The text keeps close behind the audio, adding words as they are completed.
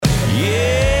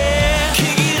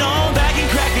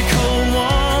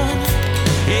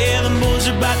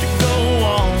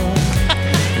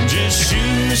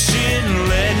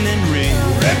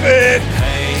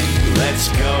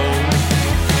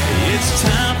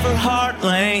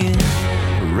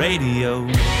radio.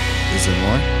 Is there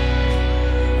more?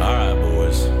 All right,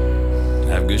 boys.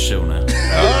 Have a good show now. All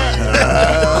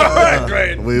right,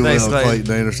 great. We Thanks, will, Clayton.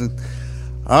 Clayton Anderson.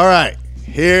 All right.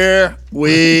 Here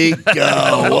we go.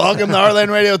 Welcome to Heartland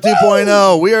Radio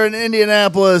 2.0. We are in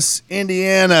Indianapolis,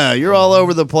 Indiana. You're all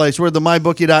over the place. We're at the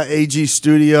MyBookie.ag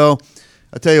studio.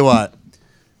 I tell you what,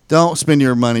 don't spend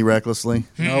your money recklessly.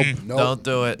 Nope. Don't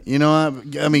do it. You know,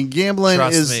 I mean, gambling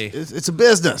Trust me. it's a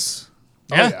business.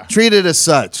 Yeah. Treat it as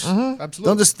such. Absolutely.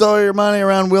 Don't just throw your money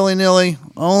around willy-nilly.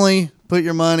 Only put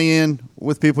your money in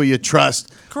with people you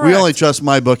trust. Correct. We only trust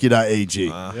MyBookie.ag.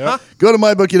 Yep. Go to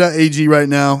MyBookie.ag right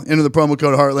now. Enter the promo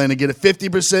code Heartland and get a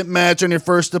 50% match on your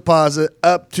first deposit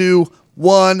up to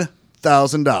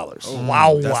 $1,000.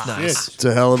 Wow. That's nice. It's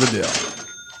a hell of a deal.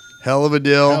 Hell of a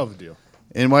deal. Hell of a deal.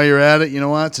 And while you're at it, you know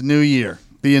what? It's a new year.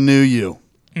 Be a new you.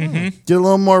 Get a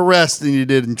little more rest than you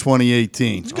did in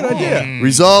 2018. Good idea.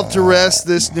 Resolve to rest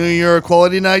this new year. A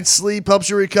quality night's sleep helps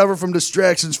you recover from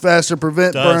distractions faster,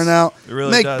 prevent Does. burnout, It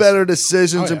really make does. better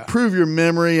decisions, Oh, yeah. improve your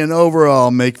memory, and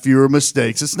overall make fewer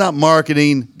mistakes. It's not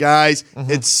marketing, guys.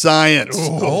 It's science.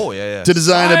 Oh, yeah. To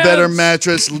design a better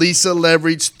mattress, Lisa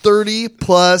leveraged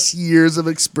 30-plus years of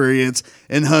experience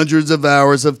and hundreds of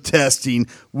hours of testing,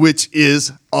 which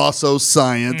is also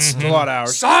science, It's a lot of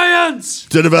hours. Science!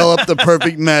 to develop the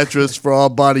perfect mattress for all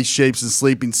body shapes and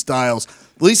sleeping styles.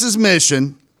 Lisa's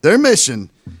mission, their mission,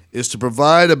 is to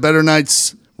provide a better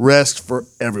night's rest for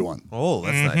everyone. Oh,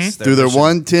 that's nice. Through their mission.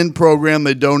 110 program,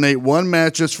 they donate one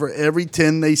mattress for every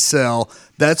 10 they sell.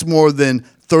 That's more than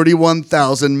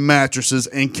 31,000 mattresses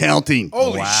and counting.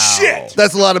 Holy shit.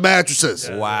 That's a lot of mattresses.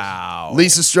 Wow.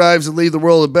 Lisa strives to leave the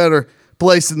world a better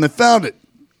place than they found it.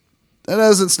 That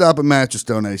doesn't stop at mattress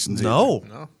donations either.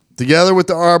 No. Together with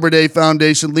the Arbor Day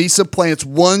Foundation, Lisa plants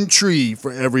one tree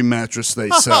for every mattress they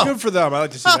sell. Good for them. I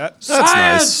like to see that. That's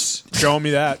nice. Show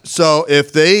me that. So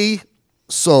if they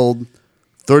sold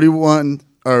 31,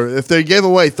 or if they gave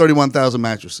away 31,000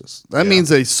 mattresses, that means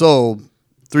they sold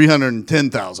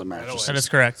 310,000 mattresses. That is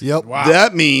correct. Yep. Wow.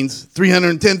 That means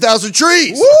 310,000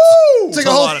 trees. Woo! It's like That's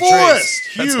a whole lot of forest.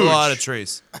 trees. That's a Huge. lot of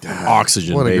trees.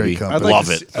 Oxygen, What a baby. great company. I'd like Love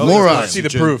to it. see- I'd like Moron. to see the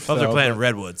proof. Hope they're though, playing but-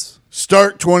 redwoods.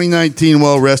 Start 2019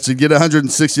 well rested. Get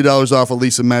 $160 off a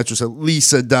Lisa mattress at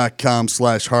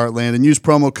lisa.com/heartland and use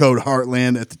promo code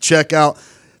Heartland at the checkout.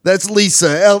 That's Lisa,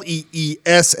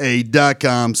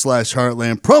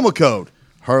 LEESA.com/heartland. Promo code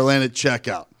Heartland at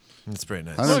checkout. That's pretty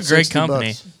nice. What a great $160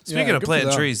 company. Speaking Yeah, of good planting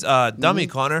for them. trees, Dummy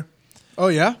Connor Oh,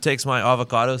 yeah? takes my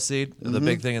avocado seed, the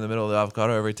big thing in the middle of the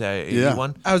avocado every time I eat Yeah.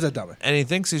 one. How's that dumb? And he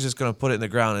thinks he's just going to put it in the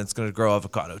ground and it's going to grow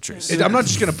avocado trees. I'm not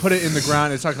just going to put it in the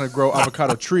ground. It's not going to grow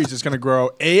avocado trees. It's going to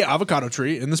grow a avocado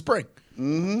tree in the spring.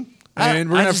 Mm-hmm. And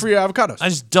we're going to have free avocados. I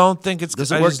just don't think it's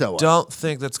Does it I work just that way? don't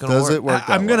think that's going to Does work. it work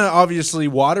that I'm way? going to obviously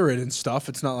water it and stuff.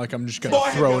 It's not like I'm just going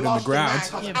to throw it in the ground.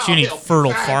 But you need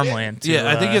fertile farmland. To, Yeah,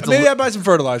 I think you have to. Maybe I buy some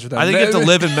fertilizer then. I think you have to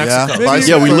live in Mexico. Buy Yeah,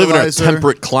 some we live in a fertilizer.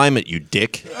 temperate climate, you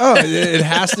dick. Oh, it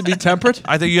has to be temperate?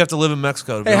 I think you have to live in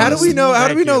Mexico. To be Hey, how do honest. we know? How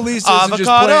do we Thank know you. Lisa isn't just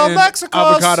Avocado planting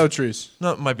Mexicos. avocado trees?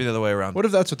 No, it might be the other way around. What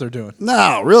if that's what they're doing?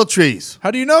 No, real trees.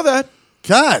 How do you know that?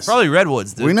 Guys, Probably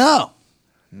redwoods, dude. we know.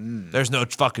 There's no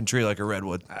fucking tree like a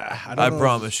redwood. I I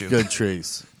promise you. Good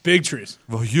trees. Big trees,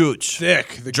 Well, huge.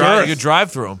 thick. The You girth. could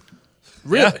drive through them.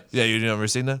 Really? Yeah, you never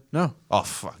seen that? No. Oh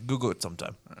fuck, Google it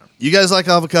sometime. You guys like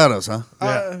avocados, huh?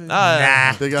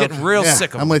 Getting real Yeah, sick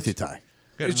of them. I'm with you, Ty.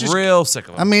 Getting real sick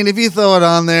of them. I mean, if you throw it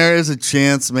on there, there's a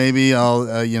chance maybe I'll,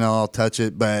 I'll touch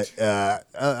it, but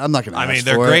I'm not going to. I mean,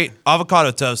 they're great.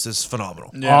 Avocado toast is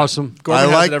phenomenal. Awesome. I Gordon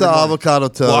has like it the every morning. avocado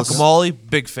toast. Guacamole,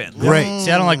 big fan. Great. See,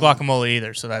 I don't like guacamole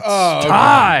either, so that's. Oh, okay.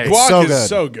 Tie. Guac So is good.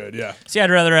 so good, yeah. See, I'd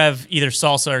rather have either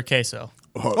salsa or queso.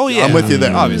 Oh yeah, I'm with you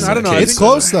there. Obviously, I don't know. It's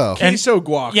close, though. Queso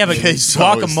guac. Yeah, but Queso is the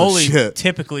guacamole shit.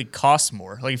 typically costs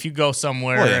more. Like if you go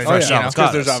somewhere, Well, yeah, and, fresh you know, it's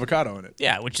because there's avocados. avocado in it.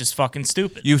 yeah, which is fucking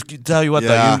stupid. You tell you what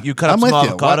Yeah. though, you cut up I'm some with you.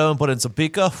 avocado and put in some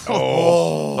pico.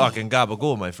 Oh, fucking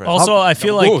gabagool, my friend. Also, I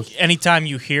feel like Gabagool. anytime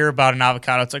you hear about an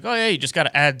avocado, it's like, oh yeah, you just got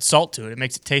to add salt to it. It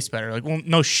makes it taste better. Like, well,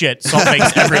 no shit, salt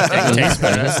makes everything taste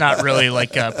better. That's not really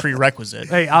like a prerequisite.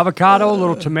 Hey, avocado,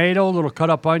 little tomato, little cut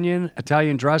up onion,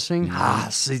 Italian dressing. Ah,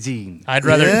 sizzing. I'd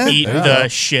rather Yeah? eat the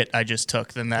shit I just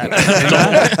took than that.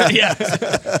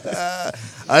 yeah.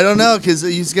 I don't know because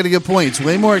he's got a good point. It's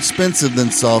way more expensive than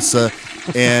salsa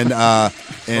and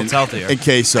It's healthier. and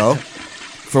queso.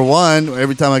 For one,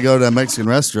 every time I go to a Mexican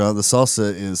restaurant, the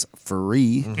salsa is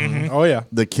free. Oh, yeah.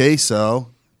 The queso,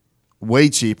 way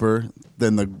cheaper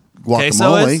than the Queso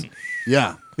guacamole. is?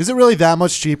 Yeah. Is it really that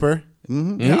much cheaper?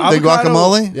 The avocado-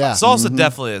 guacamole? Yeah. Salsa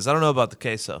definitely is. I don't know about the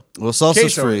queso. Well, salsa's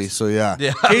Queso free, is. so yeah.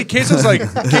 Queso's like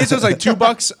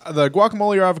 $2. The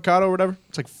guacamole or avocado or whatever,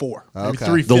 it's like $4. Maybe Okay.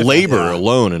 $3.50. The labor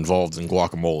alone involved in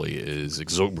guacamole is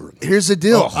exorbitant. Here's the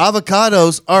deal.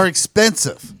 Avocados are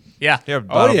expensive. Yeah. Here,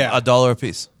 about yeah. $1 a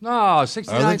piece. No,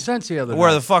 69 cents the other Where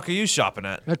night. the fuck are you shopping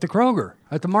at? At the Kroger,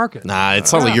 at the market. Nah, it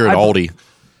sounds like you're at Aldi.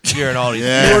 You're in Aldi's.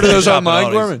 Yeah. You order those Shop at online,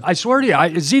 Aldi's. Gorman? I swear to you,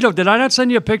 Zito, did I not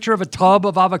send you a picture of a tub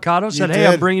of avocados? Said, hey, did.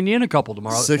 I'm bringing you in a couple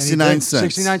tomorrow. 69 cents.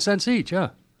 69 cents each, yeah.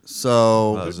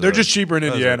 So They're just cheaper in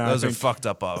Indiana. Those I are think. fucked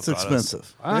up avocados. it's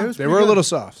expensive. They were a little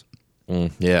soft.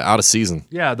 Yeah, out of season.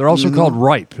 Yeah, they're also called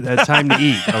ripe. That's time to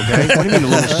eat, okay? What do you mean a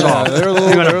little soft? they're a little-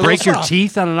 You're they're going a to break little your soft.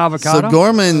 teeth on an So avocado?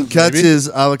 Gorman cuts his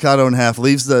avocado in half,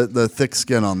 leaves the thick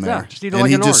skin on there, Yeah, just eat it and like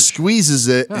he an just orange. squeezes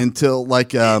it until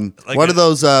what are a-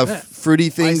 those fruity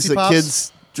things Icy that Pops?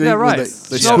 kids drink? Yeah, where right. They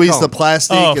Snow squeeze cone. the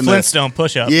plastic Oh, and Flintstone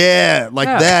push-up. yeah, like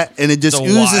Yeah. that, and it just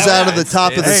It's a oozes wild- out of the it's-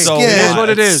 top of the it's so skin. It is what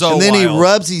it It's is. so and then he wild.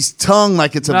 rubs his tongue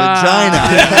like it's a Nah. vagina.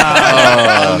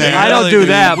 I don't do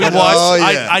that. We but watch. Oh,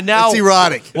 yeah. I now It's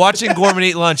erotic. watching Gorman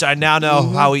eat lunch. I now know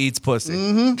how he eats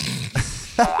pussy.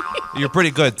 You're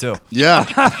pretty good too. Yeah.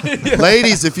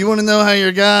 Ladies, if you want to know how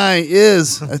your guy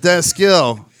is at that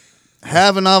skill,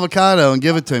 have an avocado and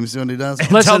give it to him. See what he does.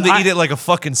 Listen, Tell him to I- eat it like a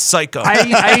fucking psycho.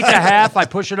 I eat the half. I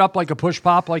push it up like a push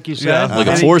pop, like you said. Yeah. Like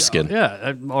a And foreskin.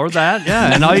 Yeah, or that.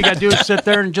 Yeah, and all you got to do is sit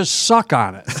there and just suck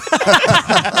on it.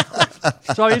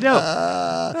 That's all you do.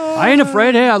 I ain't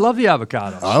afraid. Hey, I love the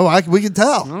avocado. Oh, we can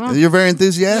tell. You're very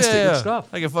enthusiastic. yeah,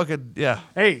 stuff. Like a fucking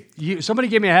Hey, somebody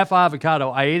gave me a half avocado.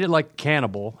 I ate it like a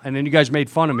cannibal, and then you guys made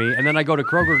fun of me. And then I go to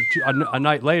Kroger a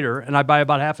night later, and I buy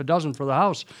about half a dozen for the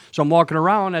house. So I'm walking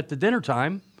around at the dinner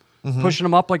time, pushing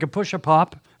them up like a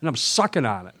push-a-pop, and I'm sucking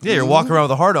on it. Yeah, you're walking around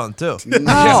with a heart on too.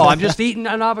 No, I'm just eating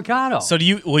an avocado. So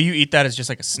will you eat that as just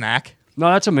like a snack?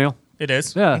 No, that's a meal. It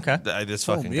is? Yeah. Okay. This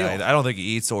fucking guy. I don't think he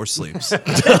eats or sleeps.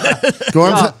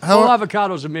 Gorms, Whole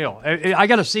avocado's a meal. I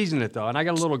got to season it, though, and I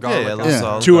got a little garlic. yeah, on little it.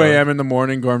 salt. 2 a.m. in the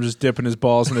morning, Gorm just dipping his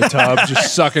balls in the tub,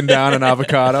 just sucking down an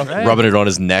avocado. Rubbing it on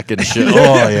his neck and shit. Oh,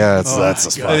 yeah, that's the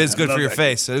spot. It is good for your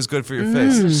face. It is good for your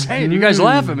face. Hey, you guys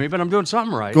laugh at me, but I'm doing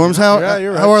something right. Gorms,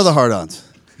 you're right. how are the hard-ons?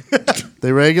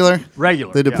 They regular?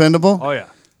 Regular. They yeah. dependable? Oh, yeah.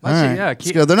 All right.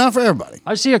 Let's go. They're not for everybody.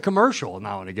 I see a commercial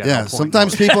now and again. Yeah, I'll point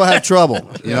sometimes out. people have trouble.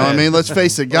 You know what I mean? Let's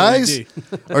face it. Guys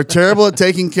are terrible at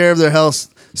taking care of their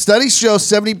health. Studies show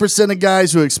 70% of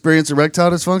guys who experience erectile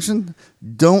dysfunction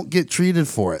don't get treated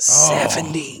for it.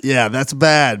 70. Yeah, that's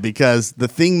bad because the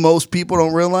thing most people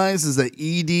don't realize is that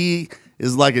ED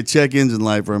is like a check engine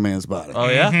light for a man's body. Oh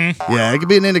yeah. Yeah, it could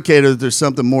be an indicator that there's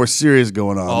something more serious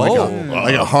going on,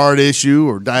 like a heart issue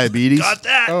or diabetes. Got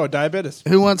that. Oh, diabetes.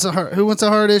 Who wants a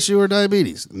heart issue or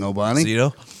diabetes? Nobody.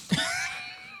 Zito.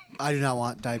 I do not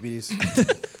want diabetes.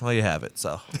 Well, you have it.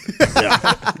 So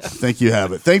Think you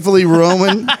have it. Thankfully,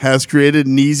 Roman has created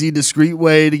an easy, discreet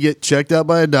way to get checked out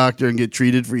by a doctor and get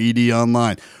treated for ED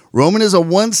online. Roman is a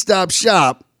one-stop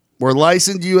shop where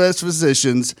licensed U.S.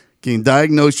 physicians can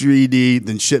diagnose your ED,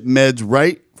 then ship meds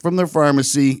right from their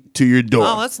pharmacy to your door.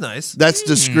 oh, that's nice. That's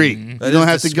discreet. You That don't is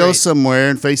have to go discreet. somewhere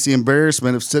and face the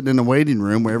embarrassment of sitting in a waiting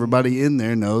room where everybody in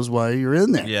there knows why you're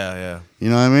in there. Yeah. You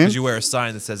know what I mean? Because you wear a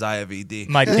sign that says I have ED.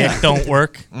 My dick don't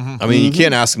work. I mean, you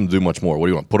can't ask him to do much more. What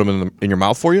do you want? Put him in your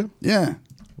mouth for you? Yeah.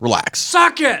 Relax.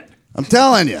 Suck it. I'm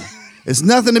telling you. It's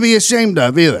nothing to be ashamed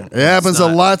of either. It happens to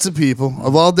not. lots of people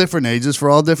of all different ages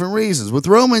for all different reasons. With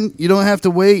Roman, you don't have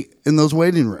to wait in those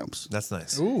waiting rooms. That's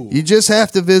nice. You just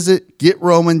have to visit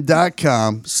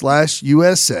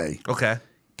getroman.com/USA. Okay.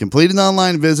 Complete an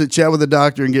online visit, chat with a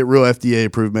doctor, and get real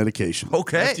FDA-approved medication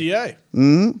Okay. DA.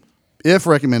 if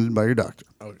recommended by your doctor.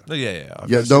 Oh, yeah. Okay.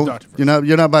 Yeah, doctor you're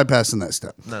not bypassing that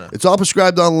step. No. It's all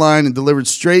prescribed online and delivered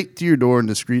straight to your door in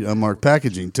discreet, unmarked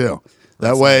packaging too.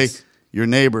 That way, nice. your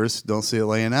neighbors don't see it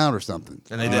laying out or something.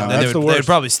 And they that's the would worst.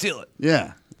 probably steal it.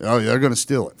 Yeah. Oh, they're going to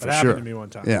steal it for That happened sure. to me one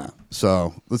time. Yeah.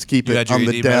 So let's keep You it got your on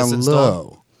the ED down medicine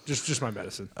low. Just my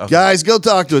medicine. Guys, go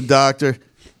talk to a doctor.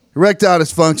 Erectile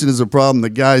dysfunction is a problem that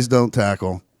guys don't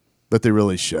tackle, but they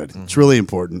really should. It's really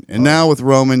important. And now with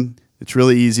Roman, it's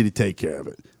really easy to take care of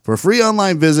it. For a free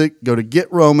online visit, go to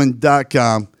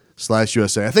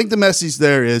getroman.com/USA. I think the message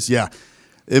there is,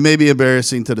 it may be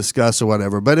embarrassing to discuss or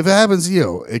whatever, but if it happens to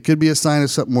you, it could be a sign of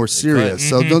something more serious.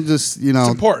 So don't just,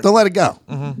 important. don't let it go.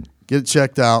 Get it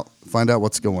checked out, find out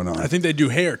what's going on. I think they do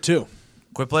hair too.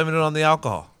 Quit blaming it on the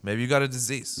alcohol. Maybe you got a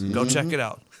disease. Go check it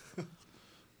out.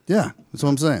 Yeah, that's what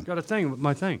I'm saying. Got a thing with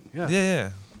my thing. Yeah. Yeah.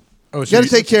 Oh, You got to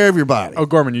take care of your body. Oh,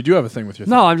 Gorman, you do have a thing with your.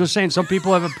 No, I'm just saying some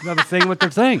people have a thing with their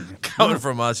thing. Coming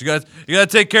from us, you got to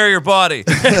take care of your body.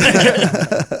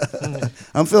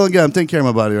 I'm feeling good. I'm taking care of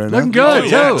my body right Looking now.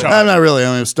 good, yeah, too. Todd. I'm not really.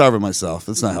 I'm starving myself.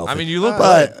 It's not healthy. I mean, you look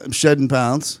but good. I'm shedding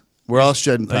pounds. We're all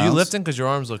shedding pounds. Are you lifting? Because your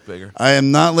arms look bigger. I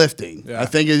am not lifting. Yeah. I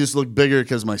think I just look bigger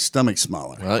because my stomach's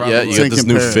smaller. Yeah, you In got this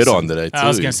new fit comparison. on today, too. I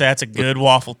was gonna say that's a good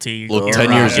waffle tee. Look You're 10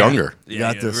 right. years younger. You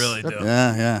got you this. really do.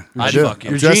 Yeah. I I'd do. fuck you.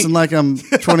 I'm Your dressing jean- like I'm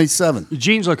 27. Your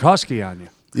jeans look husky on you.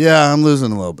 Yeah, I'm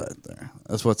losing a little bit there.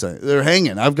 That's what's they're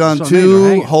hanging. I've gone That's what I mean, they're 2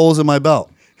 hanging. holes in my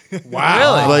belt. Wow.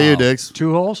 How about you, Diggs?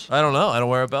 2 holes? I don't know. I don't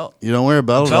wear a belt. You don't wear a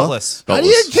belt at all? Beltless. How do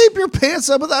you keep your pants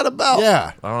up without a belt?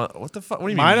 Yeah. I don't know. What the fuck? What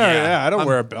do you Mine mean? are, yeah, I don't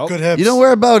wear a belt. Good hips. You don't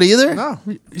wear a belt either? No.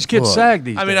 These kids sag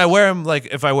these I mean, days. I wear them like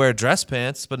if I wear dress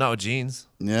pants, but not with jeans.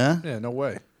 Yeah? Yeah, no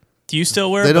way. Do you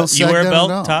still wear? They a don't belt? You sag wear a down belt,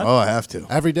 at all. Todd? Oh, I have to.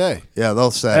 Every day. Yeah,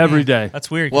 they'll sag. Every day. That's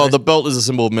weird. Well, guys. the belt is a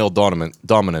symbol of male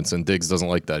dominance, and Diggs doesn't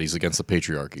like that. He's against the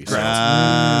patriarchy. So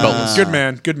beltless. Good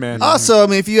man. Good man. Also, I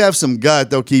mean, if you have some gut,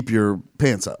 they'll keep your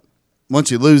pants up. Once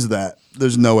you lose that,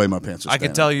 there's no way my pants are I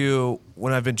can tell you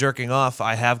when I've been jerking off,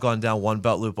 I have gone down one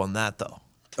belt loop on that though.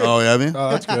 Oh, have you?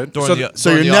 Oh, that's good. During So, the- So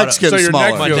during your the neck's auto- getting so your smaller.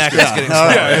 neck my feels neck good. is getting All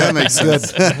right, smaller, that makes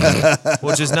sense.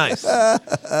 which is nice.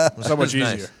 so much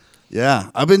Nice. easier. Yeah,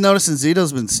 I've been noticing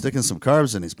Zito's been sticking some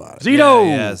carbs in his body. Zito!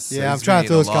 Yes. Yeah, I'm He's trying to been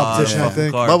throw eating this a lot competition, of I fucking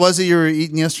think. carbs. What was it you were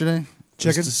eating yesterday?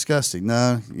 Chicken? It's disgusting.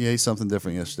 No, you ate something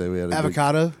different yesterday. We had a big-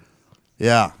 Avocado.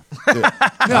 yeah. Yeah,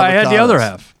 I had the other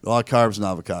half. A lot of carbs and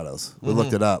avocados. We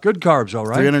looked it up. Good carbs, all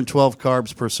right. 312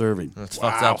 carbs per serving. It's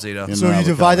fucked up, Zito. In So an you avocado.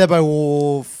 divide that by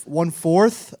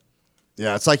 1/4.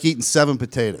 Yeah, it's like eating 7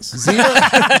 potatoes.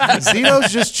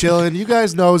 Zito's just chilling. You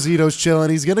guys know Zito's chilling.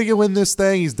 He's gonna get win this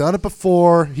thing. He's done it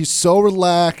before. He's so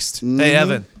relaxed. Hey,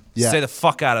 Evan. Yeah. Stay the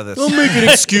fuck out of this. I'm making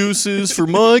excuses for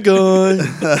my guy. No, It's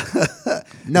on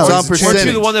it's Weren't percentage.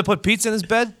 you the one that put pizza in his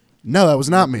bed? No, that was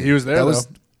not me. He was there, That though.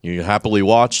 You happily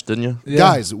watched, didn't you? Yeah.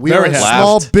 Guys, we Very are a happy.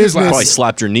 small Laughed. Probably business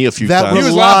slapped your knee a few that times.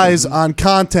 relies on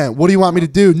content. What do you want me to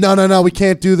do? No. We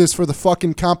can't do this for the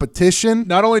fucking competition.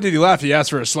 Not only did he laugh, he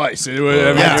asked for a slice. I mean,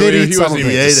 I did eat he some wasn't of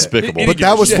even. it. He ate it. Despicable. But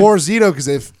that was for Zito because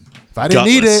if I didn't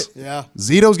eat Gutless. it, Yeah.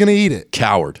 Zito's gonna eat it.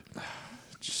 Coward.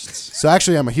 So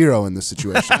actually, I'm a hero in this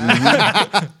situation.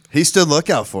 He stood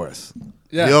lookout for us.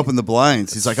 Yeah. He opened the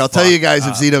blinds. He's like, I'll tell you guys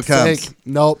if Zito comes. Fake.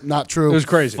 Nope, not true. It was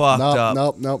crazy. Fucked up.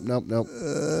 Nope. Makes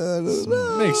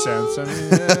sense. I mean,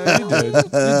 yeah, you did. You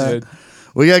did.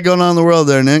 What you got going on in the world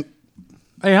there, Nick?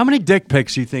 Hey, how many dick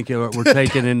pics do you think were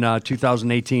taken in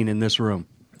 2018 in this room?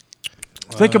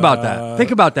 Think about that.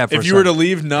 Think about that for If a you were to second.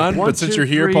 leave none, One, but since two, you're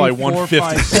here, three, probably 4,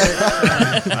 150.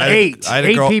 5, 6. Eight. I had a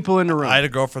Eight girl- people in the room. I had a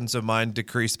girlfriend, so mine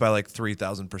decreased by like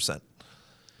 3,000%.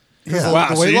 Wow.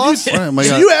 The So weight you, loss? do- Oh my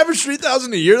so God. you average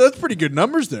 3,000 a year? That's pretty good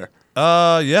numbers there.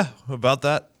 Yeah, about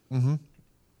that.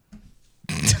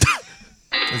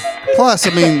 Plus, I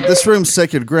mean, this room's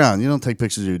sacred ground. You don't take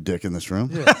pictures of your dick in this room.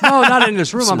 No, not in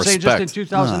this room. Some I'm saying just in respect.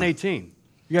 2018.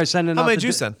 You guys sending How out many the did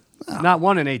you di- send? Not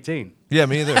one in 18. Yeah,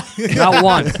 me either. Not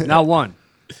one. Not one.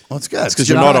 Well, it's good. It's because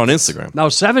you're not on Instagram. Now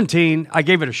 17, I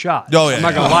gave it a shot. Oh, yeah. I'm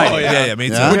not gonna lie. to you. Yeah, me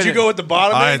too. Yeah? Would you go with the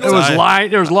bottom I- angle? There was I-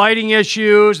 there was lighting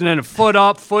issues, and then a foot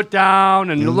up, foot down,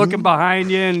 and you're looking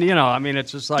behind you, and I mean,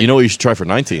 it's just like You know what you should try for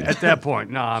 19? at that point.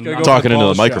 No, I'm Gotta not. go Talking into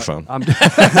ball the shot. microphone.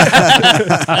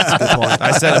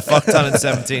 I said a fuck ton in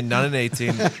 17, none in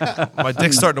 18. My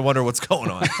dick's starting to wonder what's going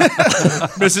on.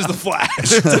 Misses the flash.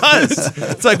 It does.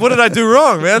 It's like, what did I do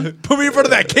wrong, man? Put me in front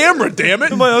of that camera, damn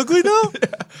it. Am I ugly now?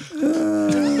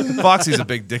 Foxy's a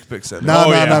big dick pic sender. No,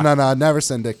 Oh, yeah. no. Never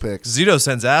send dick pics. Zito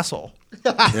sends asshole.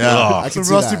 Yeah. I can Some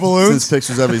see rusty that. balloons. Sends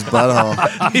pictures of his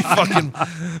butthole. He fucking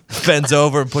bends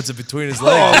over and puts it between his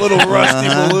legs. Oh, little rusty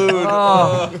balloon.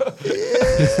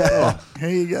 Here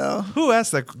you go. Who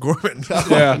asked that, Gorman?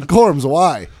 Yeah. Gorms,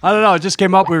 why? I don't know. It just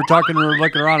came up. We were talking. We were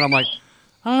looking around. I'm like,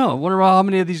 I don't know. I wonder how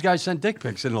many of these guys sent dick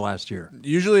pics in the last year.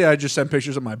 Usually I just send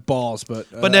pictures of my balls, but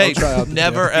But I'll Nate, try out the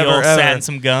never, The ever, old ever, sat in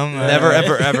some gum. never,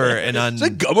 ever, an Is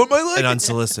that gum on my leg?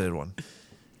 unsolicited one.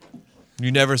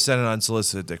 You never send an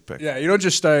unsolicited dick pic. Yeah, you don't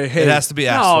just say, hey. It has to be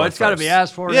asked No, for it's got to first. be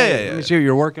asked for. Yeah, Let me see what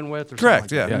you're working with. Or Correct,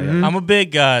 something like yeah. that. I'm a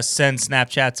big send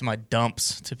Snapchats of my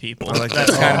dumps to people. like That's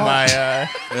kind of my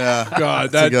Yeah. God, a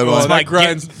that, good well, one. my that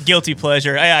grinds, guilty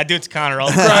pleasure. Yeah, I do it to Connor all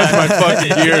the grinds time. my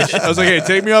fucking gears. I was like, hey,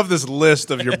 take me off this list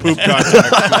of your poop contacts.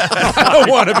 I don't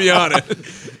want to be on it.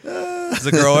 Has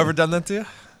a girl ever done that to you?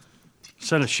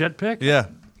 Send a shit pic. Yeah.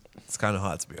 It's kind of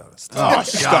hot, to be honest. Oh,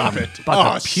 stop it.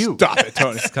 About to puke. Stop it,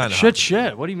 Tony. It's kind of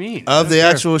Shit. What do you mean? Of the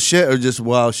actual shit or just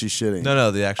while she's shitting? No,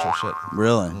 the actual shit.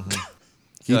 Really? Can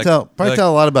you like- tell? Probably you're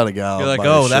tell a lot about a gal. You're like, by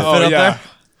oh, her that shit. fit Oh, up yeah. there?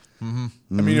 I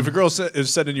mean, if a girl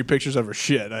is sending you pictures of her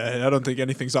shit, I don't think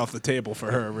anything's off the table for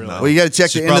her, really. Well, you got to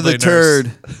check She's the end of the probably a nurse.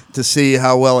 turd to see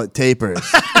how well it tapers.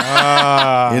 You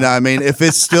know what I mean? If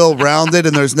it's still rounded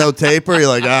and there's no taper, you're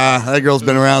like, that girl's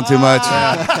been around too much.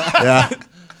 Yeah.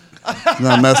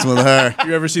 Not messing with her.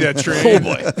 You ever see that train? Oh,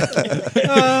 boy.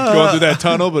 Going through that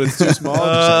tunnel, but it's too small.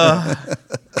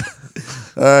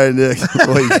 All right, Nick,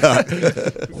 what you got?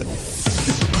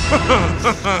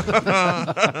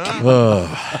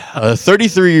 A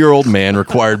 33-year-old man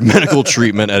required medical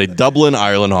treatment at a Dublin,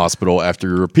 Ireland hospital after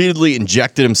he repeatedly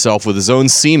injected himself with his own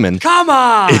semen Come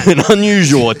on! in an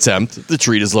unusual attempt to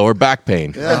treat his lower back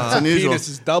pain. Yeah, it's unusual. Penis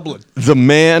is Dublin. The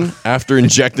man, after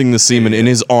injecting the semen in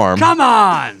his arm, Come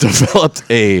on! developed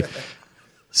a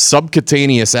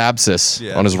subcutaneous abscess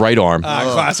on his right arm,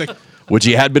 Classic. which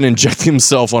he had been injecting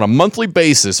himself on a monthly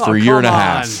basis for a year and a come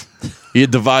half. He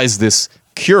had devised this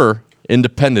cure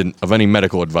independent of any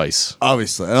medical advice.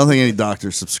 Obviously, I don't think any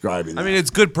doctor's subscribing. I mean, it's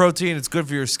good protein. It's good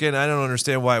for your skin. I don't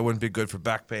understand why it wouldn't be good for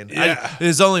back pain. Yeah.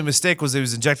 His only mistake was he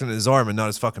was injecting it in his arm and not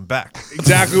his fucking back.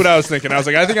 Exactly what I was thinking. I was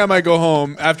like, I think I might go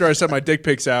home after I sent my dick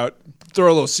pics out, throw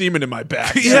a little semen in my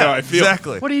back. See how I feel.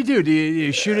 exactly. What do you do? Do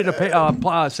you shoot it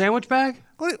a sandwich bag?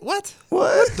 What? what?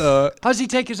 How does he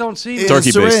take his own semen? Turkey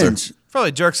A syringe. baster.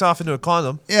 Probably jerks off into a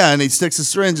condom. Yeah, and he sticks a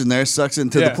syringe in there, sucks it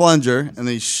into the Yeah. plunger, and then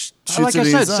he shoots Like it I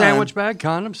in said, his arm. sandwich bag,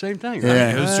 condom, same thing. Right?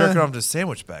 Yeah. Who's jerking off to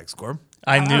sandwich bags, Gorm?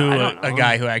 I knew don't a know.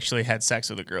 guy who actually had sex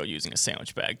with a girl using a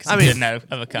sandwich bag because I he mean- didn't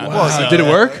have a condom. Well, so- Did it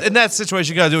work? In that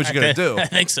situation, you got to do what you got to do. I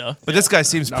think so. But this guy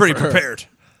seems pretty for her. prepared.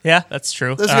 Yeah, that's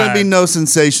true. There's going to be no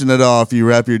sensation at all if you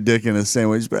wrap your dick in a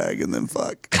sandwich bag and then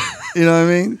fuck. You know what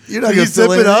I mean? You're not Did going he to feel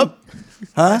zip it anything. up?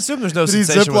 I assume there's no Did he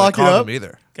sensation with a Ziploc it condom up?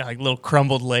 either. got like little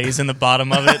crumbled lays in the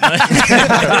bottom of it. Now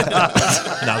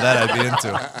that I'd be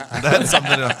into.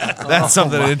 That's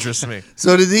something that interests me.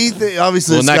 So did he think,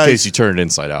 obviously, Well, in this that guy, case, you turn it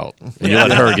inside out. And you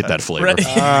let her get that flavor.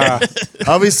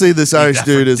 obviously this Irish that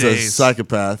dude for is a days.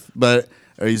 psychopath,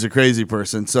 or he's a crazy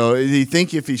person. So do you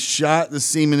think if he shot the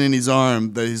semen in his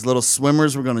arm, that his little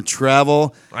swimmers were going to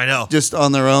travel I know. just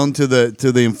on their own to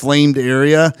the inflamed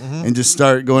area and just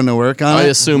start going to work on it? I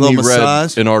assume A he little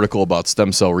massage? read an article about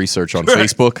stem cell research on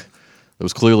Facebook. It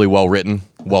was clearly well written,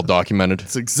 well documented.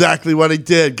 That's exactly what he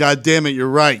did. God damn it, you're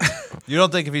right. You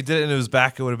don't think if he did it in his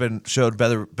back, it would have been showed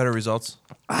better results?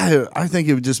 I think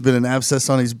it would just been an abscess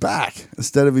on his back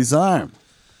instead of his arm.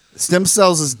 Stem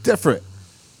cells is different,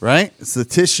 right? It's the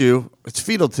tissue. It's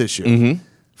fetal tissue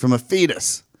from a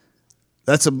fetus.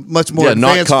 That's a much more Yeah,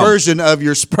 not advanced cum. version of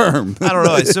your sperm. I don't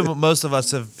know. I assume most of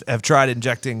us have tried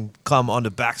injecting cum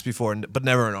onto backs before, but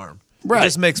never an arm. Right.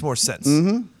 This makes more sense.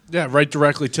 Yeah, right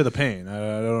directly to the pain.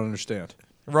 I don't understand.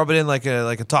 Rub it in like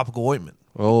a topical ointment.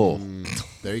 Oh,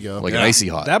 There you go. like an icy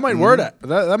hot. That might work.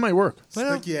 That might work.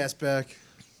 Sticky ass back.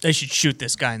 They should shoot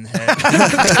this guy in the head.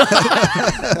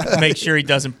 Make sure he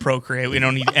doesn't procreate. We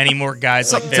don't need any more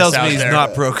guys like this Tells out me he's there.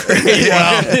 not procreating.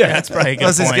 Well, that's probably a good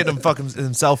Unless he's point. getting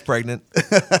himself pregnant.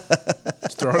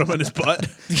 Just throwing him in his butt.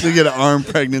 You get an arm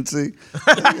pregnancy.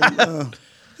 Go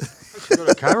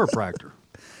to a chiropractor.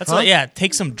 That's what, yeah,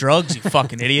 take some drugs, you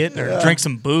fucking idiot, or drink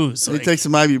some booze. You Like, take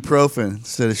some ibuprofen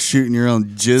instead of shooting your own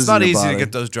jizz. It's not in your easy to body.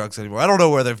 get those drugs anymore. I don't know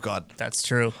where they've gone. that's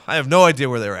true. I have no idea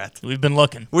where they're at. We've been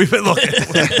looking. We've been looking.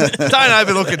 Ty and I have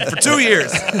been looking for 2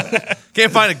 years.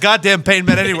 Can't find a goddamn pain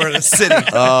med anywhere in the city.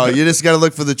 Oh, you just got to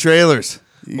look for the trailers.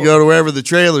 You go to wherever the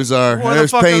trailers are. Where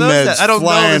There's the fuck are pain those meds at? I don't know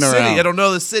flying the around. city. I don't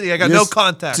know the city. I got Just- no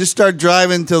contact. Just start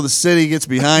driving until the city gets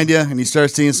behind you and you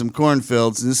start seeing some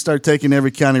cornfields. And just start taking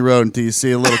every county road until you see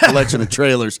a little collection of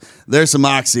trailers. There's some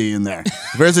oxy in there.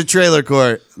 If there's a trailer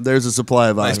court, there's a supply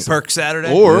of nice oxy. perk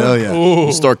Saturday. Or Hell yeah.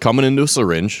 you start coming into a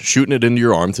syringe, shooting it into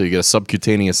your arm till you get a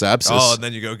subcutaneous abscess. Oh, and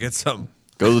then you go get some.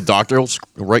 Go to the doctor, he'll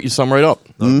write you some right up.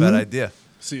 Not a bad idea.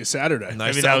 See you Saturday.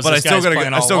 Nice. Maybe that was But I this still guy's gotta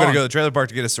plan I all still gotta along. go to the trailer park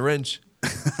to get a syringe.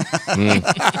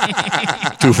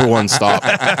 2-for-1 stop.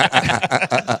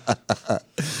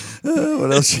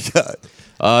 What else you got?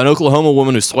 An Oklahoma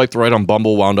woman who swiped right on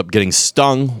Bumble wound up getting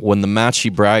stung when the match she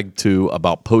bragged to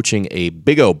about poaching a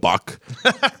big O buck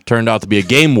turned out to be a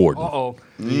game warden. Uh-oh.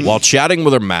 While chatting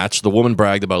with her match, the woman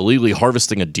bragged about illegally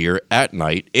harvesting a deer at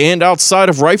night and outside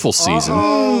of rifle season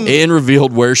and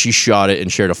revealed where she shot it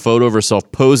and shared a photo of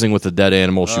herself posing with the dead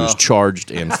animal. She was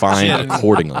charged and fined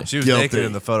accordingly. She was Guilty. naked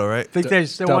in the photo, right? Think they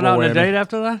still Double went out on a whammy. date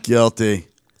after that? Guilty.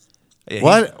 Yeah,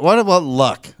 What about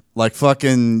luck? Like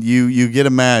fucking you get a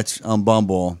match on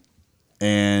Bumble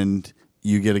and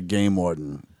you get a game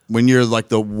warden. When you're like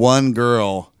the one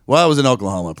girl, well, I was in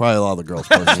Oklahoma. Probably a lot of the girls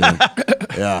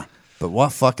posted. Yeah. But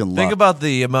what fucking luck. Think about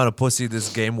the amount of pussy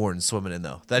this game warden's swimming in,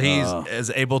 though. That he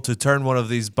is able to turn one of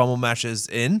these Bumble matches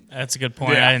in That's a good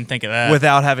point. I didn't think of that.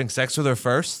 without having sex with her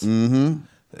first. Mm-hmm.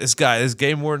 This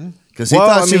game warden. Because he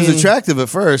thought she was attractive at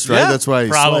first, right? Yeah, That's why he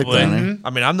probably. swiped on her. I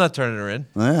mean, I'm not turning her in.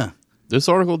 Yeah, This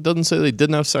article doesn't say they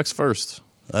didn't have sex first.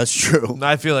 that's true.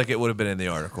 I feel like it would have been in the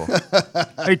article.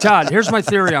 Hey, Todd, here's my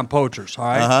theory on poachers, all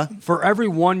right? Uh-huh. For every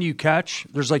one you catch,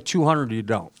 there's like 200 you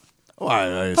don't. Well,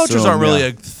 I Poachers assume, aren't really yeah.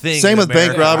 a thing. Same in with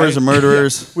bank America, robbers right? and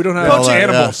murderers. We don't have All that,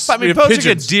 animals. I We mean, have poaching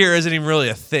pigeons. a deer isn't even really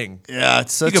a thing. Yeah,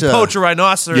 it's You such can poach a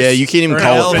rhinoceros. Yeah, you can't even or an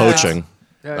call it elephant. poaching.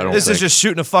 I don't This think. is just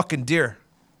shooting a fucking deer.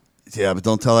 Yeah, but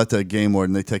don't tell that to a game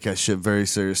warden. They take that shit very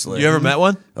seriously. You ever met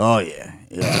one? Oh, yeah.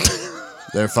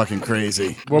 They're fucking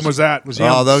crazy. When was that?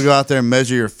 Oh, they'll go out there and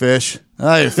measure your fish.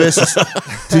 Oh, your fish is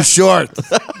too short.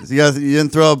 You didn't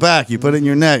throw it back. You put it in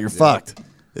your net. You're fucked.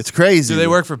 It's crazy. Do they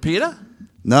work for PETA?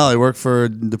 No, they work for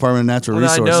Department of Natural Well,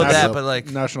 I Resources. know that, but like,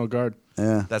 National Guard.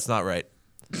 Yeah. that's not right.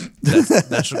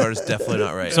 National Guard is definitely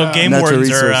not right. So game Natural wardens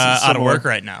are resources out of somewhere. work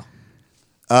right now.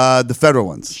 The federal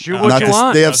ones. Shoot what you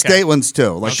want. They have Okay. state ones too.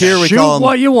 Like here we Shoot call them.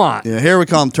 what you want. Yeah, here we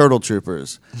call them turtle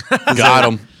troopers.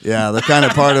 Got him. Yeah, they're kind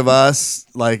of part of us,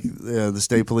 like the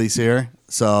state police here.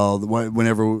 So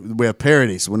whenever we have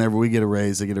parodies, whenever we get a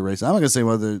raise, they get a raise. I'm not gonna say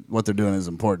what they're doing is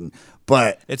important,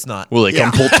 but It's not. Will they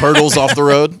come pull turtles off the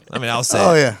road? I mean, I'll say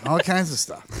oh it. yeah, all kinds of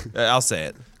stuff. I'll say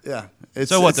it. Yeah, it's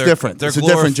So what? it's different. It's a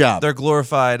different job. They're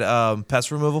glorified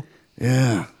pest removal.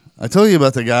 Yeah. I told you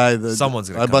about the guy that Someone's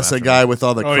gonna I come busted a after guy me. with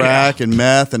all the Oh, crack and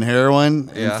meth and heroin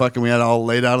and Yeah. fucking we had it all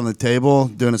laid out on the table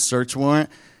doing a search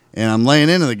warrant and I'm laying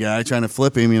into the guy trying to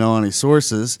flip him, on his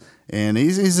sources and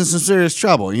he's in some serious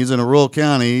trouble. He's in a rural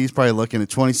county. He's probably looking at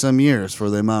 20 some years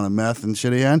for the amount of meth and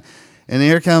shit he had. And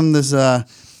here come this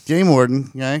game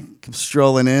warden guy comes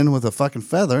strolling in with a fucking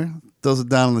feather, throws it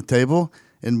down on the table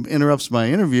and interrupts my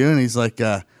interview and he's like,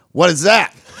 what is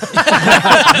that?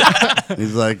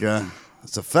 He's like,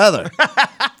 it's a feather.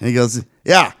 And he goes,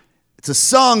 yeah, it's a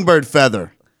songbird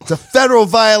feather. It's a federal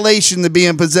violation to be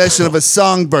in possession of a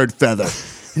songbird feather.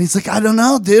 And he's like, I don't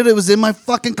know, dude. It was in my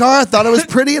fucking car. I thought it was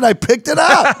pretty and I picked it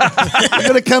up. You're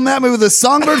going to come at me with a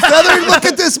songbird feather? Look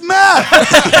at this map.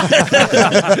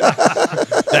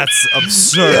 That's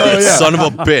absurd. Oh, yeah. Son of a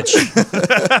bitch.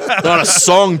 Not a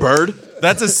songbird.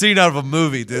 That's a scene out of a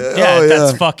movie, dude. Yeah, Oh,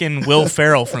 that's yeah. fucking Will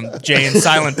Ferrell from Jay and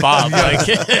Silent Bob. Like,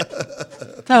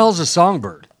 What the hell's a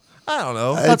songbird? I don't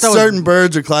know. It's certain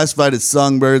birds are classified as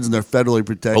songbirds and they're federally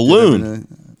protected. A loon.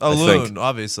 A I loon, think.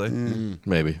 obviously.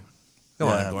 Maybe. Come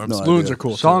Yeah, I on, have Gorms. no Loons idea. are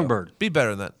cool. too, Songbird. Be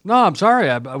better than that. No, I'm sorry.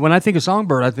 When I think of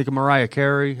songbird, I think of Mariah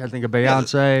Carey. I think of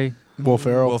Beyonce, though. Will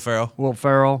Ferrell. Will Ferrell. Will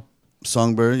Ferrell.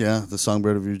 Songbird, yeah, the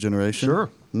songbird of your generation. Sure.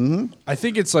 I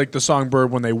think it's like the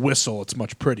songbird when they whistle. It's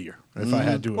much prettier. If I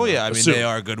had to. Well, yeah, I mean, assume. they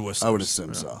are good whistlers. I would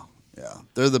assume so. Yeah.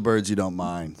 They're the birds you don't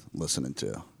mind listening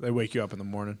to, They wake you up in the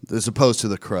morning. as opposed to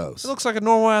the crows. It looks like a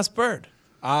normal ass bird.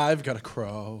 I've got a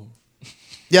crow.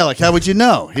 Yeah, like how would you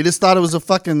know? He just thought it was a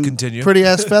fucking Continue. pretty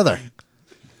ass feather.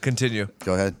 Continue.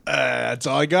 Go ahead. That's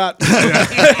all I got.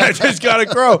 I just got a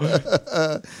crow.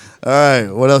 All right,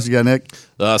 what else you got, Nick?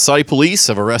 Saudi police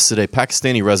have arrested a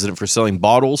Pakistani resident for selling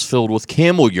bottles filled with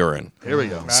camel urine. Here we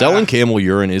go. Selling camel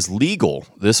urine is legal.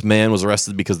 This man was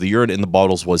arrested because the urine in the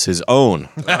bottles was his own.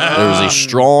 There is a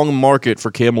strong market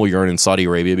for camel urine in Saudi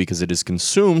Arabia because it is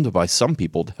consumed by some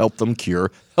people to help them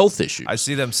cure health issues. I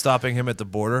see them stopping him at the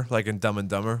border, like in Dumb and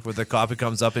Dumber, where the cop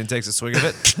comes up and takes a swig of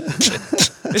it.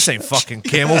 This ain't fucking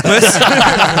camel piss.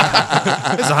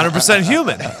 It's 100%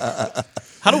 human.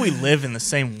 how do we live in the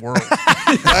same world?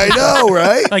 I know,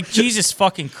 right? Like, Jesus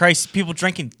fucking Christ, people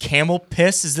drinking camel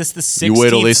piss? Is this the 16th You wait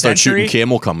till they start century? shooting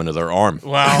camel cum into their arm.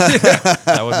 Wow.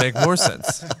 That would make more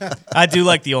sense. I do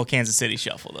like the old Kansas City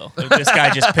shuffle, though. This guy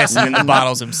just pissing in the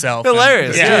bottles himself.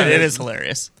 Hilarious, Yeah, yeah. it is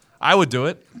hilarious. I would do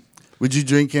it. Would you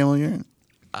drink camel urine?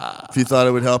 If you thought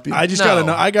it would help you? I just No. gotta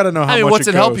know. I gotta know how I mean, much what's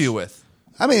it help goes. you with?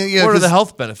 I mean, yeah, What are 'cause the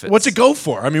health benefits? What's it go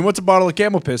for? I mean, what's a bottle of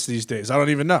camel piss these days? I don't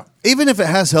even know. even if it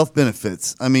has health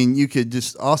benefits, I mean, you could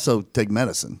just also take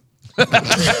medicine. And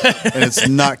it's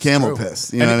not camel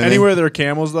piss. You know what I mean? Anywhere there are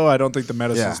camels, though, I don't think the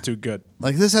medicine's Yeah. too good.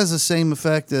 Like this has the same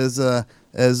effect as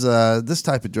this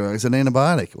type of drug, as an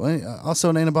antibiotic. Well, also,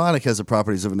 an antibiotic has the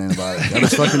properties of an antibiotic. I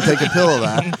just fucking take a pill of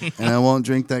that, and I won't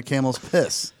drink that camel's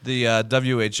piss. The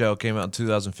WHO came out in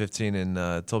 2015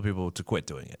 and told people to quit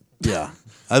doing it. Yeah,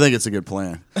 I think it's a good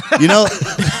plan. You know,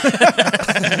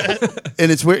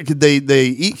 and it's weird. They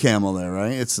eat camel there,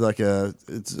 right? It's like a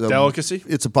Delicacy?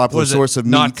 It's a popular Was it source of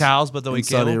not meat cows, but they'll in eat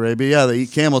Saudi camel? Arabia. Yeah, they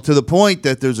eat camel to the point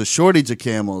that there's a shortage of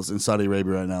camels in Saudi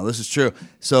Arabia right now. This is true.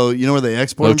 So you know where they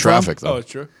export No them from? traffic, though. Oh,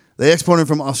 it's true. They export them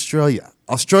from Australia.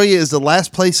 Australia is the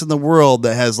last place in the world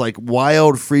that has like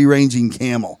wild, free-ranging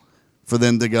camel for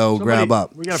them to go grab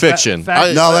up. We got a Fiction.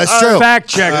 No, that's true. Fact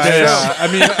check this. Yeah,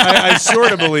 I mean, I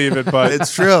sort of believe it, but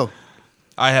It's true.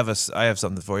 I have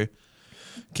something for you.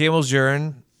 Camel's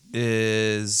urine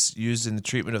is used in the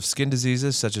treatment of skin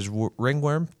diseases such as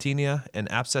ringworm, tinea, and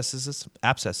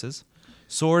abscesses,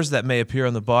 sores that may appear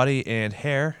on the body and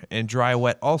hair, and dry,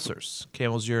 wet ulcers.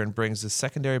 Camel's urine brings the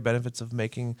secondary benefits of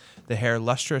making the hair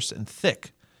lustrous and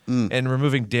thick and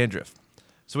removing dandruff.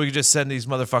 So we could just send these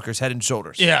motherfuckers head and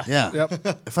shoulders. Yeah. Yeah. Yep.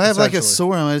 If I have like a Essentially.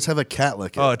 sore, I might just have a cat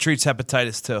lick it. Oh, it treats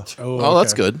hepatitis too. Oh,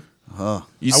 that's good.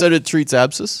 You said it treats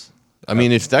abscess? I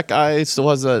mean, if that guy still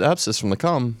has that abscess from the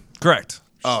cum, Correct.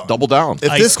 double down. If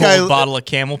Ice this cold guy, bottle of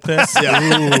camel piss.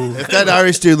 if that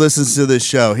Irish dude listens to this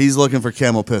show, he's looking for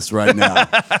camel piss right now.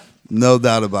 No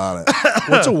doubt about it.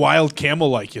 what's a wild camel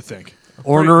like, you think?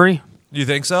 Ornery. You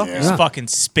think so? Just fucking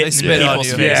spitting spit in on people's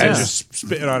you. faces. Yeah, just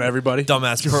spitting on everybody.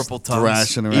 Dumbass purple tongues.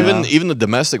 Thrashing around. Even the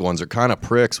domestic ones are kind of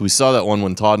pricks. We saw that one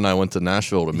when Todd and I went to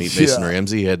Nashville to meet Mason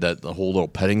Ramsey. He had the whole little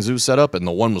petting zoo set up, and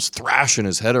the one was thrashing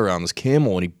his head around this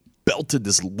camel, and he belted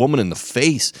this woman in the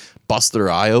face, busted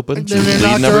her eye open. She was Then they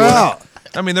knocked bleeding her everywhere. out.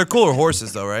 I mean, they're cooler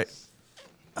horses, though, right?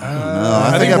 No,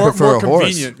 I think I more, prefer more a horse.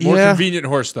 convenient, more Yeah. convenient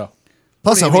horse though.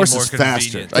 Plus, What a do you horse mean is more faster.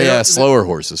 convenient? Oh, yeah, slower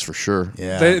horses for sure.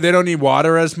 Yeah. They don't need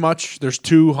water as much. There's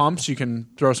 2 humps. You can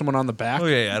throw someone on the back. Oh,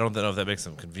 yeah. I don't know if that makes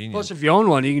them convenient. Plus, if you own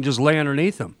one, you can just lay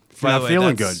underneath them if you're By the not way,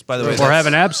 feeling that's- good. by the way, or that's- have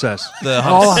an abscess. The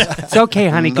Oh, humps, it's okay,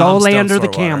 honey. the Go humps lay don't under the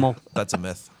store water. camel. That's a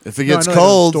myth. If it No, I gets know they don't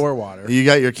cold, store water. you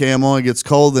got your camel. It gets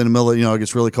cold in the middle. It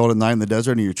gets really cold at night in the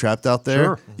desert, and you're trapped out there.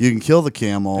 Sure. You can kill the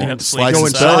camel, Yeah, slice sleep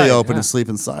its inside. belly open, and sleep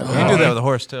inside. You can do that with a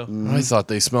horse, too. I thought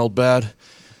they smelled bad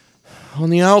on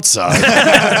the outside.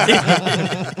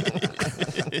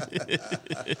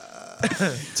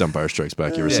 It's Empire Strikes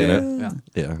Back. You ever seen it? Yeah.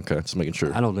 Yeah, okay. Just making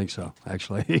sure. I don't think so,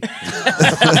 actually.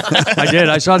 I did.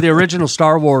 I saw the original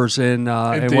Star Wars in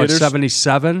what, theaters?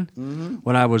 77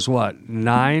 when I was,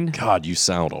 9? God, you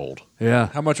sound old. Yeah.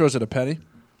 How much was it? A penny?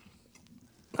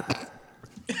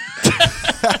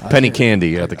 Penny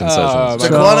candy at the concessions. So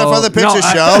go on for the picture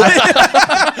show.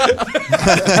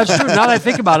 That's true. Now that I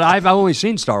think about it, I've only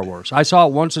seen Star Wars. I saw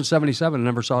it once in 77 and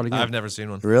never saw it again. I've never seen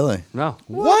one. Really? No.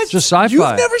 What? It's just sci-fi.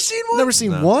 You've never seen one? Never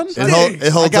seen one?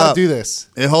 It holds I gotta up. do this.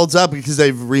 It holds up because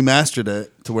they've remastered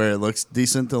it to where it looks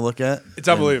decent to look at. It's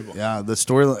unbelievable. Yeah, the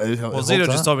story. Well, Zito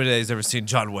just told me today he's never seen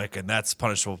John Wick, and that's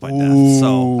punishable by death.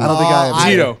 So I don't think I have.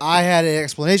 Zito. I had an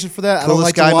explanation for that. I don't coolest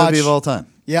like guy to watch. movie of all time.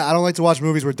 Yeah, I don't like to watch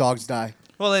movies where dogs die.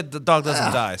 well, the dog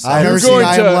doesn't die. So I've never seen going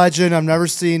I to- Am Legend. I've never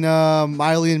seen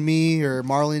Miley and Me or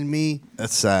Marley and Me.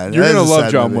 That's sad. You're That going is to a love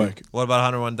sad John movie. Wick. what about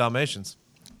 101 Dalmatians?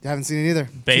 Haven't seen it either.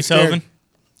 Too Beethoven. scared.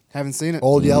 Haven't seen it.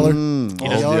 Old Yeller. Old Old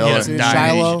Yeller. Yeller. Haven't seen it.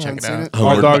 Dying, you Shiloh. should check Haven't it seen out. it. All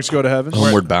Homeward, dogs go to heaven.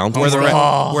 Homeward Bound. Where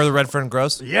the red fern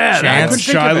grows? Yeah, Chance, I couldn't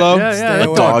think of it. Shiloh. Yeah, Stay that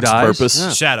away. dog Dog's dies. purpose. Yeah.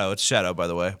 Shadow. It's Shadow, by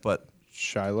the way. But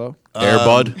Shiloh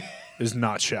Airbud. is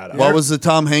not Shadow. What was the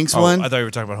Tom Hanks I one? thought you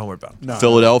were talking about Homeward Bound. No.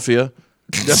 Philadelphia.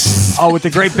 Oh, with the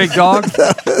great big dog?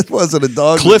 It wasn't a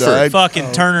dog. that Clifford. died.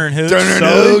 Fucking Turner and Hooch. Turner and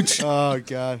Hooch. Oh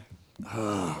God.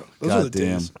 God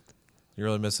damn. You're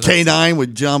really missing out. K9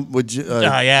 would jump.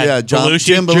 yeah. Jim Belushi.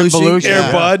 Jim Jim Belushi. Belushi.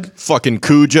 Yeah. Airbud. Fucking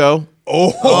Cujo.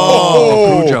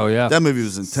 Cujo, yeah. That movie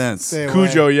was intense. Stay away.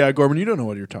 Cujo, yeah. Gorman, you don't know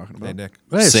what you're talking about. Hey, Nick.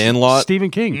 Hey, Sandlot. Stephen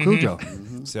King, Cujo.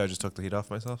 See how I just took the heat off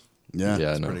myself? Yeah.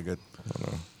 Yeah, I know. Pretty good.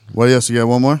 What else? You got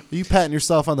one more? Are you patting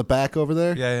yourself on the back over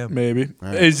there? Yeah, yeah. Maybe.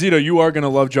 Hey, Zito, you are going to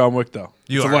love John Wick, though.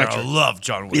 You It's are electric. gonna love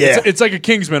John Wick. It's like a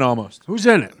Kingsman almost. Who's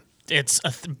in it? It's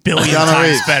a billion Keanu times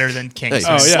Reeves. better than Hey, Kingsman.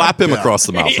 Oh, yeah. slap him across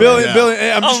the mouth. Billy, Yeah. Billy,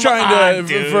 hey, I'm just Come trying on, to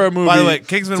dude. for a movie. By the way,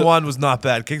 Kingsman 1 was not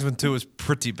bad. Kingsman 2 was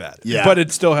pretty bad. Yeah. but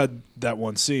it still had that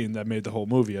one scene that made the whole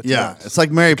movie. At the Yeah. end. It's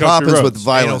like Mary Country Poppins Roads. with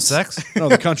violence. Anal sex? No,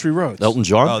 the Country Roads. Elton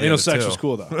John. Oh, the Anal other sex two. was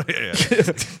cool though. yeah,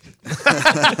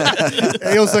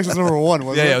 Anal sex was number 1,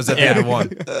 wasn't yeah, it was at the end of 1.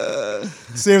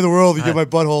 Save the world, you get my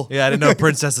butthole. Yeah, I didn't know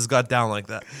princesses got down like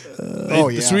that. Oh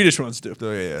yeah. The Swedish ones do.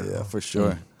 Oh, yeah. Yeah, for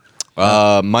sure.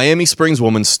 Miami Springs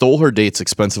woman stole her date's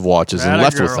expensive watches and Atta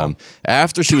left with girl. them.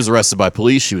 After she was arrested by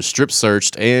police, she was strip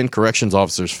searched, and corrections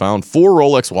officers found 4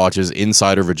 Rolex watches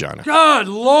inside her vagina. God,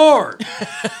 Lord.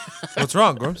 What's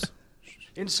wrong, Grumps?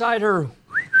 Inside her,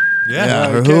 Yeah,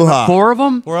 her hoo-ha. 4 of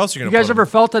them? Where else are you You gonna guys put ever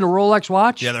felt in a Rolex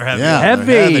watch? Yeah, they're heavy. Yeah. Heavy.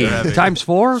 They're heavy. Times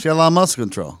 4? She had a lot of muscle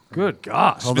control. Good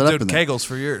gosh. Hold Been it up doing in there. Kegels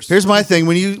for years. Here's my thing: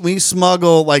 when you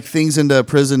smuggle like things into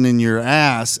prison in your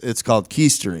ass, it's called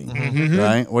keystering,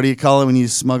 right? What do you call it when you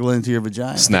smuggle it into your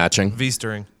vagina? Snatching.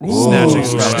 V-stering. Snatching.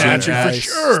 Snatching for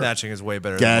sure. Snatching is way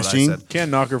better Gashing. than what I said.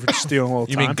 Can't knock her for stealing a little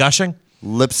You time. mean gushing?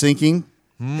 Lip syncing.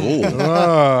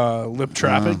 Ooh. Lip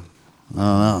trapping.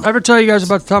 I ever tell you guys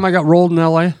about the time I got rolled in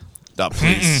L.A.?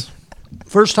 Please.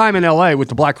 First time in L.A. with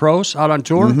the Black Crows out on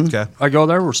tour. Okay. I go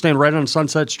there. We're staying right on the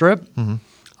Sunset Strip.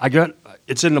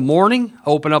 It's in the morning.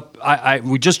 Open up.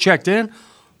 We just checked in.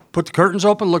 Put the curtains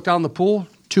open. Look down the pool.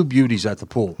 2 beauties at the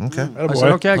pool. Okay. I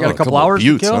said, okay, I got a couple hours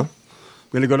to kill. huh? I'm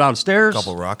going to go downstairs.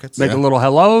 Couple rockets. Make a little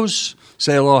hellos.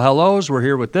 Say a little hellos. We're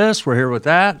here with this. We're here with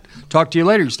that. Talk to you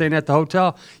later. You staying at the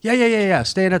hotel? Yeah.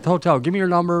 Staying at the hotel. Give me your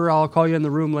number. I'll call you in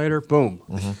the room later. Boom.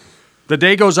 The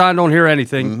day goes on. Don't hear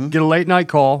anything. Get a late night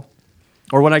call.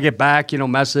 Or when I get back,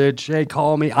 message. Hey,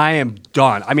 call me. I am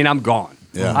done. I mean, I'm gone.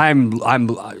 Yeah.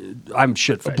 I'm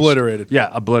shit-faced. Obliterated. Yeah,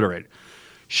 obliterated.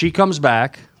 She comes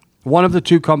back. One of the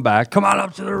 2 come back. Come on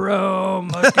up to the room.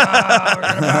 Let's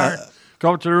go.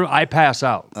 Go up to the room. I pass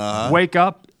out. Wake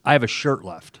up. I have a shirt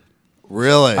left.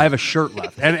 Really? I have a shirt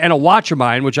left. And a watch of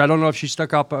mine, which I don't know if she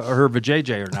stuck up her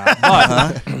vajayjay or not.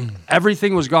 But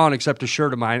everything was gone except a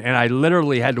shirt of mine. And I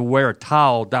literally had to wear a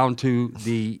towel down to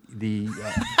the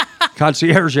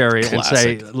concierge area and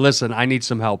say, listen, I need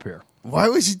some help here. Why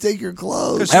would she take your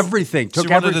clothes? Everything. Took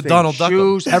wanted to everything. Donald Duck 'em.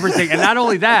 Shoes, everything. And not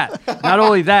only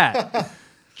that,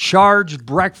 charged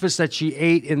breakfast that she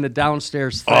ate in the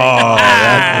downstairs thing.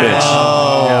 I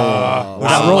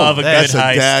love a That's good a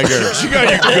heist. dagger. You got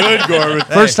your good, Gorman.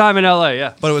 First time in L.A.,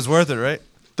 yeah. But it was worth it, right?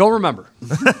 Don't remember.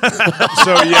 So,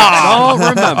 yeah. Don't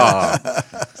remember.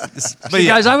 But See,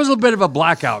 guys, I was a little bit of a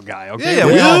blackout guy, okay? Yeah,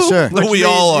 Yeah, sure. We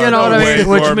all are. You know what I way, mean?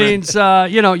 Which Corbin. means,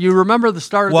 you remember the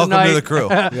start of Welcome the night. to the crew.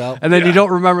 And then you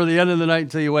don't remember the end of the night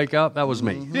until you wake up. That was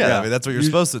me. Yeah, I mean, that's what you're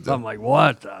supposed to do. I'm like,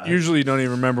 what? Usually you don't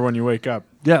even remember when you wake up.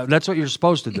 Yeah, that's what you're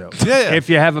supposed to do. Yeah. If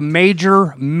you have a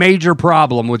major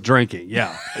problem with drinking,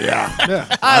 yeah.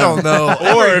 I don't know.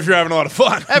 Or if you're having a lot of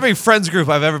fun. Every friends group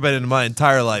I've ever been in my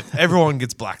entire life, everyone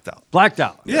gets blacked out. Blacked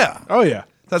out. Yeah. Oh, yeah.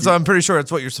 I'm pretty sure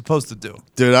that's what you're supposed to do.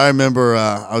 Dude, I remember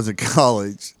I was in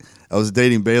college. I was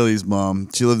dating Bailey's mom.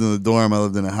 She lived in the dorm. I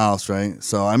lived in a house, right?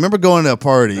 So I remember going to a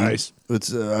party. Nice.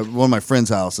 It's one of my friends'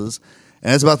 houses.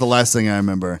 And it's about the last thing I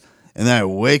remember. And then I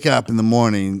wake up in the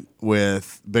morning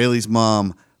with Bailey's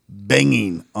mom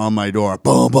banging on my door.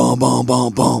 Boom, boom, boom,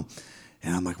 boom, boom.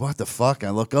 And I'm like, what the fuck? I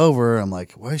look over. I'm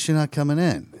like, why is she not coming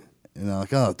in? And I'm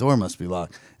like, oh, the door must be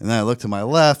locked. And then I look to my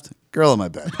left. Girl in my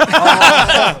bed. And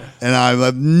I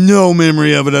have no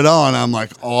memory of it at all. And I'm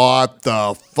like, what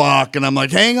the fuck? And I'm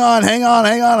like, hang on.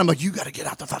 I'm like, you got to get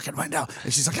out the fucking window.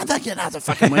 And she's like, I'm not getting out the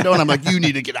fucking window. And I'm like, you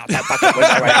need to get out that fucking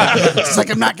window right now. She's like,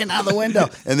 I'm not getting out the window.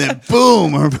 And then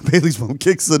boom, her Bailey's mom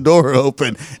kicks the door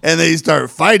open and they start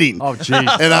fighting. Oh, jeez.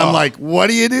 And I'm like, what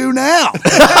do you do now?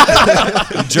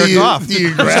 Jerk off. Do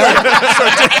you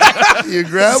grab, you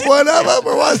grab one of them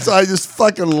or what? So I just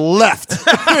fucking left.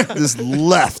 Just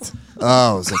left.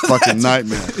 Oh, it was a fucking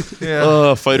nightmare.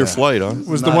 Fight or flight, huh?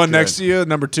 Was the one next to you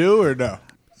number 2 or no?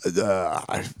 What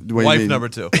do you Wife mean? number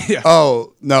 2.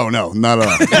 Oh, no, not at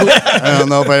all. I don't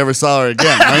know if I ever saw her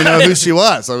again. I didn't know who she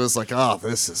was. I was like, oh,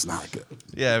 this is not good.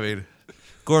 Yeah, I mean,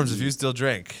 Gorms, if you still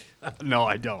drink. No,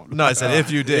 I don't. No, I said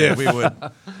if you did,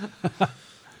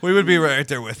 we would be right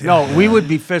there with you. No, we would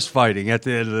be fist fighting at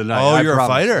the end of the night. Oh, I you're a promise.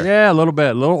 fighter? Yeah, a little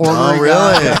bit. A little ornery Oh, really?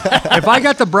 guy. If I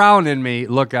got the brown in me,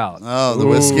 look out. Oh, the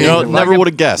whiskey. Never would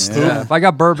have guessed. Yeah, if I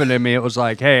got bourbon in me, it was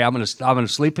like, hey, I'm gonna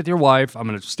sleep with your wife. I'm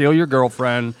gonna steal your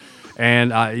girlfriend, and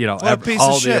What a piece of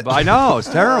all the shit. I know it's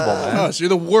terrible, man. Oh, so you're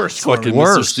the worst. Fucking Mr.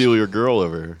 Worst. Steal Your Girl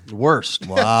over here. Worst.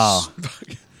 Wow.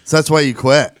 So that's why you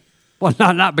quit. Well,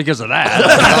 not because of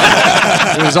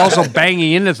that. It was also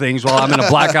banging into things while I'm in a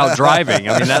blackout driving.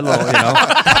 I mean, that little,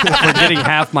 forgetting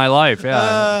half my life.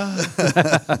 Yeah.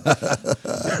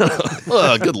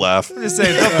 Good laugh. Just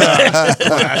saying,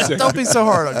 don't be so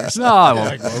hard on yourself. No, I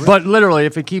won't. But literally,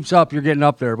 if it keeps up, you're getting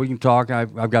up there. We can talk.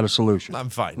 I've got a solution. I'm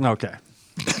fine. Okay.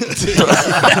 As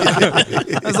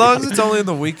long as it's only in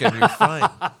the weekend, you're fine.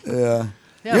 Yeah.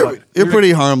 You're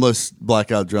pretty harmless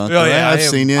blackout drunk. Oh, right? yeah, I've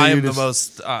seen you. I You am just, the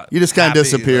most. you just kind of happy,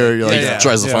 disappear. You're like, Yeah.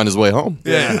 Tries to find his way home.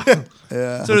 Yeah.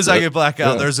 yeah. As soon as I get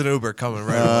blackout, there's an Uber coming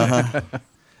right away.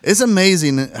 It's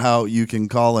amazing how you can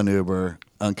call an Uber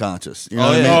unconscious. You know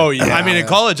what I mean? Oh, yeah. I mean, in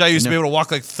college, I used to be able to walk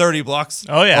like 30 blocks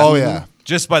Oh yeah. Oh, yeah.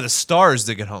 just by the stars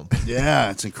to get home. Yeah,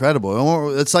 it's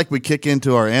incredible. It's like we kick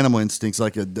into our animal instincts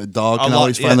like a dog can lot-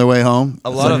 always yeah. find their way home. A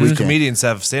It's lot like of we can't. comedians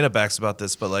have stand-up acts about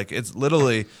this, but like it's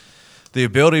literally the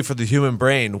ability for the human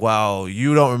brain, while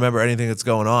you don't remember anything that's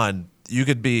going on, you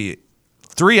could be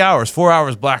 3 hours, 4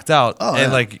 hours blacked out,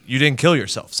 and like you didn't kill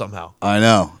yourself somehow. I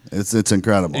know. It's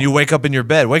incredible. You wake up in your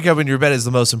bed. Wake up in your bed is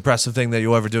the most impressive thing that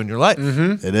you'll ever do in your life.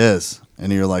 It is.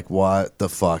 And you're like, what the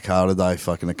fuck? How did I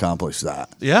fucking accomplish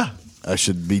that? Yeah. I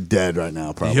should be dead right now,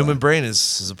 The probably. human brain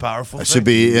is a powerful I thing. should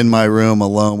be in my room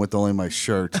alone with only my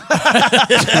shirt.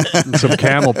 Some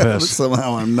camel piss.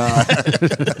 Somehow I'm not.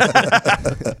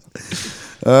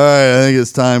 All right, I think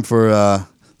it's time for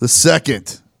the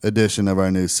second edition of our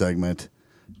new segment,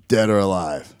 Dead or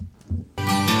Alive.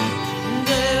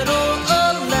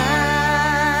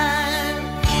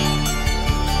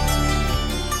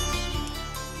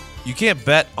 You can't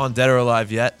bet on Dead or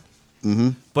Alive yet.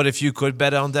 But if you could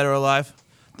bet on Dead or Alive,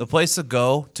 the place to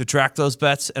go to track those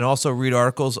bets and also read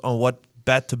articles on what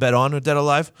bet to bet on with Dead or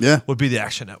Alive would be the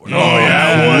Action Network.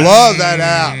 Love that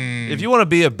app. If you want to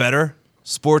be a better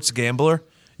sports gambler,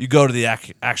 you go to the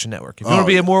Action Network. If you want to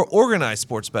be a more organized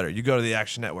sports bettor, you go to the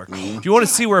Action Network. If you want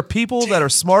to see where people that are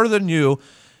smarter than you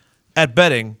at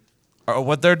betting are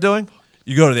what they're doing,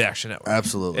 you go to the Action Network.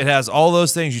 Absolutely. It has all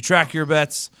those things. You track your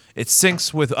bets. It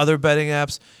syncs with other betting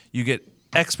apps. You get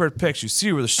expert picks. You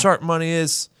see where the sharp money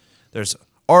is. There's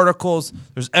articles.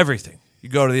 There's everything. You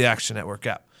go to the Action Network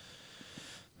app.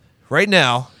 Right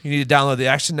now, you need to download the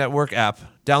Action Network app.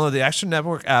 Download the Action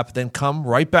Network app, then come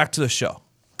right back to the show.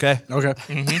 Okay? Okay.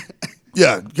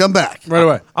 Yeah, come back. Right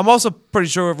away. I'm also pretty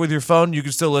sure with your phone, you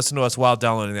can still listen to us while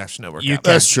downloading the Action Network app.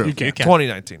 That's true. You can.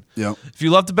 2019. Yep. If you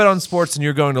love to bet on sports and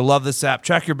you're going to love this app,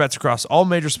 track your bets across all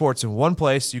major sports in one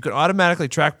place. You can automatically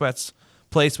track bets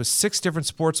placed with 6 different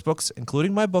sports books,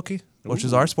 including MyBookie, which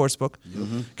is our sports book.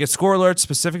 Get score alerts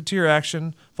specific to your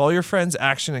action. Follow your friend's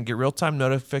action and get real-time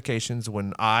notifications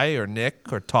when I or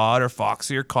Nick or Todd or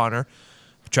Foxy or Connor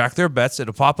track their bets.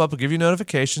 It'll pop up and give you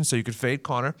notifications so you can fade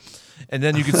Connor. And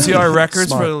then you can see our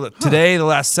records for today, the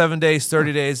last 7 days,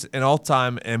 30 days, and all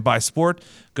time. And by sport,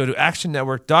 go to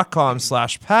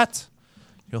actionnetwork.com/Pat.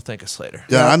 You'll thank us later.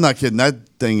 Yeah, I'm not kidding. That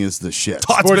thing is the shit.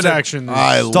 Sports action.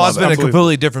 Todd's been a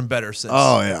completely different bettor since.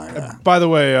 Oh, yeah. By the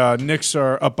way, Knicks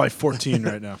are up by 14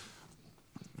 right now,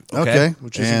 Okay.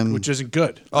 which isn't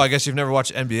good. Oh, I guess you've never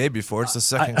watched NBA before. It's the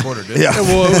second quarter, dude. Yeah.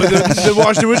 Well, the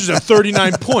Washington Wizards have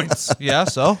 39 points. Yeah,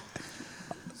 so?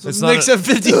 The Knicks have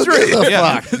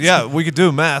 53. Yeah, we could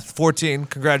do math. 14.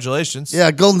 Congratulations.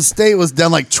 Yeah, Golden State was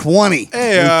down like 20.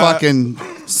 Hey, We fucking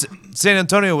San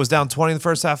Antonio was down 20 in the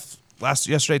first half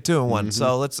yesterday too and won.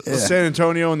 So let's San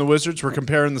Antonio and the Wizards. We're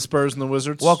comparing the Spurs and the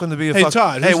Wizards. welcome to be a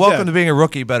Todd. Hey, who's welcome dead? to being a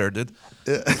rookie bettor, dude.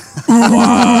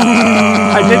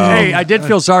 I did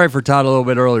feel sorry for Todd a little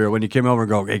bit earlier when he came over and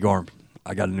go, "Hey, Gorm,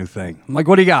 I got a new thing." I'm like,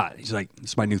 "What do you got?" He's like,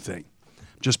 "It's my new thing.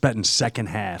 Just betting second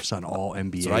halves on all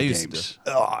NBA what I used to games.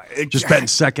 do. Just betting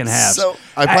second halves." So,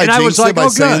 I probably and I was jinxed it like, by "Oh,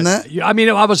 saying good." that. Yeah, I mean,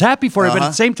 I was happy for it, but at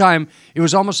the same time, it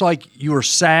was almost like you were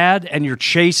sad and you're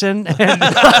chasing. And, you know what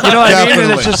I mean?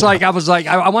 And it's just like I was like,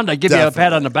 I wanted to give you a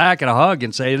pat on the back and a hug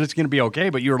and say it's going to be okay,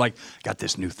 but you were like, "Got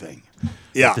this new thing."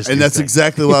 Yeah, this and new that's thing.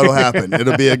 exactly what will happen.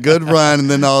 It'll be a good run, and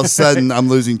then all of a sudden, I'm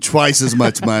losing twice as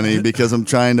much money because I'm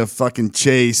trying to fucking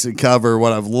chase and cover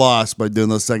what I've lost by doing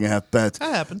those second half bets.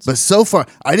 That happens. But so far,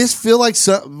 I just feel like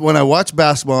when I watch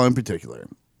basketball in particular,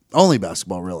 only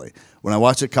basketball really, when I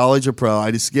watch it college or pro, I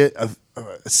just get a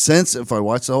sense, if I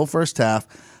watch the whole first half,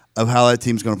 of how that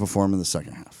team's going to perform in the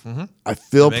second half. I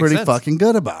feel That makes pretty sense. fucking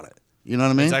good about it. You know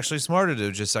what I mean? It's actually smarter to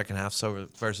do just second half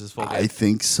versus full game. I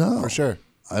think so. For sure.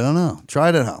 I don't know. Try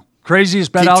it at home.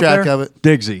 Craziest bet Keep out track there? of it.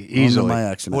 Digsy, Onto easily. my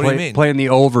action. What do you mean? Playing the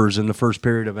overs in the first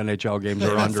period of NHL games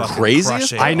or under.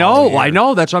 Craziest? I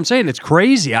know. That's what I'm saying. It's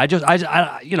crazy. I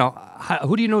you know,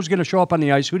 who do you know is going to show up on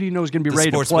the ice? Who do you know is going to be The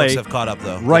ready to sports play? books have caught up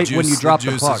though. right The when you drop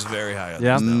the juice puck. is very high on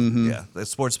Yeah? this now. Mm-hmm. Yeah, the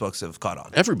sports books have caught on.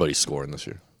 Everybody's scoring this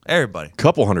year. Everybody.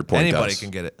 Couple 100-point Anybody guys. can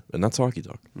get it. And that's hockey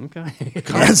talk. Okay.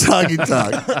 That's hockey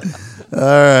talk. All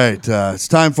right. It's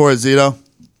time for it, Zito.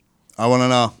 I want to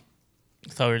know.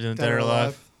 I thought we were doing Dead or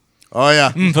Alive. Oh,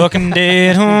 yeah. Fucking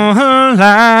dead or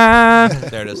alive.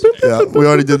 There it is. Yeah, we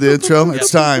already did the intro.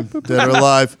 It's time. Dead or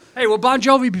alive. Hey, will Bon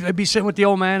Jovi be sitting with the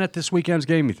old man at this weekend's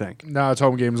game, you think? No, it's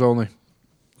home games only.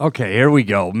 Okay, here we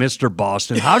go, Mr.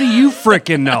 Boston. How do you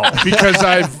freaking know? Because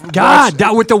I've God,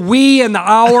 that with the we and the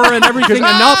hour and everything,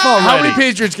 enough already. How many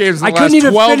Patriots games in the I couldn't last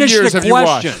even 12 finish years the have you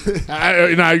watched? question.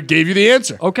 And I gave you the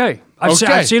answer. Okay. I've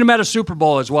seen him at a Super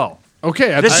Bowl as well.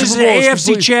 Okay. at This the is an Super Bowl, it's AFC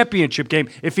complete- championship game.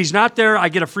 If he's not there, I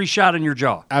get a free shot in your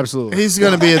jaw. Absolutely. He's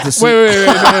going to be at the Wait,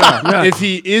 no. Yeah. If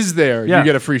he is there, Yeah. you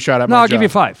get a free shot at No, my I'll give job. you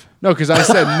 5. No, because I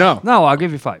said no. No, I'll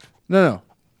give you 5. No.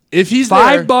 If he's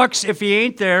there, $5 if he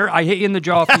ain't there. I hit you in the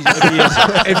jaw if he is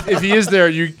there. if he is there,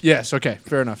 yes, okay,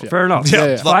 fair enough. Yeah. Fair enough.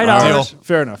 Yeah. $5.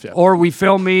 Fair enough. Yeah. Or we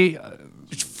film me.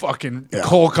 Just fucking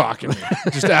cold cocking me.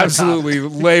 Just absolutely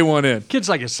lay one in. Kid's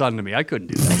like a son to me. I couldn't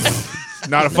do that.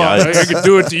 Not a father. I could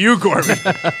do it to you, Corbin.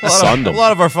 Sunned A him.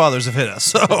 lot of our fathers have hit us.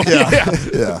 So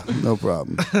Yeah, no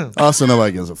problem. Also,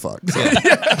 nobody gives a fuck. So.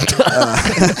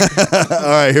 All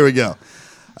right, here we go.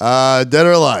 Dead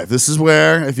or alive. This is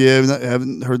where, if you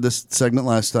haven't heard this segment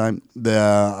last time,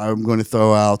 I'm going to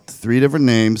throw out 3 different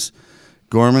names.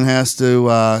 Gorman has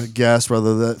to guess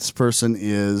whether this person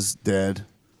is dead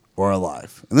or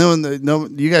alive. And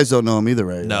then you guys don't know him either,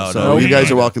 right? No, so no. you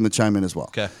guys are welcome to chime in as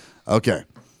well. Okay.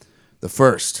 The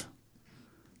first,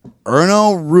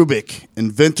 Erno Rubik,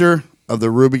 inventor of the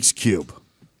Rubik's Cube.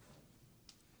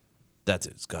 that's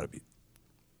it. It's got to be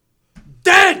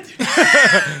Dead.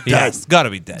 yeah, it's got to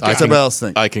be dead. What's everybody else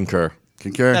think? I concur.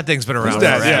 Concur? That thing's been around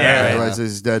dead, forever. yeah. Everybody says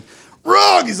he's dead.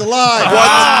 Wrong! He's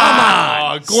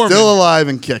alive! Still alive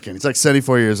and kicking. He's like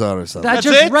 74 years old or something. I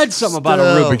just read something about a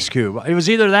Rubik's Cube. It was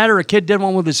either that or a kid did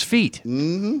one with his feet.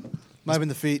 Might have been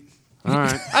the feet. All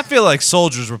right. I feel like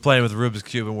soldiers were playing with Rubik's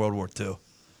Cube in World War II.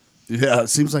 Yeah, it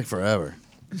seems like forever.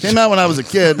 Came out when I was a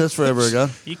kid. That's forever ago.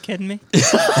 You kidding me?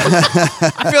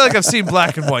 I feel like I've seen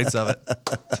black and whites of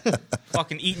it.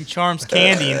 Fucking eating Charms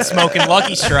candy and smoking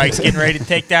Lucky Strikes, getting ready to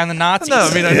take down the Nazis. No,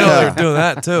 I mean, I know they're doing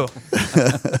that too.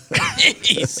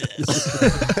 Jesus.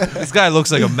 This guy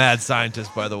looks like a mad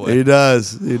scientist, by the way. He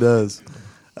does. He does.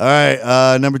 All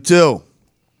right, number 2.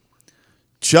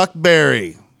 Chuck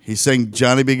Berry. He sang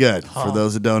Johnny Be Good, for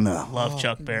those that don't know. Love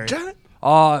Chuck Berry.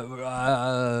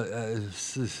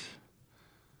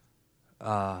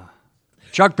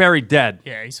 Chuck Berry dead.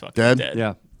 Yeah, he's fucking Dead? dead.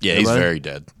 Yeah. Yeah, he's Everybody? very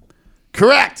dead.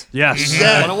 Correct. Yes.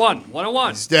 Dead. 101. 101.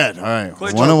 He's dead. All right.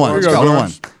 Quick, 101. Chuck.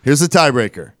 101. Here's the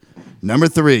tiebreaker. Number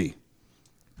 3.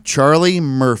 Charlie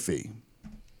Murphy.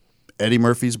 Eddie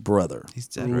Murphy's brother. He's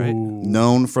dead, right?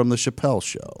 Known from the Chappelle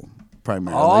Show,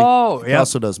 primarily. Oh, He yeah.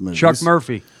 also does movies. Chuck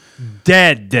Murphy.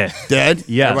 Dead. Dead?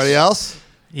 Yes. Everybody else?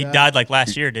 He died like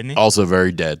last year, didn't he? Also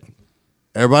very dead.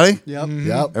 Everybody? Yep.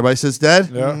 Yep. Everybody says dead?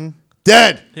 Yeah.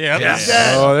 Dead. Yeah.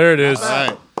 Dead. Oh, there it is. All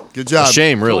right. Good job. A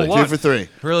shame, really. 2 for 3.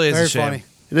 Really is Very a shame. funny.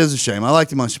 It is a shame. I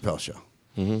liked him on Chappelle Show.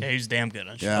 Yeah, he was damn good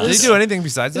on Yeah. Did he do anything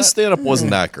besides His that? stand-up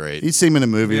wasn't that great. He'd see him in a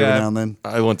movie every Yeah. now and then.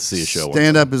 I went to see a show once.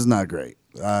 Stand up is not great.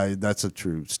 That's a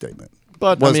true statement.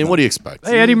 But, Was I mean, not. what do you expect?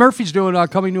 Hey, Eddie Murphy's doing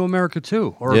Coming to America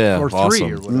 2 or 3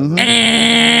 awesome. or whatever.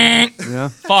 Yeah.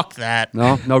 Fuck that.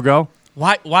 No go?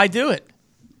 Why do it?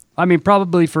 I mean,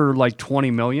 probably for like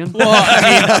 20 million. Well, I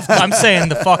mean, I'm saying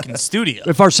the fucking studio.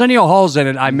 If Arsenio Hall's in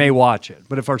it, I may watch it.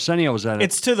 But if Arsenio's in it,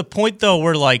 It's to the point though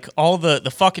where like all the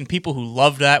fucking people who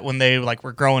loved that when they like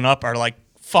were growing up are like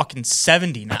fucking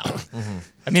 70 now.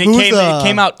 I mean, Who's it the-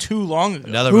 came out too long ago.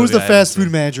 Another Who's movie the I fast haven't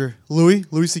food manager?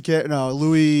 Louis C.K. No,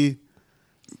 Louis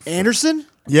Anderson.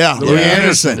 Yeah, Louis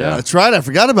Anderson. yeah. That's right. I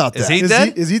forgot about that. Is he Is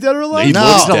dead? he dead or alive? He No.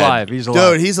 looks he's dead. alive. He's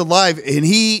alive. Dude, he's alive, and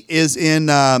he is in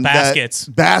Baskets.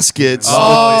 Baskets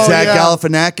Oh, with Zach yeah.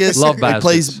 Galifianakis. Love He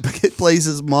plays Baskets. plays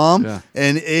his mom, Yeah.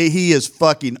 and he is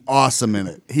fucking awesome in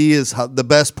it. He is the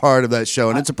best part of that show,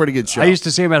 and it's a pretty good show. I used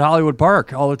to see him at Hollywood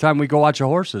Park all the time. We go watch the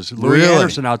horses. Louis Really?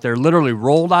 Anderson out there literally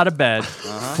rolled out of bed,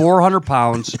 400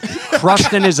 pounds,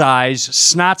 crust in his eyes,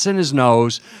 snots in his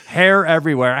nose, hair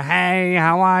everywhere. Hey,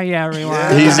 how are you,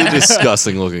 everyone? He's a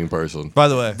disgusting-looking person. By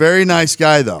the way, Very nice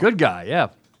guy, though. Good guy, yeah.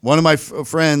 One of my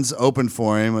friends opened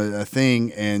for him a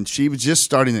thing, and she was just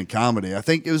starting in comedy. I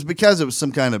think it was because it was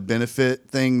some kind of benefit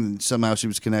thing, and somehow she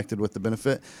was connected with the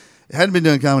benefit. Hadn't been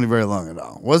doing comedy very long at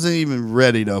all. Wasn't even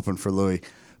ready to open for Louis.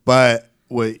 But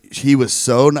he was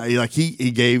so nice. Like,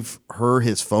 he gave her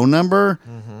his phone number,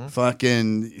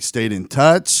 fucking stayed in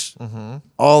touch,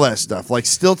 all that stuff. Like,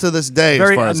 still to this day,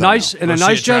 Very as far as nice I know. in a Was she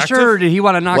nice gesture, attractive? or did he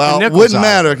want to knock the Well, it nickels wouldn't out?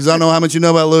 matter because I don't know how much you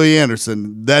know about Louis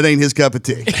Anderson. That ain't his cup of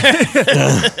tea.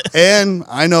 And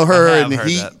I know her, I have and heard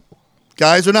that.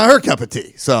 guys are not her cup of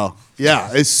tea. So, yeah,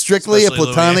 it's strictly Especially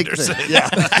a platonic Louis thing. Anderson.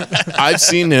 Yeah, I've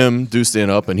seen him do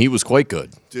stand-up, and he was quite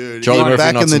good. dude. Charlie Murphy,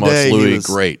 back not in so the much. day, Louis, he was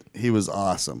great. He was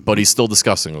awesome. But he's still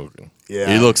disgusting looking.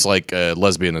 Yeah. He looks like a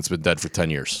lesbian that's been dead for 10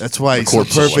 years. That's why The he's so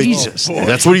corpse is perfect. Jesus.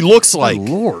 That's what he looks like. Good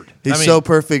Lord. He's I mean, so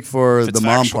perfect for the it's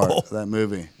mom factual. part of that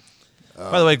movie.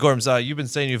 by the way, Gorms, you've been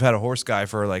saying you've had a horse guy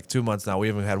for like 2 months now. We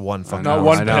haven't had one fucking Not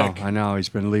horse. one I know. He's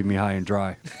been leaving me high and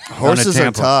dry. Horses Down are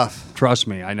in Tampa. tough. Trust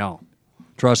me, I know.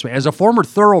 Trust me. As a former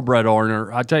thoroughbred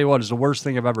owner, I tell you what, it's the worst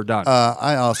thing I've ever done.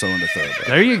 I also own a thoroughbred.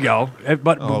 There you go.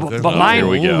 But good. Here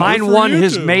we go. mine Good for won you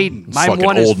his two. maiden. Mine Fucking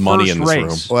won his old money first in this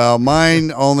race. Well,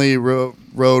 mine only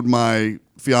rode my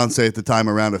fiance at the time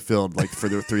around a field like for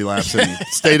the 3 laps and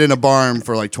stayed in a barn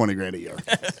for like 20 grand a year.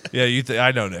 Yeah,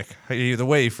 I know, Nick. The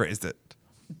way he phrased it.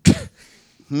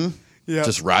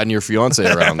 Just riding your fiance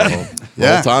around the whole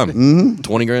Yeah. time.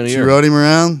 20 grand a She year. rode him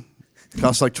around.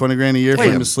 Cost like 20 grand a year for Wait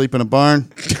him a- to sleep in a barn.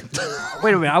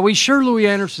 Wait a minute. Are we sure Louis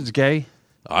Anderson's gay?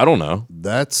 I don't know.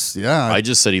 That's yeah. I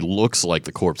just said he looks like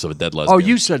the corpse of a dead lesbian. Oh,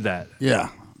 you said that. yeah.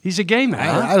 He's a gay man.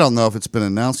 I don't know if it's been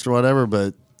announced or whatever,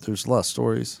 but there's a lot of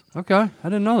stories. Okay, I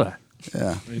didn't know that.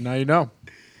 Yeah. Now you know.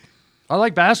 I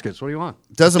like baskets. What do you want?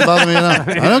 Doesn't bother me enough.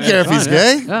 I don't care if he's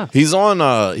gay. Yeah. He's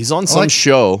on some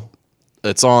show.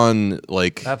 It's on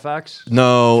like FX.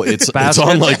 no, it's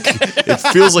on like it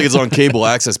feels like it's on cable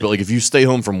access, but like if you stay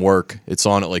home from work, it's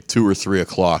on at like 2 or 3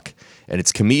 o'clock, and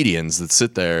it's comedians that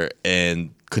sit there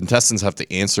and contestants have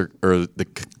to answer, or the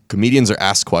comedians are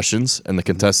asked questions, and the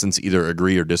contestants either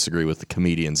agree or disagree with the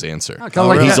comedian's answer. kinda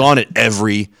like He's that. on it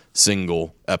every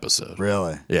single episode.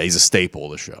 Really? Yeah, he's a staple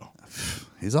of the show.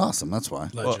 He's awesome. That's why.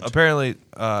 Well, apparently,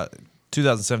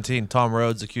 2017, Tom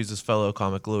Rhodes accused his fellow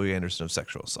comic Louis Anderson of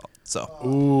sexual assault. So,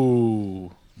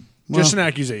 Ooh. Just an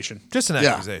accusation. just an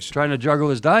Yeah. accusation. Trying to juggle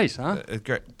his dice, huh?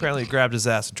 Apparently, he grabbed his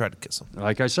ass and tried to kiss him.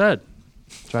 Like I said.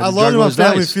 Tried I to love him juggle on his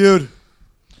Family dice. Feud.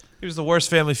 He was the worst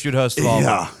Family Feud host of all.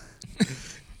 Yeah.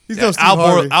 He's Yeah, no Steve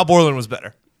Harvey. Al Borland was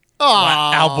better.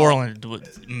 Wow, Al Borland was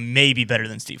maybe better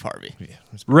than Steve Harvey.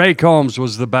 Ray Combs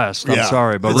was the best. I'm Yeah.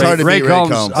 sorry, but It's hard to Ray beat Ray Combs.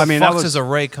 Combs. I mean, that Fox was is a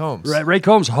Ray Combs. Ray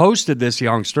Combs hosted this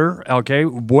youngster. Okay,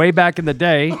 way back in the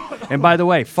day. And by the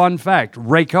way, fun fact: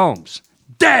 Ray Combs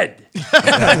dead.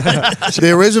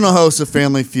 The original host of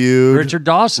Family Feud, Richard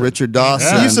Dawson.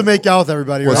 He used to make out with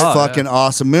everybody. was right? fucking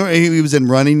awesome. Remember he was in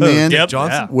Running Man Yep.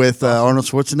 Johnson? with Arnold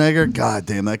Schwarzenegger? God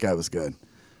damn, that guy was good.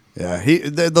 Yeah,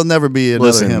 there'll never be another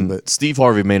Listen, him. But Steve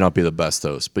Harvey may not be the best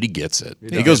host, but he gets it.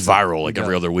 He goes viral like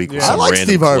every other week with I some like random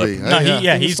Steve clip. Harvey.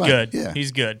 No, he's fine. good. Yeah,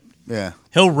 He's good. yeah.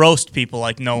 He'll roast people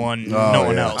like no one yeah.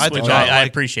 else, I do which not I like-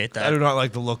 appreciate that. I do not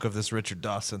like the look of this Richard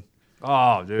Dawson.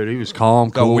 Oh, dude, he was calm,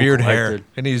 Got cool, weird hair, collected.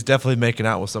 and he's definitely making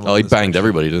out with someone. Oh, he in this banged picture.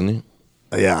 everybody, didn't he?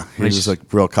 Yeah, he was like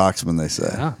real cocksman, they say.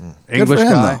 Yeah. Good English for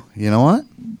him, guy. though. You know what?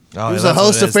 Oh, He was yeah, a that's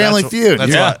host what it of is. Family That's Feud.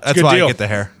 That's Yeah. why, it's a that's good why deal. I get the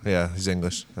hair. Yeah, he's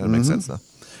English. That makes sense now.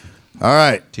 All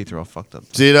right, Teeth are all fucked up.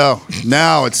 Zito,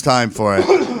 now it's time for it.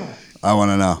 I want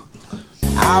to know.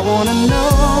 I wanna know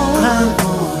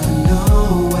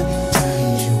what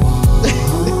turns you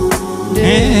on.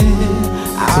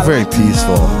 It's a very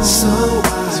peaceful So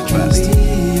I can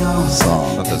be your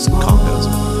song. Not those congas.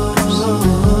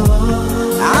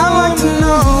 I like to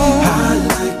know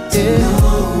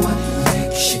what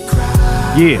makes you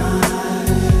cry.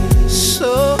 Yeah.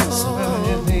 So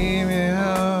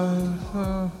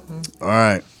All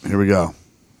right, here we go.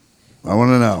 I want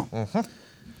to know.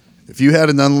 If you had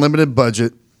an unlimited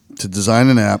budget to design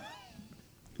an app,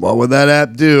 what would that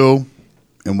app do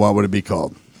and what would it be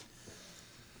called?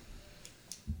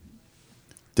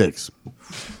 Diggs.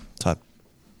 Todd.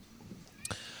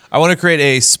 I want to create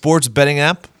a sports betting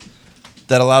app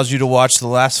that allows you to watch the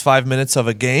last 5 minutes of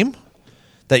a game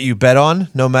that you bet on,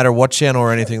 no matter what channel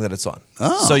or anything that it's on.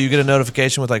 Oh. So you get a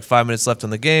notification with like 5 minutes left in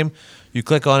the game. You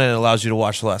click on it, and it allows you to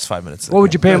watch the last 5 minutes. Of the What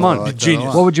would you pay a month? like that a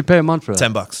lot. What would you pay a month for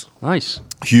that? $10. Nice.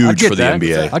 I'd Huge get for the that.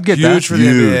 NBA. I'd get Huge that. for the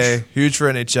Huge. NBA. Huge for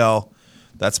NHL.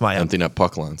 That's my Empty net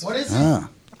puck lines. What is it? Ah.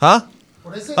 Huh?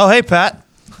 What is it? Oh, hey, Pat.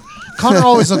 Connor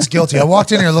always looks guilty. I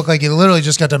walked in here, looked like he literally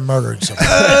just got done murdering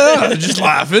someone. Just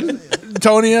laughing.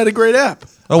 Tony had a great app.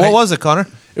 Oh, what was it, Connor?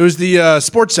 It was the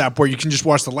sports app where you can just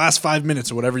watch the last 5 minutes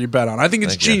of whatever you bet on. I think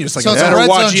it's Thank you. genius. Like, So you it's a better red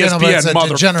watch zone channel, but it's a ESPN,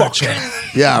 degenerate motherfucker. channel.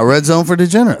 Yeah, red zone for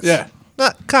degenerates. Yeah.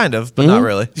 Not kind of, but not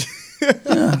really. I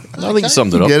think you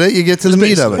summed it You up. get it? You get to the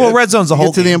meat of it. Well, red zone's a You whole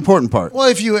get to the game. important part. Well,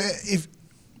 if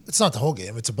it's not the whole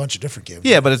game, it's a bunch of different games.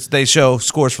 Yeah, but they show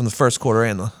scores from the first quarter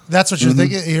and the. That's what you're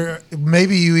thinking.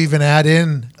 Maybe you even add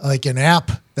in like an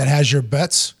app that has your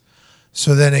bets,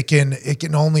 so then it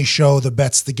can only show the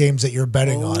bets, the games that you're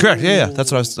betting on. Correct. Yeah.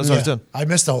 That's what I was doing. I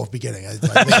missed the whole beginning. That's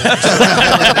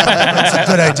a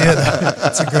good idea.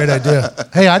 That's a great idea.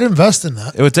 Hey, I'd invest in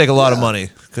that. It would take a lot of money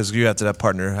because you have to have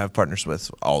partners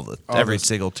with every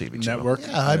single TV channel. Network.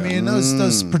 Yeah, I mean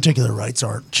those particular rights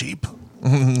aren't cheap.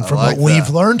 From like what we've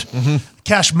that. learned,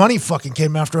 Cash Money fucking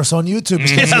came after us on YouTube.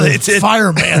 Yeah, they did.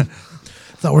 Fireman.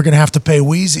 Thought we are gonna have to pay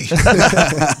Wheezy.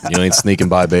 You ain't sneaking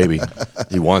by, baby.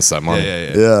 He wants that money.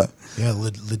 Yeah. Yeah,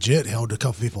 legit held a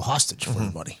couple people hostage for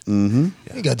the money.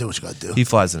 Mm-hmm. You gotta do what you gotta do. He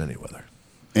flies in any weather.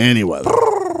 Anyway.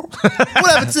 what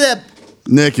happened to that?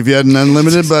 Nick, if you had an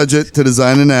unlimited budget to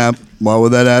design an app, what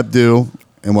would that app do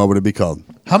and what would it be called?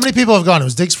 How many people have gone? It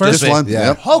was Diggs first. Just one. Yeah.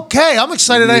 Yep. Okay, I'm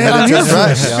excited. I had had it on here just for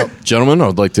right. this. Gentlemen, I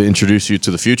would like to introduce you to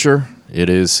the future. It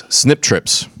is Snip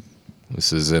Trips.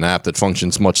 This is an app that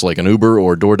functions much like an Uber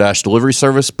or DoorDash delivery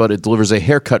service, but it delivers a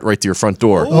haircut right to your front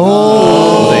door. With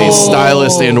a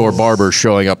stylist and or barber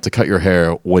showing up to cut your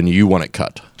hair when you want it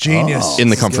cut. Genius. In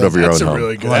the comfort of your That's own a home.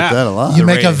 really I good like app. that a lot. You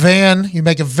make a van. You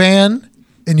make a van.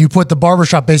 and you put the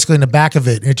barbershop basically in the back of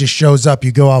it. And it just shows up.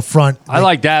 You go out front. I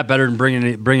like that better than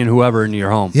bringing whoever into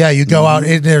your home. Yeah, you go out.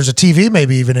 And there's a TV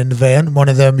maybe even in the van. One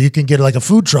of them, you can get like a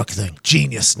food truck thing.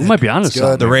 Genius. We might be honest.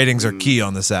 The ratings are key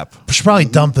on this app. We should probably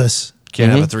dump this. Can't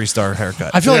have a 3-star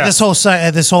haircut. I feel like this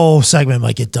whole segment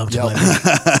might get dumped. By me.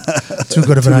 Too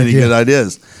good of an Too many idea. good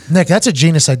ideas. Nick, that's a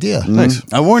genius idea. Thanks.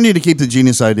 I warn you to keep the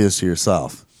genius ideas to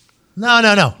yourself. No. Let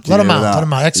them out. Let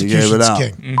them out. Execution's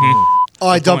king. Oh,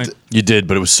 I dumped it. You did,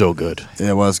 but it was so good.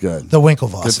 Yeah, it was good. The Good for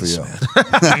Winklevosses. you.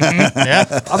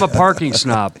 Yeah. I'm a parking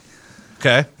snob.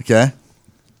 Okay. Okay.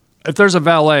 If there's a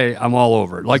valet, I'm all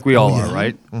over it, like we all are,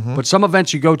 right? But some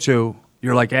events you go to,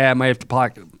 you're like, I might have to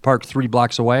park 3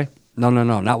 blocks away. No,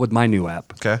 not with my new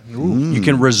app. Okay. You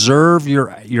can reserve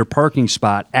your parking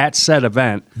spot at said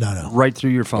event right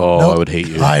through your phone. Oh, I would hate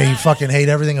you. I fucking hate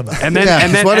everything about it. And then, Yeah,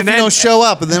 and then, what and if you then don't show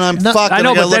up and then I'm fucked? I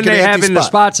know, and I gotta but then look at they an have empty in the spot?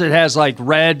 spots that has like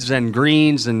reds and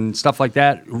greens and stuff like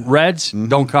that. Reds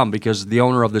don't come because the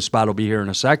owner of the spot will be here in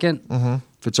a second.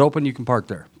 If it's open, you can park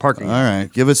there. Parking. All right,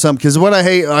 give it some. Because what I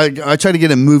hate, I tried to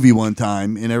get a movie one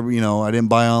time, and I didn't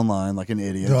buy online like an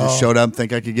idiot. Just showed up,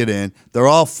 think I could get in. They're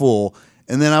all full,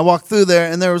 and then I walked through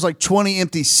there, and there was like 20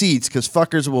 empty seats because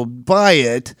fuckers will buy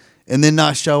it and then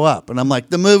not show up. And I'm like,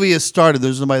 the movie has started.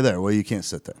 There's nobody there. Well, you can't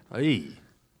sit there. Hey.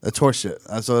 That's horseshit.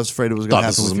 I was afraid it was going to Thought happen.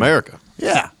 this was with you. America.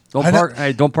 Yeah.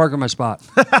 Don't park in my spot.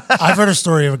 I've heard a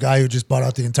story of a guy who just bought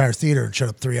out the entire theater and showed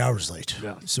up 3 hours late.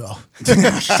 Yeah. So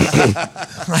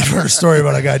I've heard a story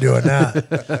about a guy doing that.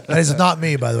 That is not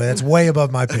me, by the way. That's way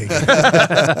above my pay grade.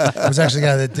 It was actually a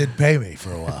guy that did pay me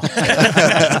for a while.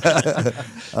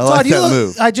 I like that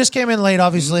move. I just came in late,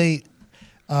 obviously.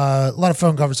 A lot of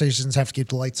phone conversations, have to keep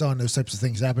the lights on. Those types of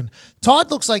things happen.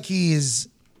 Todd looks like he's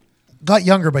got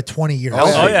younger by 20 years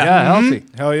Healthy.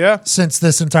 Hell yeah. since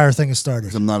this entire thing has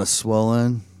started. I'm not as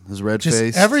swollen. His red Just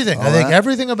face. everything. all I think that.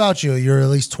 everything about you, you're at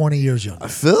least 20 years younger. I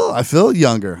feel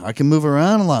younger. I can move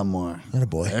around a lot more. Not a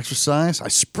boy. I exercise. I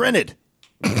sprinted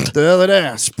the other day.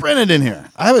 I sprinted in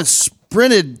here. I haven't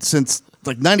sprinted since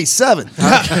like 97.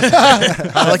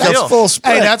 Like a full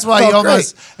sprint. Hey, that's why Felt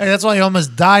he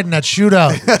almost died in that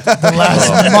shootout the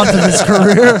last month of his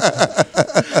career.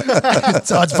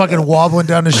 Todd's fucking wobbling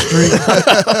down the street.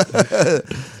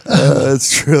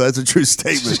 That's true. That's a true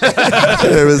statement.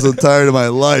 I was so tired of my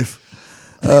life.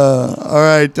 All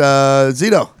right,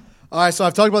 Zito. All right, so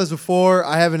I've talked about this before.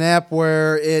 I have an app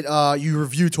where you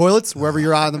review toilets wherever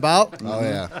you're out and about. Oh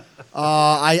yeah.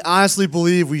 I honestly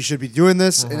believe we should be doing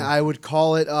this, and I would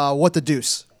call it "What the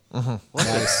Deuce."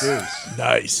 Nice.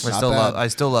 I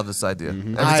still love this idea.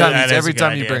 That is a Every good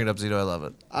time you idea. bring it up, Zito, I love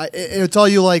it. It'll tell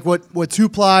you like what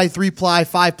 2-ply, 3-ply,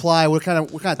 5-ply, what kind of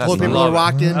toilet paper love we're it.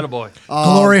 rocking. Attaboy.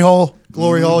 Glory hole.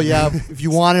 Glory hole, yeah. If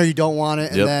you want it or you don't want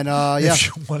it, Yep. and then yeah. If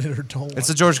you want it or don't want It's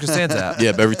a George Costanza app.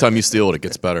 Yeah, but every time you steal it, it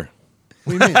gets better.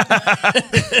 What do you mean?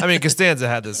 I mean, Costanza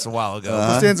had this a while ago.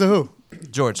 Costanza who?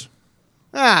 George,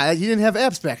 He didn't have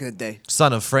apps back in the day.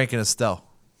 son of Frank and Estelle.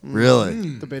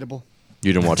 Really? Debatable.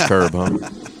 You didn't watch Curb, huh?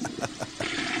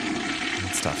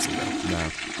 It's tough,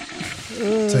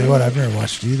 Zito. Tell you what, I've never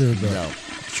watched either, but it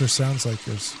sure sounds like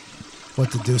there's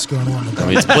what the deuce going on with I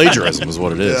mean, that. it's plagiarism, is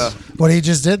what it is. What he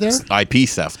just did there? IP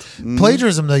theft.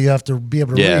 Plagiarism, though, you have to be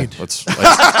able to Yeah. read. Yeah,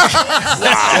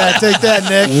 take that,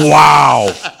 Nick.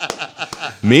 Wow.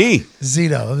 Me?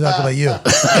 Zito, I'm talking about you.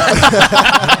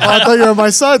 I thought you were on my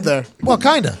side there. Well,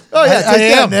 kind of. Oh, yeah, I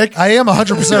take that, am. Nick. I am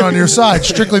 100% on your side,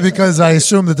 strictly because I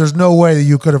assume that there's no way that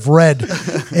you could have read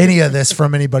any of this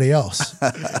from anybody else.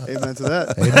 Amen to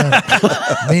that. Amen.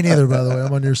 Me neither, by the way.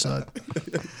 I'm on your side.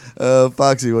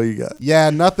 Foxy, what you got? Yeah,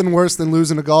 nothing worse than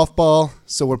losing a golf ball.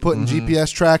 So we're putting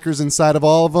GPS trackers inside of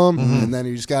all of them, and then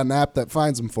you just got an app that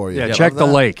finds them for you. Yeah, check the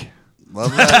lake.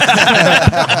 Love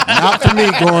that. Not for me,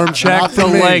 Gorm. Check Not the for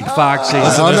me. lake, Foxy.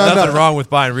 Listen, No, there's no, nothing wrong with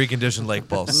buying reconditioned lake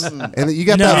balls. And then you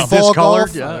got No. that fall Discolored,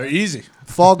 golf. yeah. They're easy.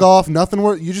 Fall golf, nothing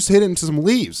worse. You just hit it into some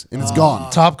leaves, and it's gone.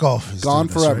 Top golf is Gone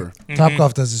doing this, forever. right? Top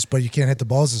golf does this, but you can't hit the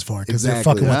balls as far because they're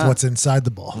Exactly. fucking with Yeah. what's inside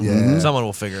the ball. Yeah. Someone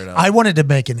will figure it out. I wanted to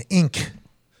make an ink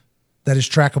that is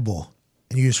trackable,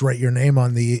 and you just write your name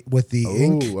on the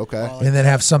ink, Ooh, okay. and then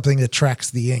have something that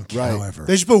tracks the ink. Right. However,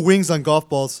 They should put wings on golf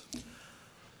balls.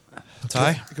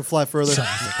 Ty? You can fly further.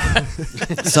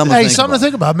 hey, something to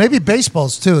think about. Maybe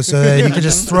baseballs too, so that you can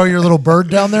just throw your little bird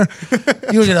down there.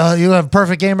 You have a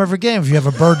perfect game every game if you have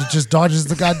a bird that just dodges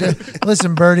the goddamn.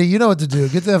 Listen, birdie, you know what to do.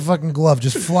 Get that fucking glove.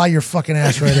 Just fly your fucking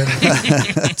ass right in.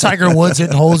 Tiger Woods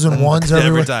hitting holes in ones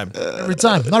everywhere. Every time. Every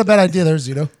time. Not a bad idea there,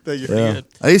 Zito.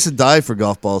 I used to dive for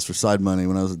golf balls for side money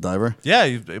when I was a diver. Yeah,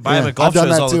 you buy them at golf I've done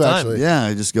shows that all too, the time. actually. Yeah,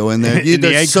 I just go in there. In the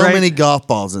egg There's so crate? many golf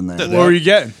balls in there. What were you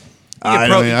getting?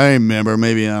 I remember.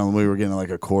 Maybe we were getting like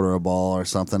a quarter a ball or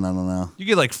something. I don't know. You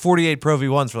get like 48 Pro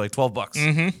V1s for like $12.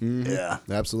 Mm-hmm. Yeah,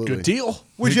 absolutely. Good deal.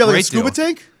 Would you have like a Great scuba deal.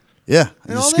 tank? Yeah,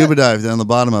 And you all scuba that? dive down the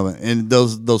bottom of it, and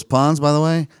those ponds, by the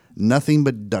way, nothing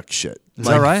but duck shit. Is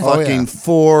that right? Fucking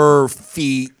 4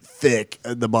 feet thick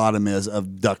at the bottom is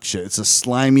of duck shit. It's the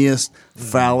slimiest,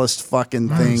 foulest fucking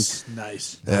thing.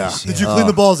 Nice. Yeah. Did you clean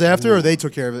the balls after, or they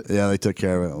took care of it? Yeah, they took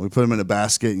care of it. We put them in a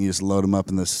basket, and you just load them up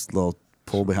in this little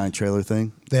pull behind trailer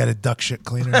thing. They had a duck shit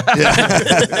cleaner.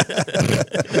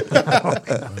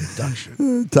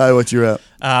 Ty, what you're up?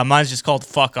 Mine's just called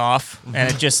Fuck Off, and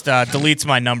it just deletes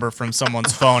my number from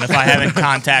someone's phone if I haven't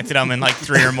contacted them in like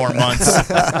 3 or more months.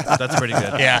 That's pretty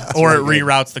good. Yeah, or it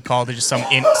reroutes the call to just some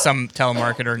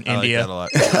telemarketer in I like India. that a lot.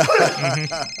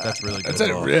 That's really good.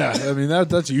 Yeah, I mean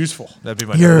that's useful. That'd be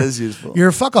my Your, That is useful.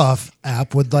 your fuck off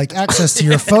app would like access to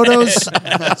your photos.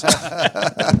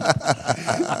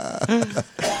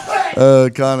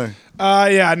 Connor.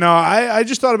 I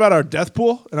just thought about our death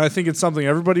pool, and I think it's something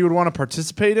everybody would want to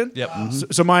participate in. Yep.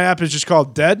 So my app is just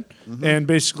called Dead, and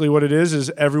basically what it is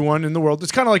everyone in the world.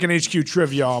 It's kind of like an HQ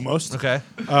trivia almost. Okay.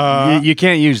 You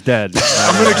can't use dead.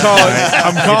 I'm gonna call it.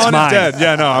 I'm calling it mine. Dead.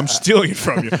 Yeah, no, I'm stealing it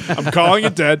from you. I'm calling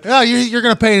it Dead. Oh, you're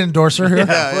going to pay an endorser here.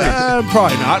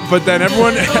 Probably not, but then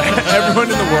everyone in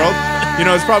the world,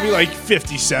 it's probably like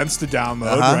 50 cents to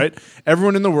download, right?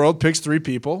 Everyone in the world picks 3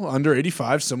 people under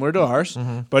 85, similar to ours.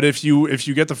 But if you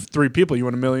get the 3 people, you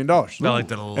win $1 million. I like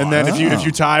that a lot. And then if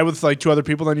you tie with like 2 other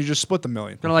people, then you just split the $1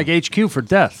 million. Kind of like HQ for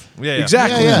death. Yeah.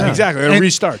 Exactly. Yeah. Exactly. It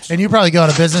restarts. And you probably go out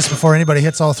of business before anybody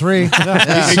hits all 3. So don't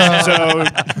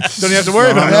you have to worry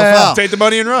about it. Yeah. Take the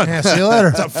money and run. Yeah, see you later.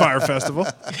 It's a fire festival.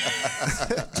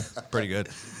 Pretty good.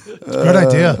 Good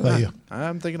idea by you.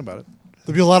 I'm thinking about it.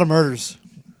 There'll be a lot of murders.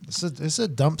 It's a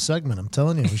dump segment. I'm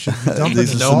telling you, we should be dumping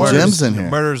These are this some all. gems in here.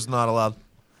 Murder's not allowed.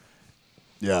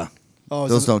 Yeah. Oh,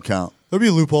 Those don't count. There'll be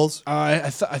loopholes. I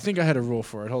think I had a rule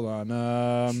for it. Hold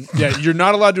on. You're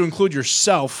not allowed to include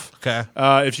yourself. Okay.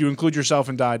 If you include yourself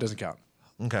and die, it doesn't count.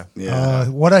 Okay. Yeah.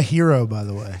 What a hero, by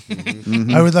the way.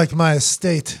 I would like my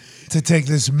estate to take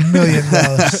this $1 million.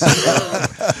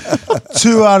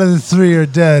 2 out of the 3 are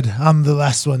dead. I'm the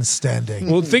last one standing.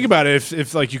 Well, think about it.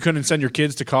 If like you couldn't send your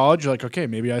kids to college, you're like, okay,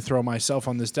 maybe I throw myself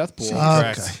on this death pool.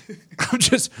 Correct.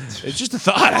 It's just a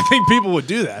thought. I think people would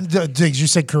do that. Did you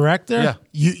say correct there?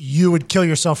 Yeah. You would kill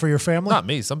yourself for your family? Not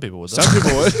me. Some people would. Though. Some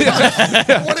people would.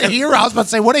 What a hero. I was about to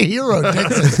say, what a hero.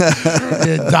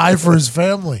 Die for his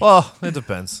family. Well, it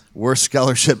depends. Worst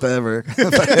scholarship ever.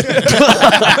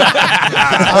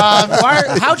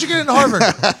 How'd you get into Harvard?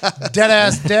 Dead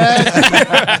ass dead.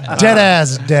 Dead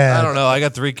ass dead. I don't know. I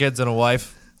got 3 kids and a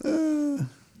wife. I'm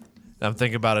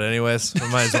thinking about it anyways. I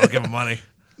might as well give them money.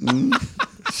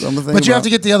 But you have to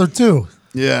get the other 2.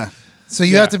 Yeah. So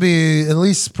you have to be at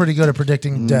least pretty good at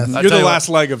predicting death. You're the last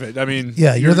leg of it. I mean,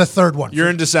 Yeah, you're the 3rd one. you're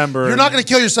in December. You're not going to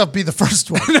kill yourself, be the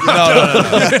first one. No.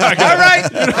 All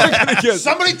right.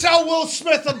 Somebody tell Will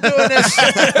Smith I'm doing this.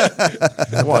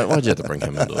 Why'd you have to bring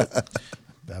him into it?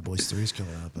 Bad Boys 3 is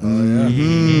coming up.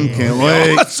 Can't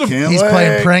wait. Can't He's wait.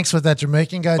 playing pranks with that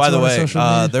Jamaican guy By too the on way, social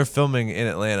media. they're filming in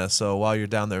Atlanta, so while you're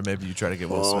down there, maybe you try to get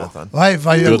Will Smith on.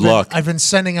 Good luck. I've been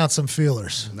sending out some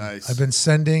feelers. Nice. I've been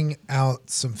sending out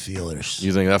some feelers.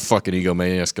 You think that fucking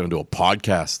egomaniac's going to do a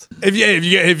podcast?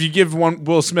 If you give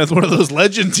Will Smith one of those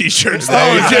legend T-shirts,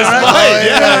 though, he just right.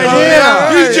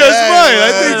 might. He just might.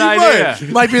 I think he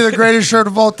might. Might be the greatest shirt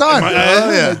of all time.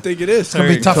 I think it is. It's going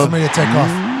to be tough for me to take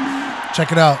off.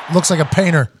 Check it out. Looks like a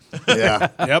painter. Yeah.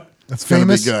 Yep. It's going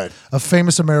to be good. A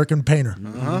famous American painter.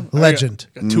 Legend.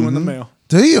 Got 2 in the mail.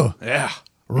 Do you? Yeah.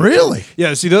 Really?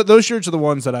 Yeah. See, those shirts are the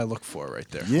ones that I look for right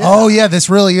there. Yeah. Oh, yeah. This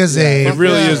really is a... It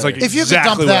really is like If you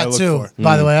exactly could what I dump look that, too, for.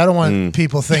 by the way, I don't want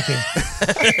people thinking...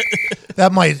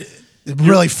 that might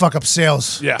really fuck up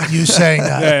sales, Yeah. you saying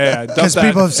that. Yeah. Dump Because that.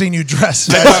 people have seen you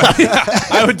dress.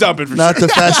 I would dump it for Not sure.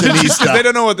 the fashionista. They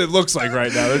don't know what it looks like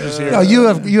right now. They're just here. No, you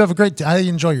have a great... I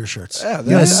enjoy your shirts. Yeah,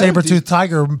 you had a saber-toothed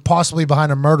tiger possibly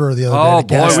behind a murderer the other day. Oh, at a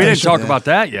gas boy, we didn't station. talk about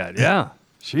that yet. Yeah.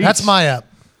 Jeez. That's my app.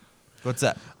 What's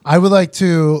that? I would like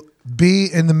to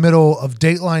be in the middle of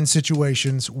Dateline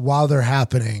situations while they're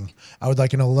happening. I would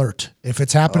like an alert. If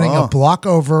it's happening a block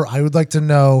over, I would like to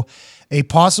know a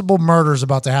possible murder is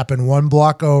about to happen 1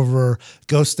 block over.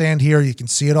 Go stand here. You can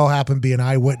see it all happen, be an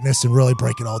eyewitness, and really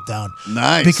break it all down.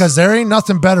 Nice. Because there ain't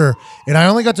nothing better. And I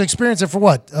only got to experience it for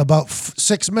what? About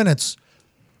 6 minutes.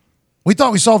 We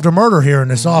thought we solved a murder here in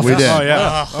this office. We did. Oh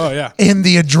yeah. Oh yeah. And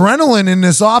the adrenaline in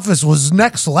this office was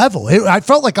next level. I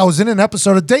felt like I was in an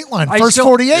episode of Dateline, first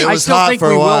 48. It I was still hot think for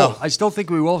we a will. while. I still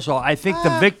think we will. So I think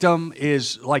the victim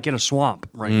is like in a swamp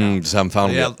right now. Just haven't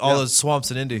found him Yeah, yet. all those swamps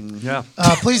in Indy. Yeah.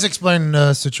 Please explain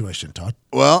the situation, Todd.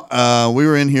 Well, we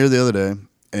were in here the other day,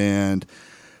 and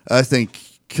I think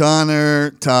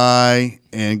Connor, Ty,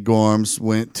 and Gorms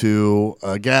went to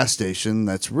a gas station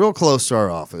that's real close to our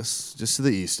office, just to the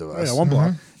east of us. Yeah, one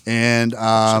block. And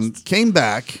came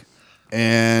back,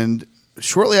 and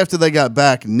shortly after they got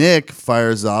back, Nick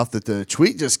fires off that the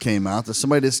tweet just came out that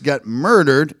somebody just got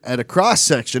murdered at a cross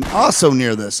section also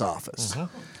near this office.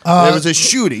 There was a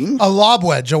shooting. A lob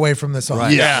wedge away from this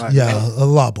office. Yeah. Yeah, a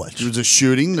lob wedge. There was a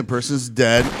shooting. The person's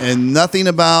dead, and nothing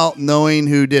about knowing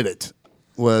who did it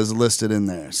was listed in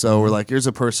there. So we're like, here's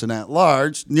a person at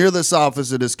large near this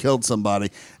office that has killed somebody.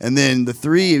 And then the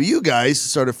three of you guys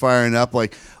started firing up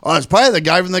like, oh, it's probably the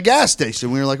guy from the gas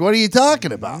station. We were like, what are you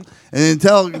talking about? And then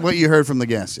tell what you heard from the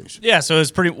gas station. Yeah, so it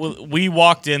was pretty. We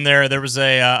walked in there. There was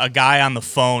a guy on the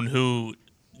phone who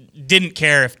didn't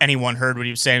care if anyone heard what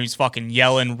he was saying. He was fucking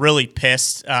yelling, really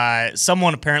pissed.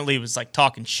 Someone apparently was like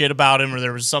talking shit about him, or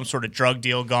there was some sort of drug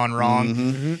deal gone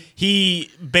wrong.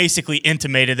 He basically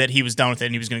intimated that he was done with it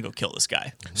and he was going to go kill this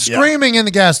guy. Screaming in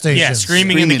the gas station. Yeah,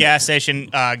 screaming in the gas station.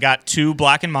 Got 2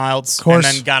 black and milds, and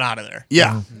then got out of there.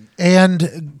 Yeah.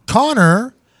 And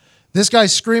Connor, this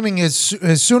guy's screaming as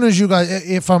soon as you guys,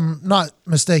 if I'm not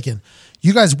mistaken,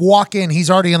 you guys walk in,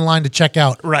 he's already in line to check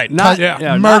out. Right.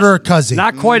 Murder Cuzzy.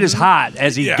 Not quite as hot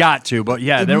as he got to, but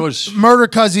yeah, there was Murder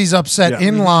Cuzzy's upset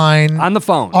in line. on the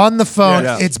phone. On the phone,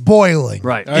 Yeah. it's boiling.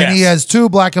 Right. And he has 2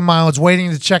 black and milds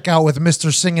waiting to check out with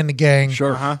Mr. Singh and the gang.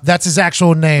 Sure. That's his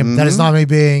actual name. That is not me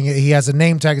being, he has a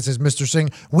name tag that says Mr.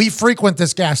 Singh. We frequent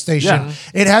this gas station. Yeah.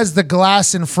 It has the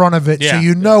glass in front of it, so Yeah.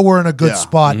 you know we're in a good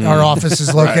spot. Our office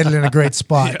is located in a great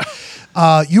spot.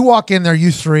 You walk in there,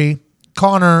 you 3.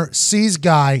 Connor sees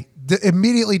Guy,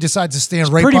 immediately decides to stand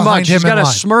right pretty behind much. him He's got in a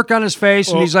line. smirk on his face,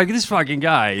 and he's like, "This fucking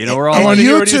guy." You know, we're all And wanted to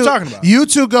hear you what he was two, talking about. you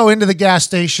two go into the gas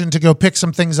station to go pick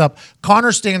some things up.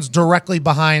 Connor stands directly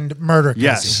behind Murder Cuzzy,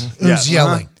 Yes. who's Yes.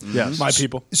 yelling. yes. My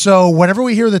people. So whenever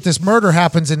we hear that this murder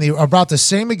happens in about the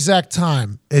same exact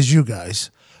time as you guys,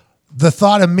 the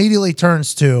thought immediately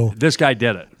turns to, This guy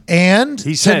did it. and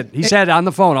He said on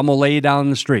the phone, "I'm gonna lay you down in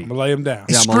the street." I'm gonna lay him down.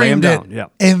 Yeah, I'm gonna lay him screamed it, down. Yeah.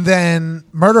 and then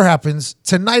murder happens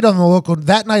that night on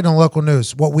the local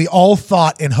news. What we all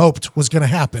thought and hoped was going to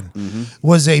happen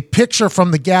was a picture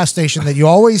from the gas station that you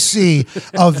always see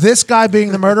of this guy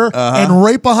being the murderer, and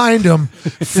right behind him,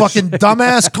 fucking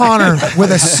dumbass Connor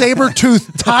with a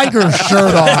saber-toothed tiger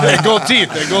shirt on, Gold teeth.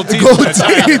 Gold teeth. gold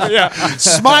teeth,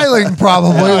 smiling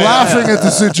probably, laughing at the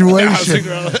situation.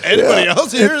 Anybody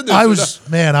else here? I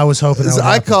was hoping that would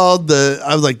I happen. called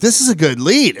I was like, this is a good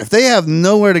lead. If they have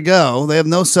nowhere to go, they have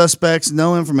no suspects,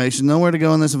 no information, nowhere to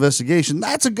go in this investigation,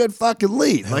 that's a good fucking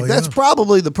lead. That's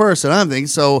probably the person I'm thinking.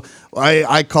 So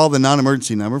I called the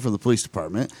non-emergency number for the police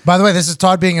department. By the way, this is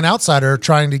Todd being an outsider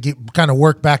trying to kind of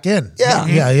work back in.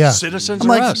 Yeah. Citizens I'm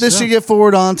like, arrest. this should get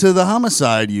forward onto the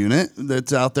homicide unit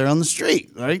that's out there on the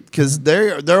street, right? Because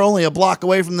they're only a block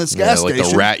away from this gas like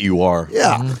station. the rat you are.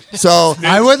 Yeah. So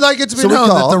I would like it to be So we known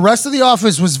that called. the rest of the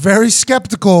office was very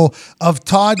skeptical of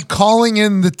Todd calling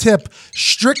in the tip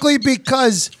strictly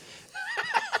because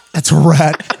that's a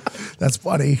rat. That's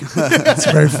funny. That's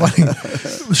very funny.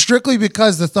 Strictly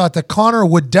because the thought that Connor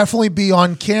would definitely be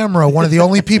on camera, one of the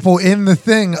only people in the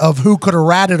thing of who could have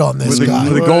ratted on this guy.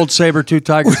 with a gold saber-tooth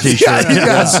tiger T-shirt.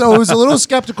 Yeah. So it was a little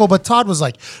skeptical, but Todd was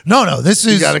like, no, this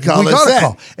is, gotta call we this gotta in.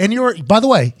 call. And you were, by the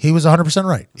way, he was 100%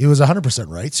 right. He was 100%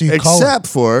 right. So you call him. except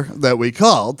for that we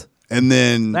called. And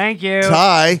then Thank you.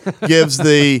 Ty gives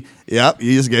the, yep,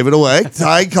 you just gave it away.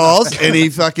 Ty calls and he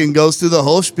fucking goes through the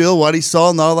whole spiel, what he saw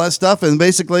and all that stuff. And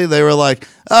basically they were like,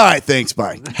 all right, thanks,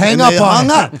 bye. Hang And up they on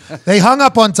hung him. up. They hung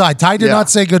up on Ty. Ty did Yeah. not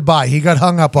say goodbye. He got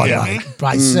hung up on Yeah.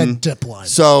 by said tip line.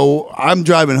 So I'm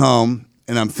driving home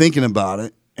and I'm thinking about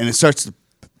it and it starts to,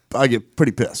 I get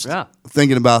pretty pissed. Yeah.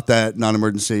 Thinking about that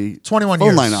non-emergency 21 phone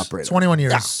years. line operator. 21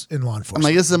 years in law I'm enforcement.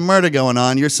 like, this is a murder going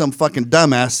on. You're some fucking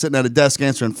dumbass sitting at a desk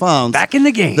answering phones. Back in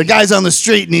the game. The guys on the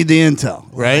street need the intel,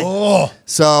 right? Oh.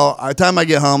 So by the time I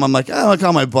get home, I'm like, I'll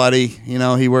call my buddy. You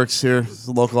know, he works here. He's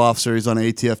a local officer. He's on an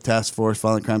ATF task force,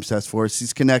 violent crimes task force.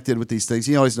 He's connected with these things.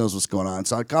 He always knows what's going on.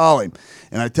 So I call him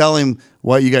and I tell him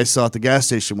what you guys saw at the gas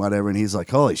station, whatever. And he's like,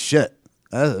 holy shit,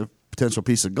 that's a potential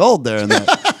piece of gold there in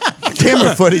that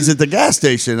camera footage at the gas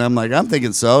station. I'm like, I'm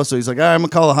thinking so. So he's like, all right, I'm going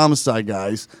to call the homicide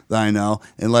guys that I know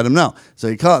and let them know. So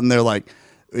he called and they're like,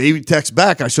 he texts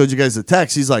back. I showed you guys the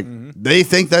text. He's like, they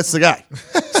think that's the guy.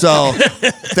 So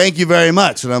thank you very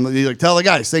much. And he's like, tell the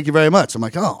guys, thank you very much. I'm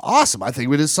like, oh, awesome. I think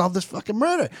we just solved this fucking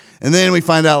murder. And then we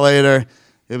find out later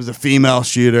it was a female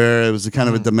shooter. It was a kind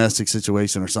of a domestic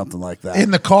situation or something like that. In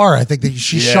the car, I think that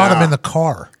she shot him in the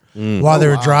car while they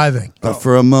were driving. But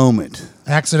for a moment.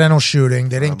 Accidental shooting.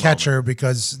 They didn't catch her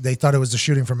because they thought it was the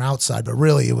shooting from outside, but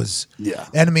really it was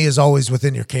enemy is always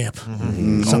within your camp.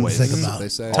 Something to think about.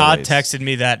 Todd texted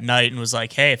me that night and was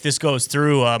like, hey, if this goes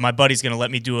through, my buddy's going to let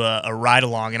me do a ride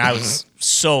along. And I was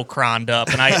so croned up.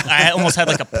 And I almost had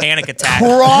like a panic attack.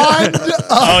 Croned up?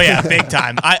 Oh, yeah, big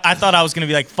time. I thought I was going to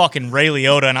be like fucking Ray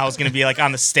Liotta and I was going to be like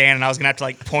on the stand and I was going to have to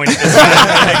like point at this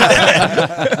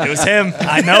guy. It was him.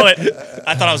 I know it.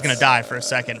 I thought I was going to die for a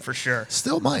second, for sure.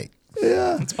 Still might.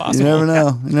 Yeah, it's possible. You never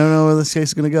know. You never know where this case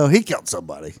is going to go. He killed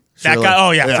somebody. That guy.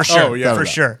 Oh yeah, for sure. Oh, yeah, for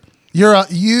sure.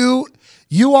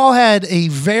 You all had a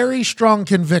very strong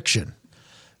conviction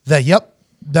that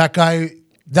that guy.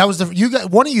 That was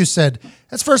one of you said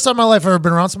that's the first time in my life I've ever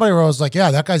been around somebody where I was like,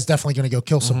 yeah, that guy's definitely going to go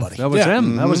kill somebody. That was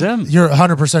him. That was him. You're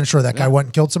 100% sure that guy went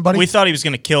and killed somebody. We thought he was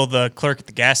going to kill the clerk at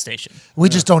the gas station. We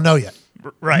just don't know yet.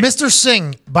 Right. Mr.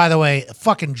 Singh, by the way, a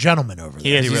fucking gentleman over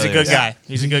there. He is. He's a good guy.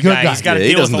 He's a good guy. He's got to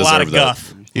deal with a lot of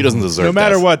guff. He doesn't deserve No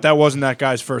matter death. what, that wasn't that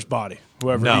guy's first body.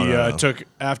 Whoever he took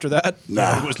after that,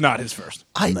 it was not his first.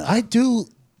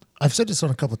 I've said this on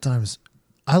a couple of times.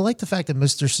 I like the fact that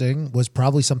Mr. Singh was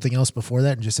probably something else before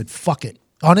that and just said, fuck it.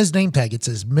 On his name tag, it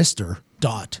says Mr.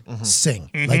 Singh.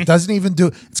 Like, doesn't even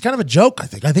do it's kind of a joke, I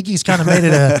think. I think he's kind of made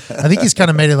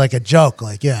it like a joke.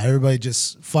 Like, yeah, everybody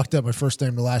just fucked up my first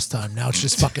name the last time. Now it's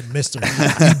just fucking Mr.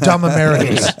 You dumb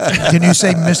Americans. Can you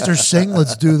say Mr. Singh?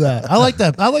 Let's do that. I like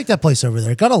that. I like that place over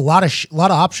there. Got a lot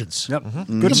of options. Yep.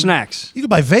 Good snacks. You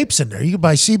could buy vapes in there. You could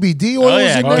buy CBD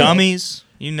oils in there. Gummies.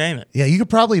 You name it. Yeah, you could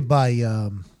probably buy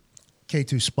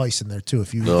K2 Spice in there too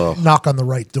if you knock on the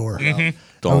right door.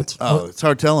 Don't. Oh, it's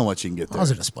hard telling what you can get there. I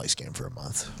was in a Spice game for a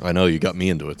month. I know, you got me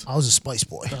into it. I was a Spice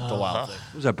boy. The wild thing.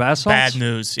 Was that bath salts? Bad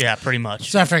news. Yeah, pretty much.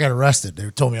 Just after I got arrested, they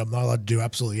told me I'm not allowed to do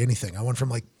absolutely anything. I went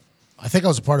from I think I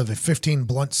was a part of a 15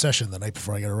 blunt session the night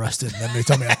before I got arrested, and then they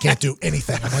told me I can't do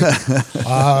anything. I'm like,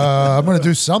 I'm going to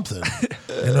do something.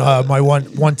 And my one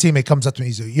teammate comes up to me,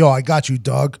 he's like, yo, I got you,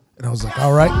 dog. And I was like,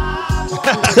 all right.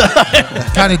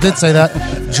 Kind of did say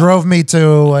that. Drove me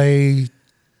to a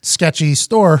sketchy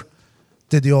store.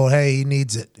 Did the old, hey, he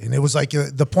needs it. And it was like,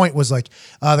 the point was like,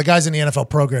 the guys in the NFL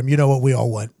program, you know what we all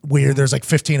want. There's like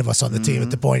 15 of us on the team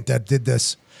at the point that did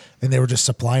this. And they were just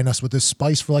supplying us with this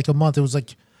spice for like a month. It was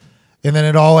like, and then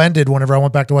it all ended whenever I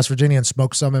went back to West Virginia and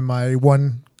smoked some. And my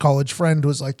one college friend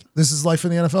was like, this is life in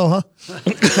the NFL,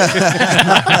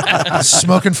 huh?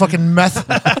 Smoking fucking meth.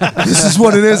 This is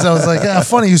what it is. I was like, yeah,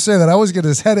 funny you say that. I always get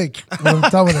this headache when I'm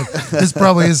done with it. This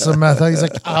probably is some meth. He's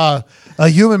like, a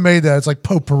human made that. It's like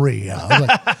potpourri. Yeah. I was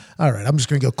like, all right, I'm just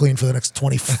going to go clean for the next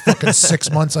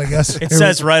 6 months, I guess. It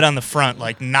says right on the front,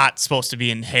 like, not supposed to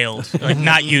be inhaled, like,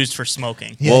 not used for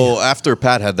smoking. Yeah, well, after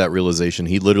Pat had that realization,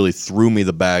 he literally threw me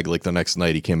the bag like the next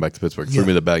night he came back to Pittsburgh, threw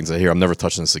me the bag and said, here, I'm never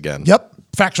touching this again. Yep.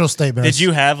 Factual statement. Did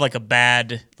you have like a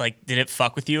bad, did it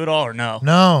fuck with you at all or no?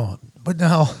 No, but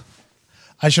no.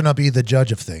 I should not be the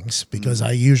judge of things because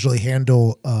I usually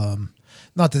handle,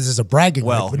 not that this is a bragging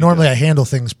right, but normally I handle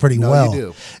things pretty well.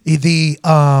 You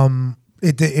do.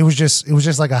 It was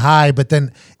just like a high, but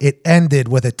then it ended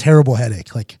with a terrible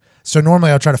headache. Like, so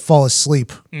normally I would try to fall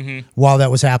asleep while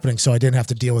that was happening so I didn't have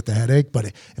to deal with the headache. But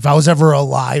if I was ever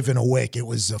alive and awake, it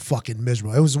was a fucking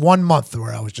miserable. It was 1 month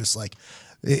where I was just like,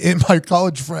 in my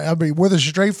college friend, I mean, with a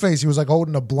straight face, he was like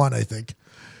holding a blunt, I think.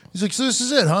 He's like, so this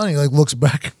is it, huh? And he like looks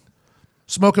back,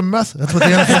 smoking meth. That's what the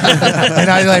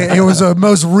NFL. And it was the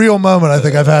most real moment I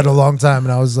think I've had in a long time.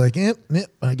 And I was like,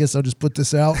 I guess I'll just put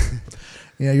this out.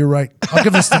 Yeah, you're right. I'll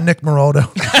give this to Nick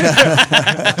Moraldo.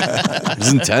 It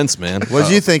was intense, man. What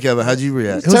did you think of it? How'd you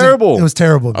react? Terrible. It was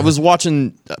terrible. Man. I was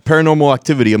watching Paranormal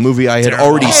Activity, a movie I had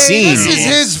already seen. This is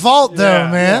his fault, though,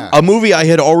 man. A movie I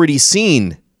had already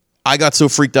seen. I got so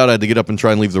freaked out I had to get up and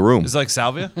try and leave the room. It's like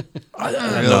salvia?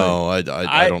 No, I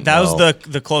don't that know. was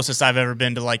the closest I've ever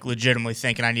been to like legitimately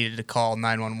thinking I needed to call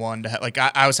 911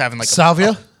 to I was having like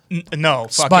salvia? No,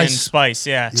 fucking spice,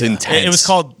 yeah. It's intense. It was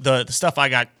called the stuff I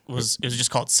got was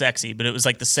just called sexy, but it was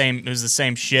like the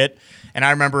same shit. And I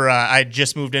remember I had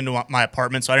just moved into my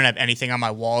apartment, so I didn't have anything on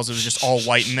my walls. It was just all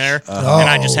white in there, and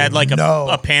I just had like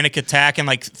a panic attack and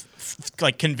like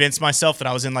convinced myself that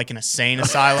I was in like an insane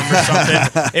asylum or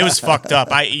something. It was fucked up.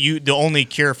 The only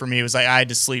cure for me was I had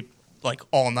to sleep like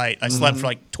all night. I slept for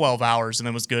like 12 hours and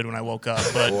then was good when I woke up.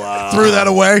 But Threw that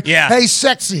away. Yeah. Hey,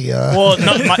 sexy. well,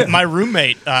 no, my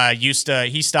roommate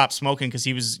he stopped smoking because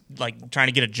he was like trying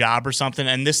to get a job or something,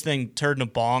 and this thing turned a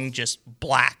bong just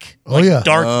black, like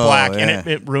dark black, and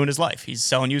it ruined his life. He's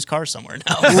selling used cars somewhere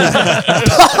now.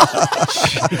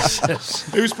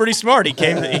 He was pretty smart. He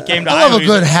came to I love a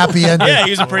good happy ending. Yeah,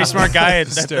 he was a pretty smart guy at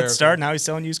the start. Now he's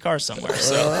selling used cars somewhere.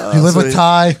 So You live with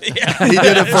Ty. He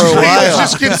did it for a while.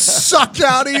 Just get sucked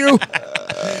out of you.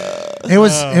 It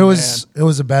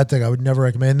was a bad thing. I would never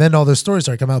recommend. And then all those stories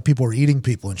started coming out. People were eating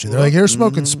people and shit. They're like, "You're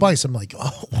smoking spice." I'm like,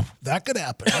 "Oh, that could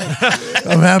happen."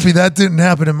 I'm happy that didn't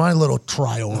happen in my little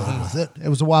trial run with it. It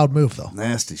was a wild move, though.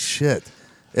 Nasty shit.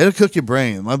 It'll cook your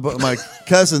brain. My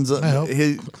cousin's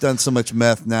he done so much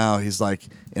meth now. He's like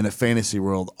in a fantasy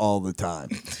world all the time.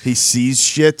 He sees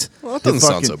shit. Well, that doesn't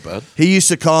sound so bad. He used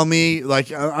to call me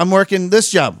like, I'm working this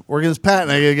job, working this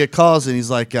patent. I gotta get calls, and he's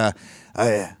like, I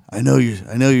know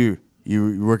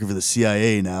you're working for the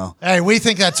CIA now. Hey, we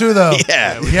think that too, though.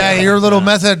 Yeah, your little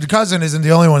meth head cousin isn't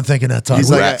the only one thinking that. Todd.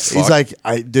 He's like,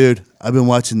 dude, I've been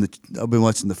watching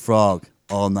the frog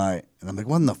all night. And I'm like,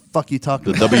 what in the fuck are you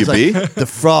talking about? WB? Like, the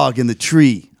frog in the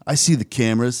tree. I see the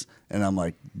cameras, and I'm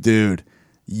like, dude,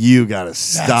 you got to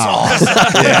stop.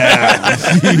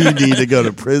 Yeah. You need to go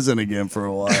to prison again for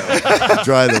a while.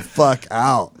 Dry the fuck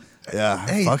out. Yeah,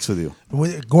 Hey, fucks with you.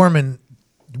 Gorman,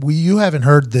 you haven't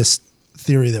heard this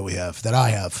theory that we have, that I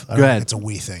have. I don't ahead. think it's a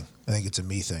we thing. I think it's a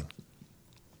me thing.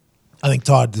 I think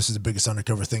Todd, this is the biggest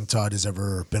undercover thing Todd has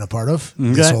ever been a part of.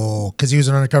 This whole, because he was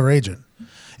an undercover agent.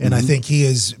 And I think he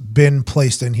has been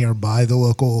placed in here by the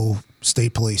local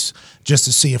state police just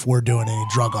to see if we're doing any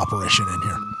drug operation in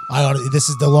here. This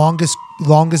is the longest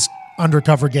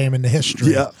undercover game in the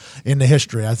history. Yeah. In the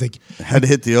history, I think. Had to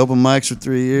hit the open mics for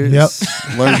 3 years. Yep.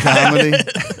 Learn comedy.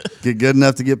 Get good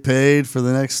enough to get paid for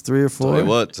the next 3 or 4. Tell you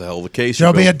what, it's a hell of a case.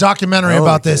 There'll be a documentary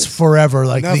about this forever.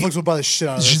 Like Netflix will buy the shit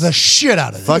out of this. The shit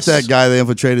out of this. Fuck that guy that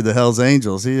infiltrated the Hells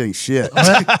Angels. He ain't shit.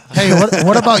 Hey,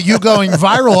 what about you going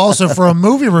viral also for a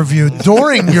movie review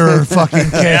during your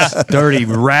fucking case? Dirty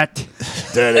rat.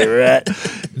 Dirty rat.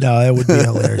 No, it would be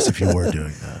hilarious if you were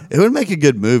doing that. It would make a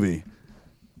good movie.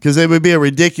 Because it would be a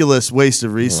ridiculous waste of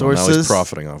Now resources. he's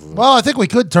profiting off of it. Well, I think we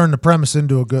could turn the premise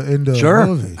into a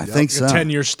movie. I think so. A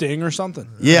 10-year sting or something.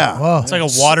 Yeah. Wow. it's like a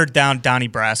watered down Donnie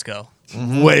Brasco.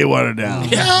 Way watered down.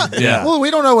 Yeah. Well,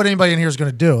 we don't know what anybody in here is going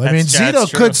to do. I mean, That's Zito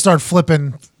true. could start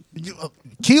flipping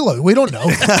kilo. We don't know.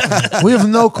 We have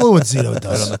no clue what Zito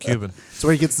does. on the Cuban. That's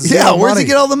where he gets the Yeah, zero where's money. he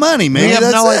get all the money, man? We have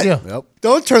That's no it. idea.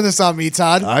 Don't turn this on me,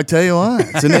 Todd. I tell you what,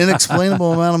 it's an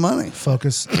inexplainable amount of money.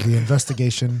 Focus the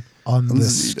investigation on the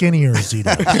skinnier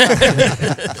Zito.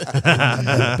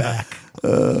 Back.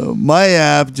 My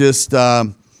app just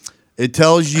it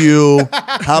tells you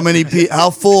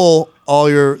how full all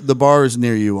the bars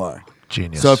near you are.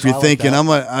 Genius. So if you're thinking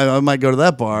I might go to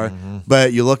that bar,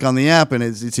 but you look on the app and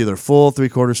it's either full,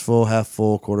 3/4 full, half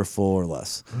full, quarter full, or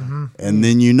less, and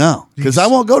then you know because I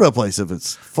won't go to a place if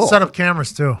it's full. Set up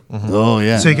cameras too. Oh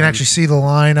yeah, So you can actually see the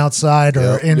line outside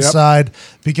or inside.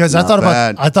 Because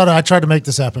I tried to make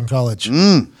this app in college.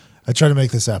 I tried to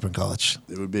make this app in college.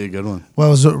 It would be a good one. Well,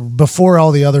 it was before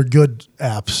all the other good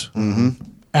apps.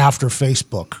 After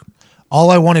Facebook. All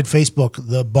I wanted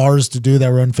the bars to do that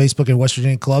were on Facebook in West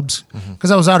Virginia clubs, because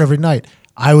I was out every night.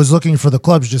 I was looking for the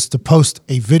clubs just to post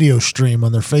a video stream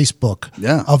on their Facebook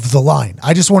of the line.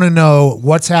 I just want to know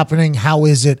what's happening. How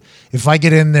is it? If I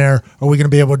get in there, are we going to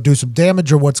be able to do some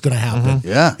damage or what's going to happen?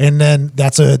 Yeah. And then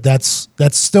that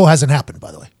still hasn't happened,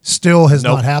 by the way. Still has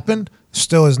not happened.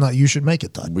 Still is not. You should make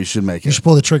it, Todd. We should make it. You should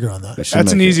pull the trigger on that.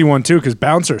 That's an easy one too, because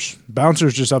bouncers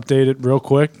just update it real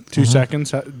quick, 2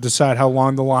 seconds, decide how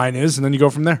long the line is, and then you go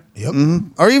from there. Yep.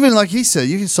 Or even like he said,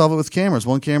 you can solve it with cameras.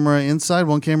 One camera inside,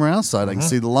 one camera outside. I can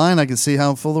see the line. I can see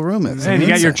how full the room is. And you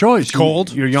got your choice.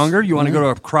 Cold. You're younger. You want to go to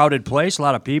a crowded place, a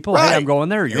lot of people. Hey, I'm going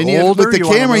there. You're and older. with the you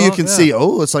camera, wanna you go- can see.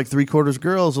 Oh, it's like 3/4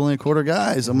 girls, only 1/4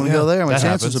 guys. I'm going to go there. My that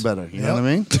chances happens. are better. You know what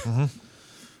I mean?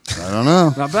 I don't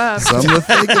know. Not bad. Something to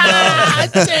think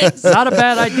about. Not a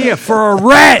bad idea for a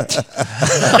rat.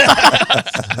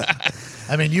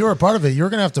 I mean, you were a part of it. You're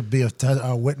going to have to be a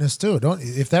witness too.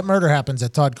 If that murder happens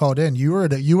that Todd called in, you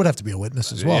would have to be a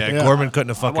witness as well. Yeah, Gorman couldn't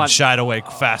have fucking shied away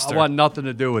faster. I want nothing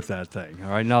to do with that thing. All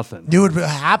right, nothing. You would.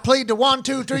 I played the 1,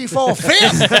 2, 3, 4,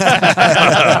 5th.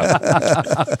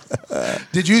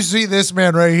 Did you see this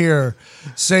man right here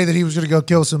say that he was going to go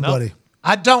kill somebody?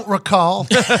 I don't recall.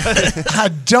 I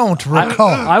don't recall.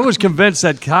 I was convinced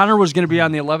that Connor was going to be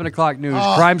on the 11 o'clock news,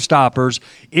 Crime Stoppers,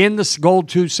 in the gold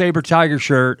tooth saber tiger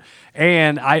shirt.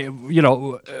 And like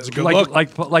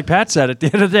Pat said, at the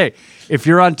end of the day, if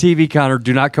you're on TV, Connor,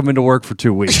 do not come into work for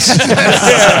 2 weeks.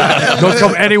 Don't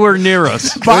come anywhere near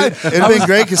us. It'd been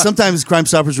great because sometimes Crime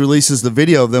Stoppers releases the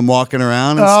video of them walking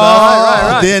around and stuff.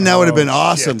 Right. Then that would have been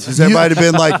awesome because everybody would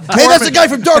have been like, "Hey, that's the guy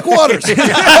from Dark Waters."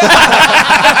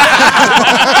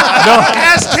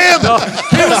 Ask him.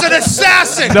 He was an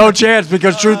assassin. No chance,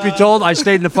 because truth be told, I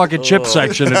stayed in the fucking chip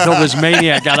section until this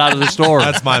maniac got out of the store.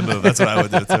 That's my move. That's what I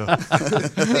would do too.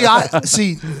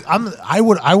 I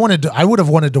would have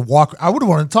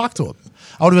wanted to talk to him.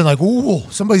 I would have been like, "Ooh,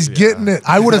 somebody's getting it."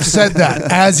 I would have said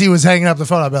that as he was hanging up the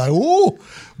phone. I'd be like, "Ooh,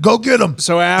 go get him."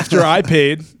 So after I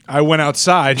paid, I went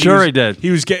outside. He did. He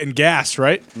was getting gas,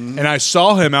 right? And I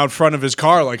saw him out front of his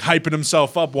car, like hyping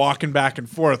himself up, walking back and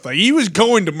forth. Like he was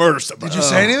going to murder somebody. Did you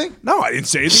say anything? No, I didn't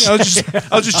say anything.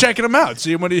 I was just checking him out,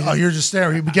 seeing what he. Oh, you're just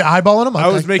staring. You get eyeballing him. I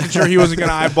was making sure he wasn't going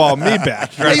to eyeball me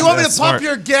back. Hey, you want me to pump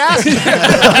your gas?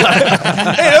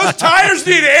 Hey, those tires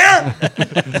need air.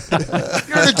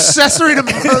 You're an accessory to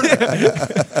murder.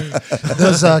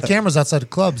 Those cameras outside of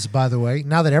clubs, by the way,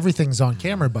 now that everything's on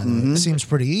camera, by the way, it seems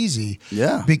pretty easy.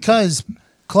 Yeah. Because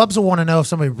clubs will want to know if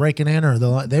somebody breaking in, or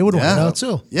they would want to know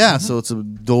too. Yeah, so it's a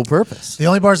dual purpose. The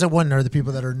only bars that wouldn't are the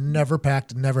people that are never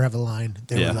packed, never have a line.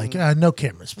 They were like, no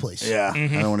cameras, please. Yeah, I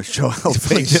don't want to show how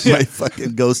fake my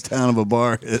fucking ghost town of a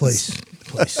bar is. Please.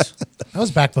 That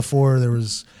was back before there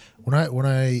was my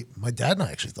dad and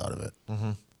I actually thought of it.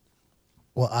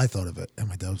 Well, I thought of it, and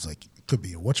my dad was like, it could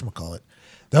be a whatchamacallit.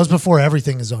 That was before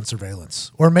everything is on surveillance.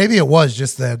 Or maybe it was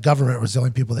just the government was the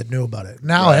only people that knew about it.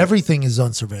 Now everything is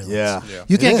on surveillance. Yeah.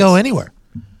 You can't go anywhere.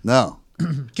 No.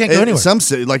 Can't go anywhere. Some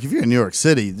city, like if you're in New York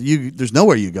City, there's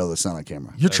nowhere you go that's not on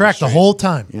camera. You're tracked the whole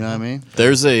time. You know what I mean?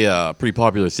 There's a pretty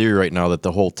popular theory right now that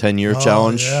the whole 10-year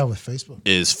challenge with Facebook.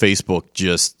 is Facebook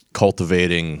just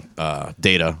cultivating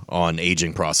data on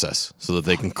aging process so that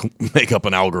they can make up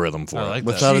an algorithm for it.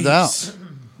 Without a doubt.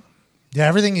 Yeah,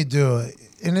 everything you do.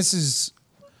 And this is,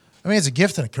 it's a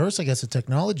gift and a curse, I guess, of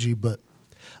technology, but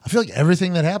I feel like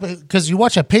everything that happened, because you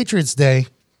watch that Patriots Day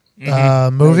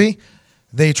movie,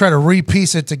 they try to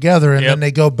repiece it together, and then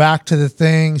they go back to the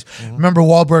things. Remember,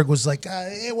 Wahlberg was like,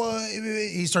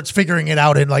 he starts figuring it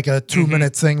out in like a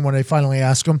 2-minute thing when they finally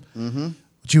ask him.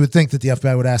 But you would think that the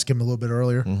FBI would ask him a little bit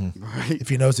earlier. Right. If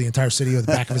he knows the entire city with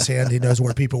the back of his hand, he knows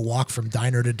where people walk from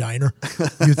diner to diner.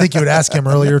 You'd think you would ask him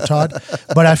earlier, Todd.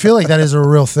 But I feel like that is a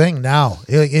real thing now.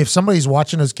 If somebody's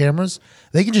watching those cameras,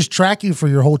 they can just track you for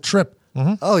your whole trip.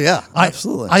 Oh, yeah,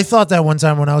 absolutely. I thought that one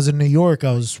time when I was in New York,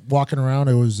 I was walking around.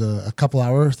 It was a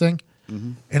couple-hour thing.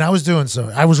 And I was doing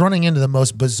so. I was running into the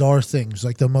most bizarre things, I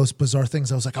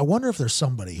was like, I wonder if there's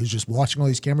somebody who's just watching all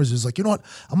these cameras who's like, you know what?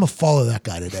 I'm going to follow that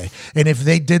guy today. And if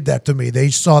they did that to me, they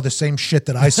saw the same shit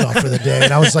that I saw for the day.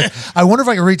 And I was like, I wonder if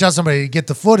I could reach out to somebody to get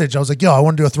the footage. I was like, yo, I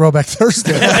want to do a Throwback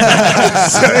Thursday.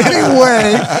 So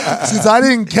anyway, since I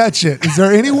didn't catch it, is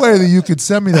there any way that you could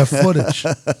send me that footage?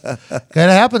 That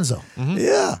happens, though.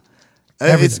 Yeah.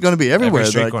 It's going to be everywhere.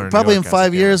 Every street Like, corner in probably New in York has a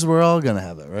 5 years, we're all going to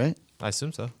have it, right? I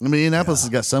assume so. I mean, Indianapolis has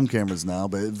got some cameras now,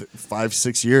 but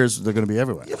 5-6 years, they're going to be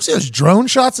everywhere. You ever see those drone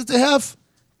shots that they have?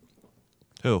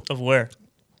 Who? Of where?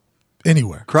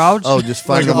 Anywhere. Crowds? Oh, just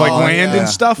finding them Like all. land and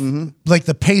stuff. Like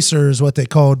the Pacer is what they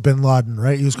called Bin Laden,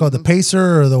 right? He was called the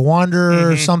Pacer or the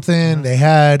Wanderer or something. They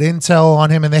had intel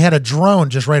on him, and they had a drone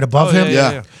just right above him.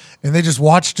 yeah. And they just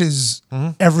watched his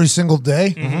every single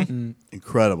day.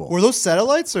 Incredible. Were those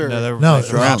satellites or? No, like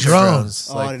drones. drones.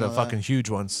 Oh, I Like didn't the know that. fucking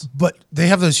huge ones. But they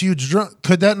have those huge drones.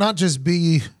 Could that not just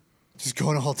be Just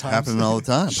going all the time. Happening all the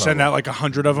time. Send out like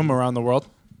 100 of them around the world.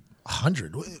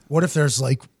 100? What if there's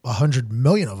like 100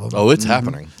 million of them? Oh, it's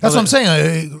happening. That's what I'm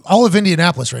saying. All of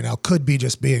Indianapolis right now could be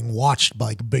just being watched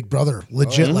by Big Brother,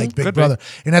 legit like Big Brother.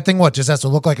 And that thing, just has to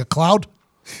look like a cloud?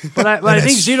 But I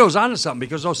think Zito's onto something,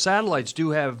 because those satellites do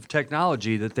have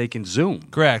technology that they can zoom.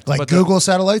 Correct. Like But Google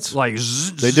satellites? Like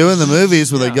They do in the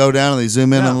movies where they go down and they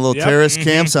zoom in on the little terrorist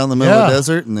camps out in the middle of the Yeah.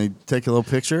 desert and they take a little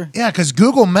picture. Yeah, because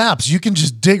Google Maps, you can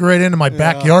just dig right into my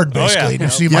backyard, basically. yeah. You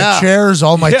see my chairs,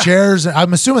 all my chairs.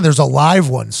 I'm assuming there's a live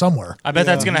one somewhere. I bet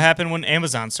that's going to happen when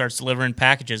Amazon starts delivering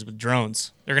packages with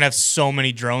drones. They're going to have so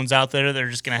many drones out there. They're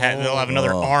just going to they'll have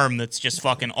another arm that's just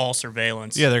fucking all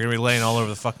surveillance. yeah, they're gonna be laying all over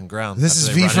the fucking ground. This is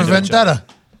after they V run for into each other.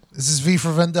 Vendetta. This is V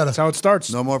for Vendetta. That's how it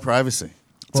starts. No more privacy.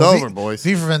 It's Well, over, boys.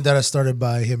 V for Vendetta started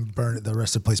by him burning the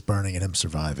rest of the place burning and him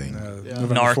surviving.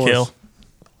 Narkill.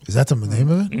 Is that the name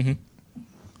of it?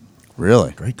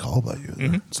 Really? Great call by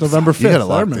you. It's November 5th. You got it I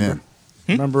locked remember.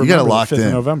 in. Remember, You got it the locked 5th of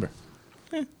in. November.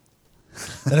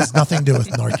 That has nothing to do with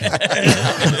Narcan.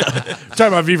 Talking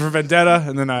about V for Vendetta,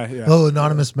 and then yeah. Oh,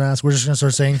 anonymous mask. We're just going to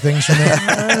start saying things from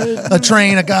there. A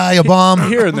train, a guy, a bomb.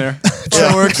 Here and there.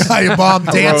 A guy, a bomb,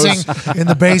 dancing in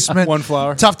the basement. One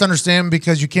flower. Tough to understand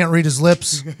because you can't read his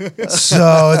lips.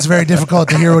 So it's very difficult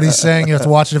to hear what he's saying. You have to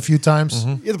watch it a few times.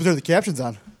 You have to put the captions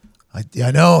on.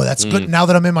 I know. That's good now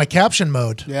that I'm in my caption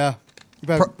mode. Yeah. You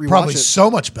better rewatch Probably it.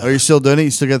 so much better. Are you still doing it? You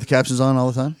still got the captions on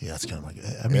all the time? Yeah, it's kind of like.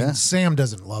 I mean, Sam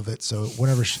doesn't love it, so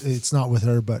whenever it's not with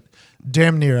her, but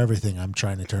damn near everything, I'm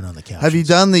trying to turn on the captions. Have you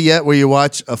done the yet where you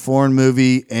watch a foreign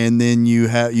movie and then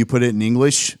you put it in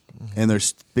English and they're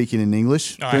speaking in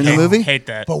English during the movie? I hate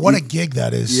that. But what a gig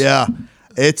that is! Yeah,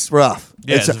 it's rough.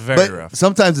 Yeah, it's very but rough.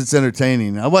 Sometimes it's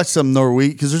entertaining. I watch some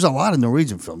Norwegian because there's a lot of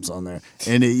Norwegian films on there,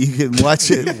 and you can watch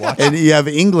it, and you have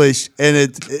English,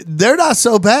 and they're not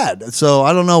so bad. So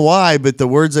I don't know why, but the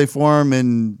words they form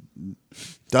in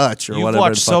Dutch or You've whatever.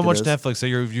 watched the so fuck it much is. Netflix, so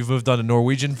you've moved on to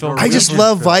Norwegian films. I just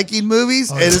love Viking movies,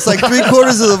 and it's like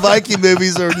 3/4 of the Viking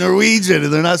movies are Norwegian,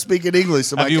 and they're not speaking English.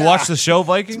 So I'm Have like, you watched the show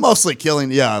Vikings? It's mostly killing.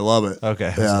 Yeah, I love it.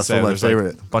 Okay, yeah, that's one of my there's like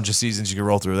favorite. a bunch of seasons you can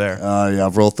roll through there. Yeah,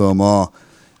 I've rolled through them all.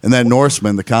 And that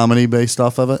Norseman, the comedy based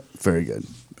off of it, very good.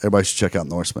 Everybody should check out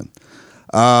Norseman.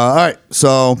 All right,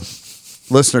 so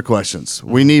listener questions.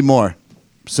 We need more.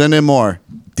 Send in more.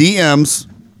 DMs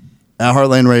at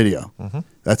Heartland Radio.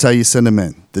 That's how you send them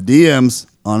in. The DMs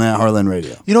on at Heartland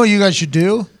Radio. You know what you guys should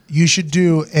do? You should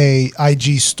do a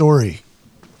IG story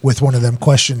with one of them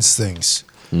questions things,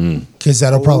 because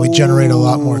that'll probably generate a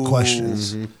lot more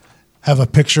questions. Have a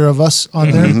picture of us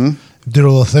on there. Do a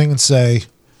little thing and say,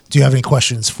 do you have any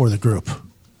questions for the group?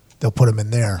 They'll put them in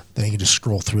there. Then you can just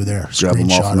scroll through there. Grab them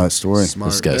off Screenshot from them. that story.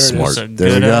 This guy's smart. There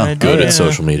you go. Good at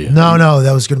social media. No,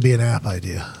 that was going to be an app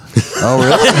idea. Oh,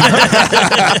 really?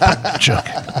 Joke.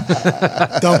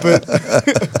 Dump it.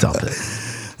 Dump it.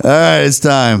 All right, it's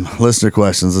time. Listener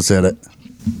questions. Let's hit it.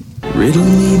 Riddle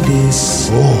me this.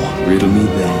 Riddle me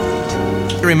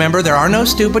that. Remember, there are no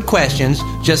stupid questions,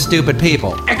 just stupid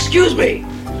people. Excuse me.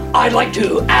 I'd like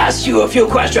to ask you a few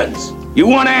questions. You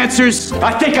want answers?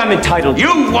 I think I'm entitled.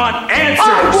 You want answers?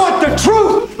 I want the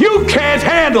truth. You can't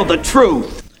handle the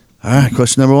truth. All right,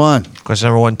 question number one. Question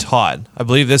number one, Todd. I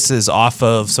believe this is off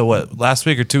of, last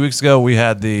week or 2 weeks ago, we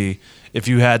had if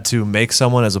you had to make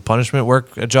someone as a punishment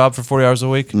work a job for 40 hours a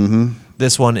week.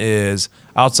 This one is,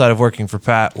 outside of working for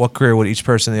Pat, what career would each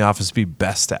person in the office be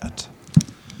best at?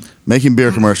 Making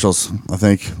beer commercials, I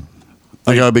think.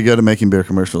 I got to be good at making beer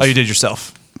commercials. Oh, you did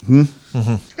yourself?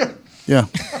 Yeah.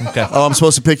 Okay. Oh, I'm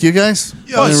supposed to pick you guys?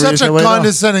 Yo, it's such a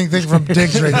condescending thing from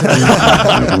Diggs right there.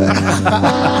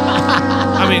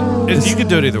 I mean, you could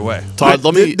do it either way. Todd,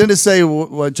 Didn't it say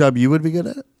what job you would be good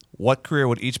at? What career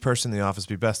would each person in the office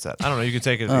be best at? I don't know. You can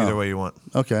take it either way you want.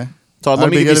 Okay. Todd, I'd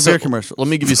let me be give you good at beer some commercials. Let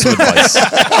me give you some advice.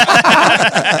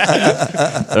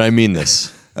 And I mean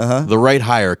this. The right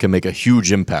hire can make a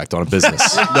huge impact on a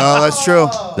business. No, that's true.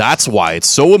 That's why it's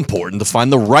so important to find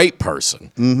the right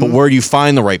person. But where do you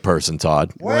find the right person,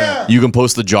 Todd? Where? You can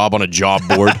post the job on a job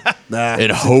board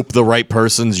and hope the right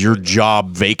person's your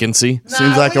job vacancy.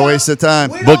 Seems like a waste of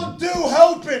time. We don't do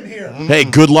hoping here. Hey,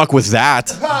 good luck with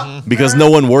that. Because no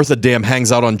one worth a damn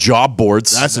hangs out on job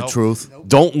boards. That's the truth.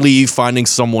 Don't leave finding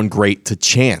someone great to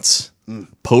chance.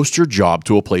 Post your job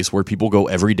to a place where people go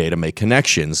every day to make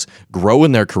connections, grow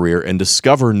in their career, and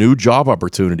discover new job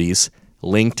opportunities.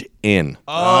 LinkedIn.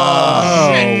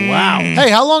 Oh, wow. Hey,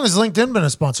 how long has LinkedIn been a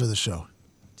sponsor of the show?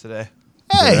 Today.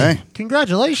 Hey, Today.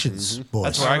 congratulations, boys.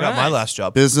 That's where I got my last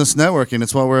job. Business networking.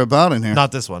 It's what we're about in here.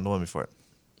 Not this one. The one before it.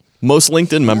 Most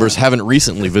LinkedIn members haven't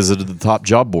recently visited the top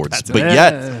job boards, but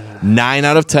yet 9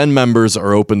 out of 10 members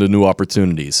are open to new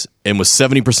opportunities. And with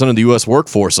 70% of the U.S.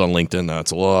 workforce on LinkedIn, that's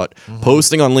a lot.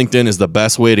 Posting on LinkedIn is the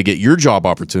best way to get your job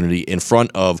opportunity in front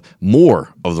of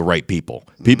more of the right people.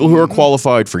 People who are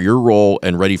qualified for your role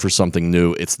and ready for something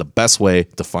new. It's the best way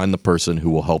to find the person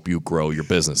who will help you grow your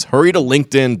business. Hurry to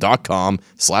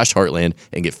linkedin.com/heartland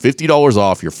and get $50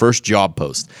 off your first job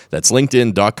post. That's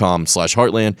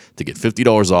linkedin.com/heartland to get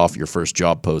 $50 off your first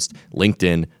job post.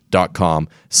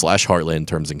 linkedin.com/heartland.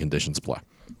 Terms and conditions apply.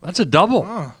 That's a double.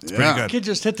 It's pretty good. Kid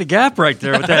just hit the gap right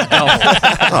there with that double.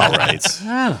 All right.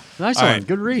 Yeah, nice All one. right.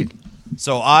 Good read.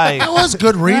 So I That was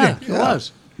good reading. Yeah, it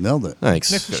was. Nailed it. Thanks.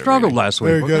 Struggled last week.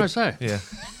 Very What good. can I say? yeah.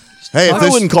 Hey, if I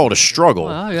wouldn't call it a struggle.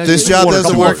 Well, yeah, this you job want a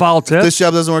doesn't couple of work. foul tips? This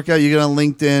job doesn't work out. You get on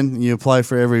LinkedIn and you apply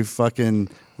for every fucking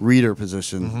reader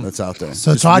position that's out there.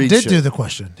 So Just Todd read did shit. do the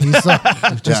question. He's just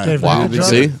Yeah. gave Wow. it a good job.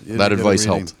 See? You did That good advice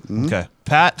reading. helped. Okay.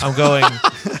 Pat, I'm going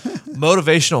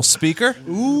motivational speaker.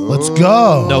 Let's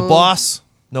go. No boss.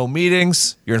 No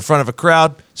meetings. You're in front of a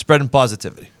crowd, spreading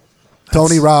positivity.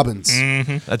 Tony Robbins.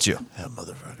 That's you. That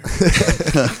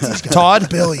motherfucker. Todd?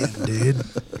 Billion, dude.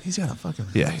 He's got a fucking.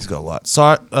 Yeah, he's got a lot.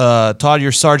 Todd,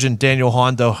 you're Sergeant Daniel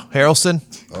Hondo Harrelson.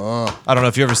 I don't know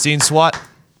if you've ever seen SWAT.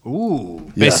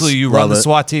 Ooh. Basically, Yes, you run love the it.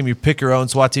 SWAT team. You pick your own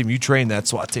SWAT team. You train that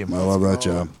SWAT team. I love that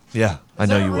job. Yeah, I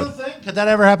know you would. Could that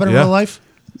ever happen in Yeah. real life?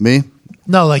 Me?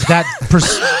 No, like that.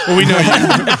 Well, we know you.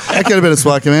 That could have been a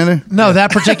SWAT commander. No,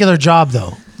 that particular job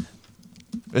though.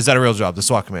 Is that a real job, the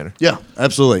SWAT commander? Yeah,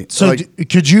 absolutely. So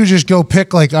could you just go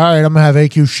pick like, all right, I'm gonna have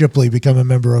AQ Shipley become a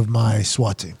member of my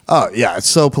SWAT team? Oh, yeah, it's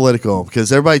so political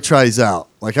because everybody tries out.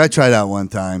 Like, I tried out one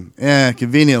time. Yeah,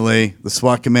 conveniently, the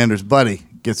SWAT commander's buddy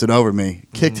gets it over me,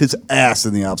 kicked his ass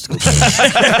in the obstacle course.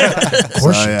 Of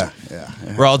course. So, yeah.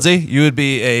 Raldsy, you would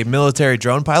be a military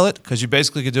drone pilot because you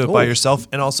basically could do it by yourself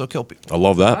and also kill people. I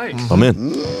love that. Nice. I'm in.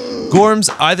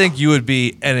 Gorms, I think you would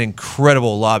be an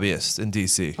incredible lobbyist in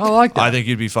DC. I like that. I think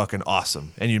you'd be fucking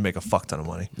awesome and you'd make a fuck ton of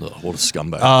money. Ugh, what a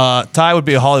scumbag. Ty would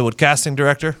be a Hollywood casting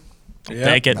director.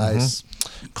 Take it. Nice.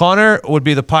 Connor would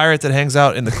be the pirate that hangs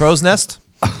out in the crow's nest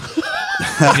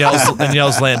and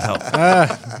yells land help.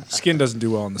 Skin doesn't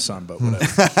do well in the sun, but whatever.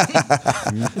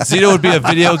 Zito would be a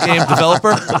video game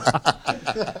developer.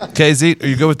 Okay, Zito, are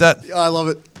you good with that? I love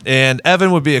it. And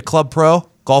Evan would be a club pro.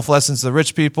 Golf lessons to the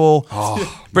rich people.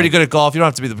 Pretty good at golf. You don't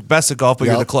have to be the best at golf, but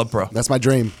you're Yep. the club pro. That's my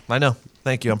dream. I know.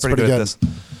 Thank you. I'm pretty pretty good at good.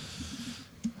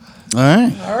 this. All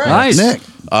right. Nice. Nick.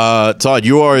 Todd,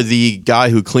 you are the guy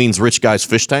who cleans rich guys'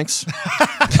 fish tanks.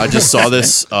 I just saw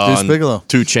this on Bigelow.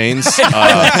 2 Chainz. Yeah.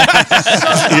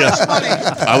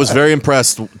 I was very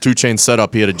impressed. 2 Chainz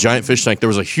setup. He had a giant fish tank. There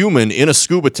was a human in a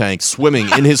scuba tank swimming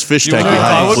in his fish tank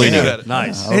behind him cleaning it.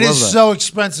 Nice. It is so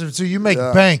expensive too. You make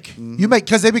bank. You make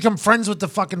because they become friends with the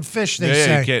fucking fish. They Yeah,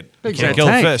 say. you can't Big kill the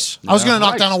tank. fish. I was gonna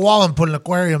knock down a wall and put an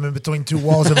aquarium in between 2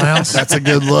 walls in my house. That's a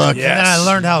good look. And then I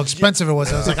learned how expensive it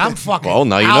was. I was like, I'm fucking. Well,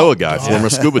 now you out, know a guy. dog. Former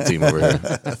scuba team over here.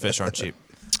 The fish aren't cheap.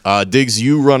 Diggs,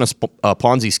 you run a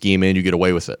Ponzi scheme and you get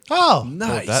away with it. Oh,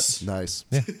 Nice. Nice.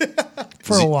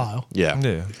 for a while. Yeah.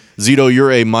 Yeah. Zito,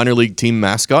 you're a minor league team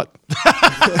mascot.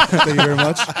 Thank you very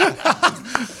much.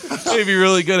 You'd be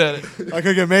really good at it. I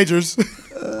could get majors.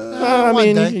 I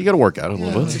mean, you got to work out a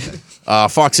little bit.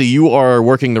 Foxy, you are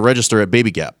working the register at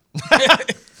Baby Gap.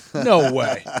 No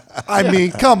way. I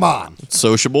mean, come on.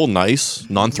 Sociable, nice,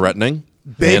 non-threatening,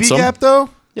 Baby handsome. Gap, though?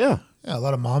 Yeah. Yeah, a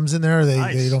lot of moms in there.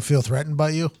 They don't feel threatened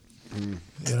by you.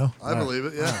 You know. I believe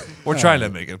it, yeah. We're trying to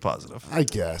make it positive. I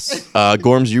guess.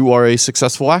 Gorms, you are a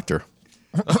successful actor.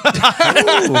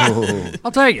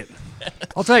 I'll take it.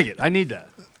 I'll take it. I need that.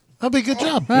 That'd be a good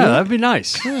job. Yeah, that'd be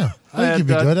nice. Yeah, I think you'd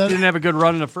be good at it. Didn't have a good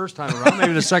run the first time around.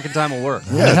 Maybe the second time will work.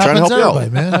 Yeah, It trying to happens help to you everybody,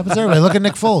 out. man. It happens to everybody. Look at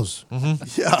Nick Foles.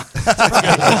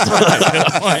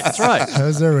 That's right.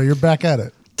 How's everybody? You're back at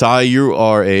it. Ty, you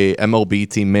are a MLB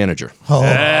team manager. Oh,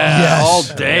 yes. All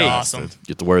day. Awesome.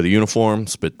 Get to wear the uniform,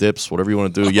 spit dips, whatever you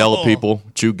want to do, yell at people,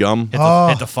 chew gum. Hit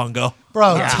the fungo.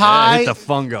 Bro, Ty, Hit the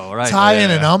fungo, right? Ty in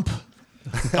an ump.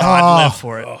 I'd live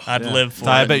for it. I'd live for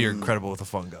Ty, I it. bet you're incredible with a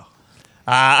fungo.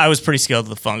 I was pretty skilled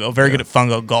with the fungo. Very good at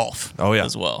fungo golf. Oh, yeah.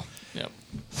 as well. Yep.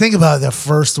 Think about the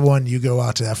first one you go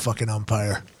out to that fucking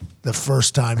umpire. The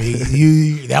first time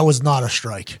you that was not a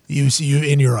strike. You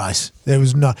in your eyes. There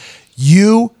was not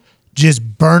you just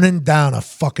burning down a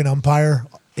fucking umpire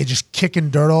and just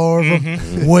kicking dirt all over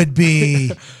him would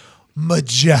be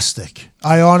majestic.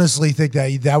 I honestly think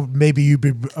that maybe you'd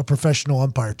be a professional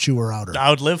umpire, chewer outer.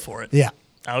 I would live for it. Yeah.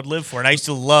 I would live for it. I used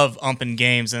to love umping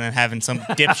games and then having some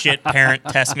dipshit parent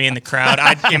test me in the crowd.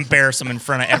 I'd embarrass him in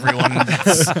front of everyone.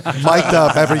 Mic'd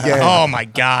up every game. Oh my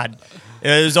God.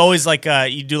 It was always like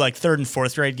you do like 3rd and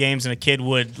 4th grade games and a kid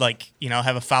would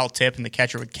have a foul tip and the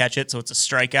catcher would catch it. So it's a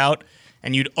strikeout.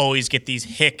 And you'd always get these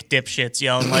hick dipshits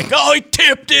yelling like, "Oh, he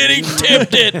tipped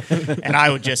it!" And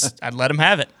I'd let him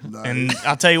have it. Nice. And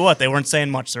I'll tell you what, they weren't saying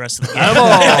much the rest of the game.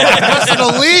 The rest of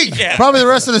the league, Yeah. probably the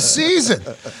rest of the season.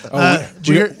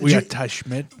 We got Ty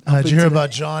Schmidt. Did you hear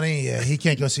about Johnny? Yeah, he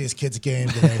can't go see his kid's game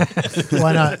today.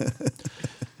 Why not?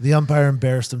 The umpire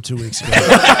embarrassed him 2 weeks ago.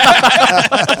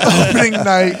 Opening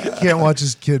night, can't watch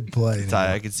his kid play anymore.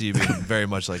 Ty, I could see you being very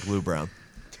much like Lou Brown.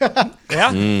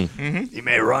 Yeah. He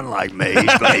may run like me,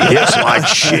 but he hits like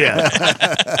shit.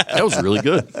 That was really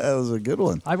good. That was a good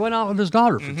one. I went out with his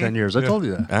daughter for 10 years. I told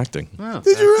you that. Acting. Yeah.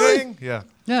 Did you really? Yeah.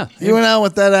 Yeah. You went out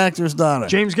with that actor's daughter.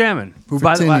 James Gammon, who, For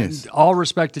by the 10 way, years. all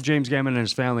respect to James Gammon and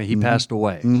his family, he passed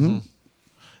away.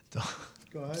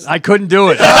 I couldn't do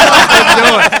it.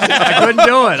 I couldn't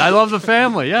do it. I love the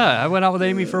family. Yeah, I went out with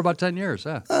Amy for about 10 years.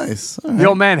 Yeah. Nice. All The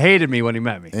old man hated me when he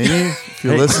met me. Amy, if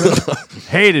you're listening.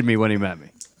 Hated me when he met me.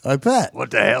 I bet.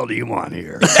 What the hell do you want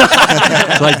here?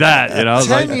 It's like that, you know.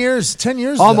 10 years. 10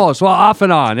 years. Almost. Well, off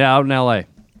and on. Yeah, out in L.A.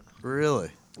 Really?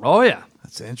 Oh yeah.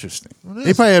 That's interesting.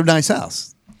 They probably have a nice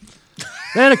house.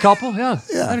 They had a couple. Yeah.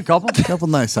 They had a couple. Couple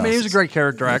nice houses. I mean, he was a great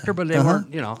character actor, but they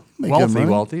weren't, you know, Make good money.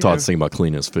 wealthy. Todd's thinking about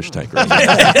cleaning his fish tank right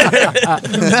now.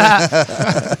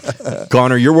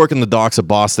 Connor, you're working the docks of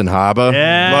Boston Harbor.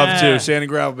 Yeah. Love to. Sand and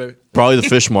gravel, baby. Probably the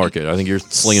fish market. I think you're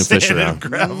slinging fish around.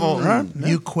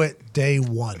 You quit day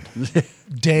one.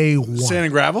 Day one. Sand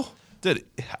and gravel? Dude,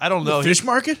 I don't know. The fish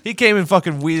market? He came and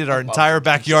fucking weeded our entire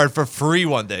backyard for free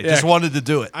one day. Just wanted to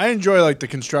do it. I enjoy like the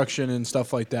construction and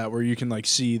stuff like that where you can like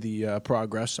see the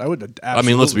progress. I would absolutely. I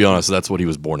mean, let's be honest. That's what he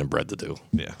was born and bred to do.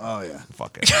 Yeah. Oh, yeah.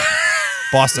 Fuck it.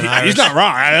 Boston Irish. He's not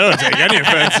wrong. I don't take any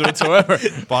offense whatsoever.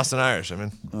 Boston Irish, I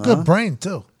mean. Good brain,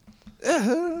 too.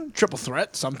 Triple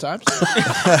threat sometimes.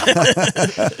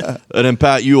 And then,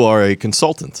 Pat, you are a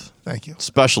consultant. Thank you.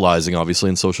 Specializing, obviously,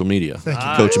 in social media. Thank you.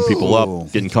 Coaching people Ooh.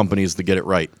 up, getting companies to get it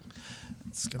right.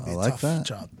 It's going to be I a like tough that.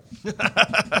 job.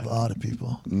 A lot of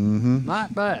people.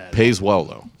 Not bad. Pays well,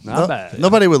 though. Not bad.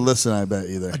 Nobody would listen, I bet,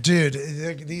 either. Dude,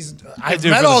 I've do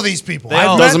met for all the- these people. they I've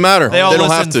all- met- Doesn't matter. They all don't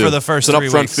listen have to. for the first It's an 3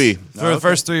 upfront weeks. fee. For the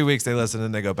first 3 weeks, they listen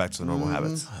and they go back to their normal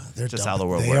habits. They're Just dumping, how the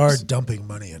world they works. are dumping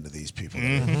money into these people that are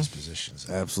in these positions.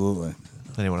 Absolutely.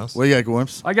 Anyone else? What do you got,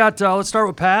 Gorms? I got, let's start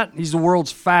with Pat. He's the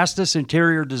world's fastest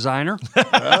interior designer.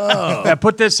 Yeah,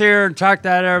 put this here and tuck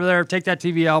that over there. Take that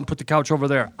TV out and put the couch over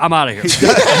there. I'm out of here.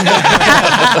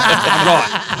 I'm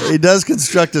gone. He does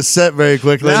construct a set very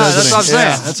quickly, Yeah, doesn't that's he? what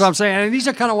I'm saying. That's what I'm saying. And these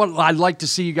are kind of what I'd like to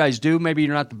see you guys do. Maybe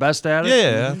you're not the best at it.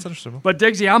 Yeah, that's understandable. But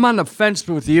Diggsy, I'm on the fence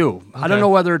with you. I don't know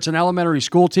whether it's an elementary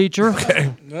school teacher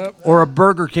or a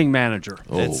Burger King manager.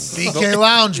 BK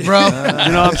Lounge, bro. You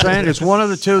know what I'm saying? It's one of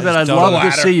the two that I'd love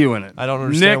to see you in it. I don't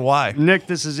understand Nick, why. Nick,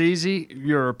 this is easy.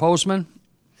 You're a postman.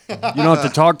 You don't have to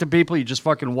talk to people. You just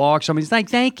fucking walk. Somebody's like,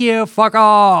 thank you. Fuck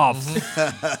off.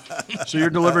 So you're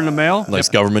delivering the mail? Nice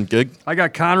government gig. I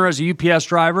got Connor as a UPS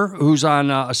driver who's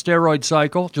on a steroid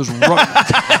cycle, just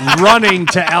running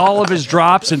to all of his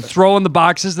drops and throwing the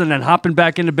boxes and then hopping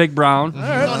back into Big Brown.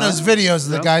 On those videos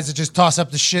of the guys that just toss up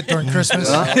the shit during Christmas.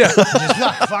 Just,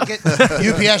 fuck it.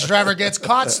 UPS driver gets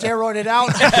caught, steroided out.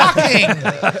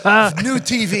 Fucking new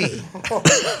TV.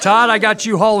 Todd, I got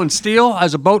you hauling steel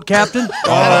as a boat captain.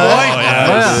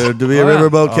 Dude, to be a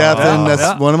riverboat captain, that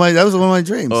was one of my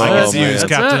dreams. I can see you as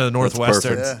That's captain it. of the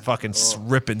Northwestern, perfect. fucking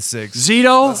ripping cigs.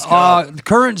 Zito,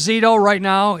 current Zito right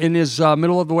now in his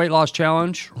middle of the weight loss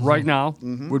challenge right now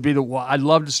would be I'd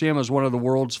love to see him as one of the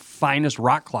world's finest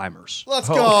rock climbers. Let's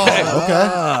go. Okay.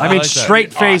 I mean, like that.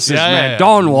 straight faces, Yeah, man. yeah.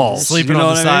 Dawn walls. Sleeping you know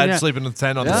on the what I side, mean? Yeah. sleeping in the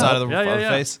tent on the Yeah. side of the, Yeah, yeah, of the yeah.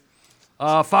 face.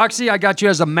 Foxy, I got you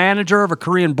as a manager of a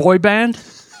Korean boy band.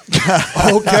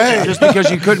 Okay. Just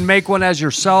because you couldn't make one as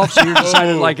yourself, so you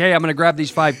decided like, hey, I'm going to grab these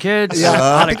 5 kids out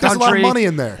I of think there's a lot of country money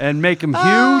in there. and make them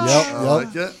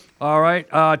huge. Yep. All right,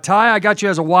 Ty, I got you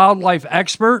as a wildlife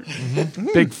expert.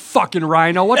 Big fucking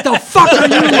rhino. What the fuck are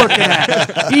you looking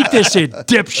at? Eat this shit,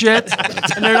 dipshit.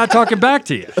 And they're not talking back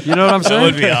to you. You know what I'm That saying?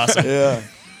 would be awesome. Yeah.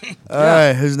 All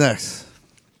right, who's next?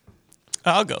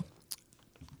 I'll go.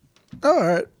 All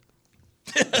right.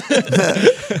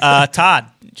 Todd,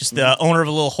 just the owner of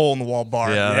a little hole in the wall bar.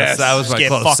 Yeah, that was Just my get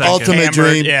close fucking second. Ultimate hammered.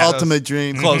 dream. Yeah. Ultimate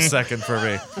dream. Close second for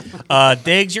me.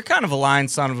 Diggs, you're kind of a lying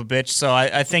son of a bitch, so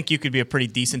I think you could be a pretty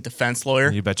decent defense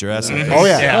lawyer. You bet your ass. Oh,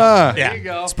 yeah. Yeah, There you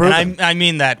go. And I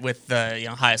mean that with the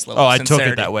highest level. Oh, of I took it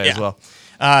sincerity. that way as Yeah. well.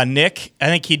 Nick, I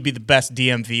think he'd be the best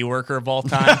DMV worker of all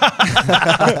time.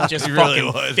 Just really fucking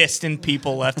would. fisting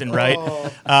people left and right.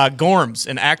 Gorms,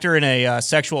 an actor in a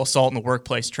sexual assault in the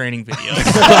workplace training video.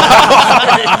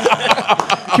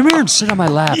 Come here and sit on my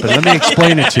lap and let me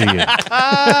explain it to you.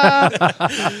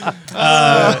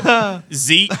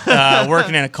 Zeke,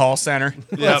 working in a call center.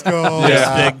 Let's go.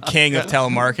 Just the king of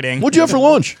telemarketing. What'd you have for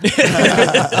lunch?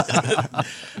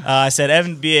 I said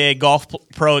Evan be a golf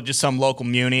pro at just some local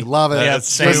muni. Love it. Yeah, That's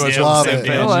same pretty much deal, love same it.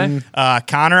 deal. Really?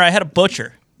 Connor, I had a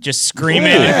butcher. Just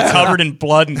screaming, covered in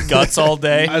blood and guts all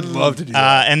day. I'd love to do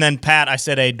that. And then Pat, I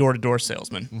said a door-to-door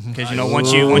salesman because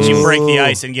once you break the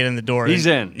ice and get in the door, He's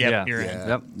then- in. Yep, Yeah. you're in.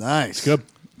 Yep. Nice. Good.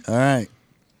 All right.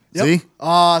 Yep. See?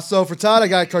 So for Todd, I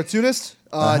got cartoonist.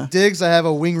 Diggs, I have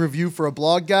a wing review for a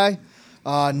blog guy.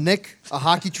 Nick, a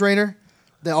hockey trainer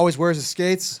that always wears his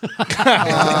skates.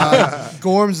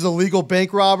 Gorms is a legal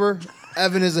bank robber.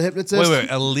 Evan is a hypnotist. Wait,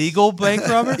 a legal bank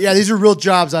robber? Yeah, these are real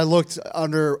jobs. I looked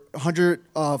under 100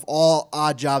 of all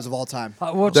odd jobs of all time.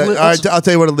 All right, I'll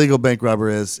tell you what a legal bank robber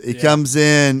is. He comes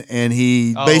in and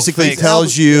he basically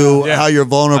tells you how you're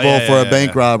vulnerable for a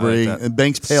bank robbery. Like and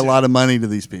banks pay a lot of money to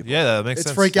these people. Yeah, that makes It's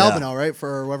sense. Frank Albino, right?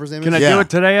 For whoever's name Can I is. do it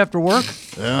today after work?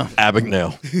 Yeah.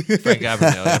 Abagnale. Frank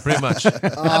Abagnale, yeah, pretty much.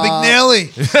 McNally.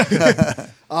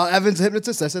 Evan's a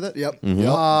hypnotist. Did I say that?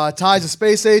 Yep. Ty's a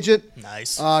space agent.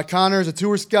 Nice. Connor's a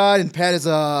tourist guide, and Pat is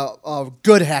a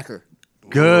good hacker.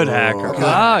 Good hacker.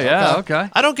 Ah, yeah, okay.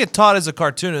 I don't get Todd as a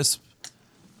cartoonist.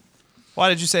 Why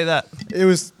did you say that? It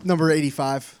was number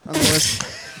 85 on the list.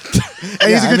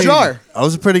 And he's a good drawer. I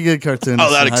was a pretty good cartoonist.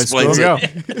 Oh, that in high explains school.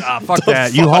 it. Fuck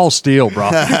that. You haul steel, bro.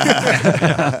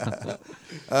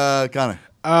 Connor.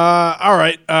 All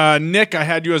right, Nick, I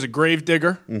had you as a grave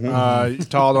digger. Todd,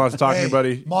 don't have to talk to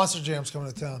anybody. Monster Jam's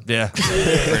coming to town. Yeah.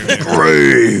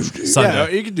 Sunday. Yeah,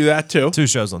 you can do that too. 2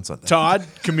 shows on Sunday. Todd,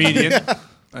 comedian.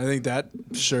 I think that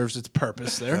serves its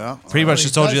purpose there. Yeah. Pretty much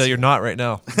just told you that you're not right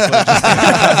now.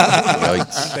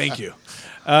 Thank you.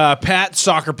 Pat,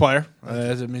 soccer player.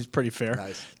 He's pretty fair.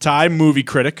 Nice. Ty, movie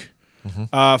critic.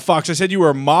 Fox, I said you were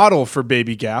a model for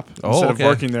Baby Gap instead of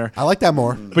working there. I like that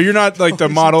more. But you're not like the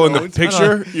model in the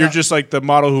picture. You're just like the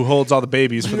model who holds all the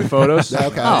babies for the photos.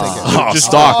 Okay, I'll take it.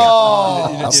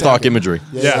 Just Stock imagery.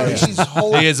 Yeah. He's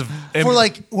holding, He is for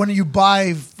like when you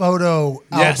buy photo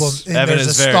albums and Evan there's a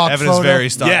is very, stock Evan photo. is very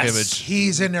stock Yes. image.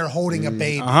 He's in there holding a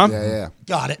baby. Yeah.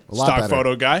 Got it. lot stock better.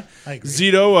 photo guy. I agree.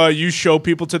 Zito, you show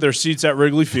people to their seats at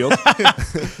Wrigley Field.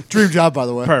 Dream job, by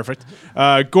the way. Perfect.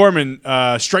 Gorman,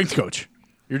 strength coach.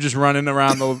 You're just running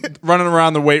around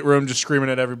the weight room, just screaming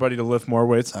at everybody to lift more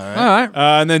weights. All right.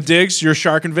 And then Diggs, you're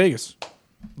Shark in Vegas,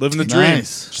 living the dream,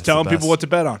 Nice. just telling people what to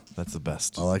bet on. That's the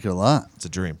best. I like it a lot. It's a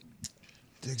dream.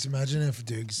 Diggs, imagine if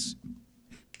Diggs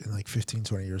in like 15,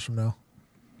 20 years from now,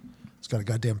 he's got a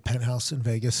goddamn penthouse in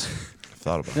Vegas.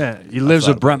 Thought about it. Yeah, he lives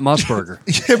with Brent Musburger.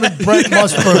 Him and Brent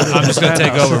Musburger. I'm just going to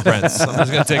take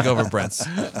over Brent's.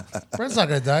 Brent's not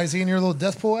going to die. Is he in your little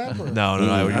death pool app? Or? No,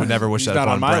 I would never wish that not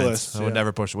upon on my Brent. list, I would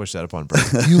never wish that upon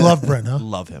Brent. You love Brent, huh?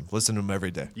 Love him. Listen to him every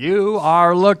day. You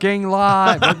are looking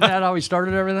live. Isn't that how he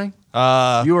started everything?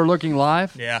 You are looking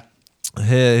live? Yeah.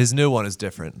 His new one is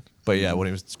different. But yeah, when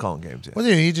he was calling games, yeah. Well,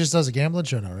 he just does a gambling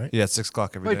show now, right? Yeah, 6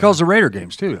 o'clock every Well, day. he calls the Raider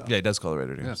games, too. Though. Yeah, he does call the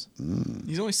Raider games.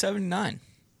 He's only 79.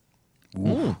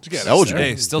 Eligible.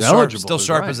 Hey, still Eligible,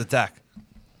 sharp right. as attack.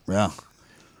 Yeah.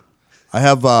 I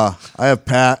have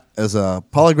Pat as a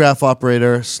polygraph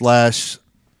operator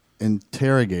 /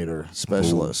 interrogator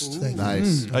specialist.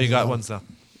 Nice. Oh, you got ones now.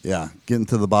 Yeah, getting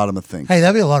to the bottom of things. Hey,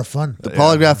 that'd be a lot of fun. The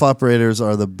polygraph operators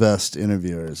are the best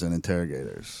interviewers and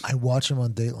interrogators. I watch him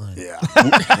on Dateline. Yeah.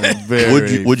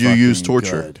 Very Would you use fucking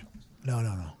torture? good.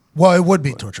 No. Well, it would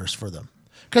be torturous for them.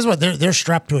 Because what? They're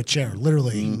strapped to a chair,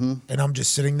 literally, and I'm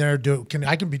just sitting there.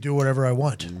 I can do whatever I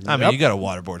want. I mean, you got to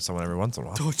waterboard someone every once in a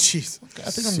while. Oh, jeez.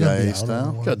 I think I'm gonna be CIA out.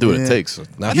 style. Gotta do what it takes.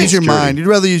 National Use your security. mind. You'd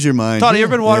rather use your mind. Todd, you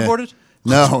ever been waterboarded?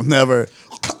 No, never.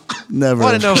 Never. Well,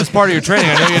 I didn't know if it's part of your training.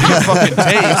 I know you had to get fucking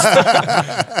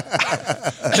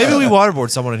tased. Maybe we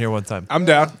waterboard someone in here one time. I'm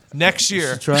down. Next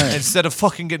year, try it. instead of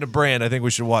fucking getting a brand, I think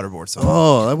we should waterboard someone.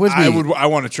 Oh, that would be. I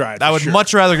want to try it. I would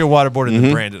much rather get waterboarded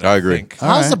than branded. I agree. think.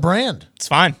 How's the brand? It's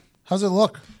fine. How's it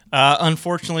look?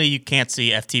 Unfortunately, you can't see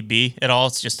FTB at all.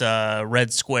 It's just a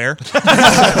red square. But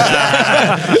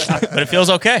it feels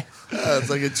okay. It's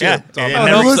like a chip.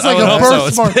 Yeah. It looks like a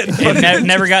birthmark. It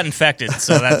never got infected,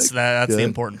 so that's the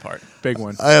important part. Big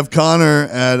one. I have Connor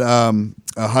at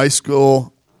a high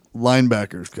school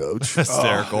linebackers coach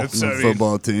Hysterical. on the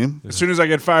football team. As soon as I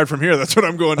get fired from here, that's what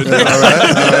I'm going to do. All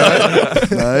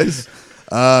right. Nice.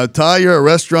 Ty, you're a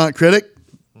restaurant critic.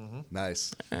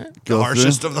 Nice. Go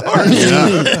Harshest through. of the harsh.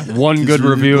 Yeah. One good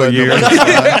review a year.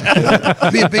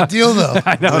 That'd be a big deal, though.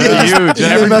 I know, it's huge.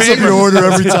 You mess up your order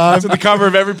every time. It's on the cover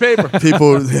of every paper.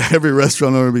 People, every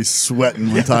restaurant owner be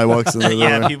sweating when Ty walks in the door.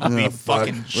 Yeah, people be Oh,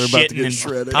 fucking We're about to shitting get and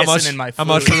shredded. pissing in my food. How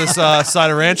much for this side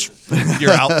of ranch?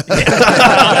 You're out.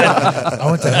 I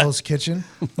went to Hell's Kitchen.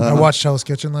 I watched Hell's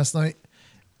Kitchen last night.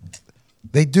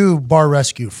 They do bar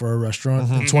rescue for a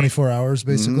restaurant in 24 hours,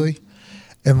 basically.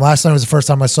 And last night was the first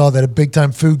time I saw that a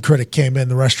big-time food critic came in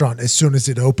the restaurant as soon as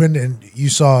it opened, and you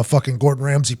saw fucking Gordon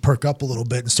Ramsay perk up a little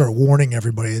bit and start warning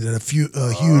everybody that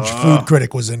a huge food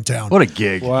critic was in town. What a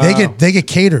gig. Wow. They get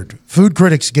catered food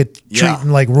critics get treated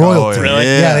like royalty. Oh, really?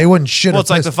 Yeah, they wouldn't shit. Well, a it's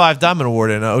like piss. the 5 Diamond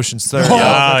Award in Ocean's 30. Oh,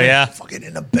 yeah. Fucking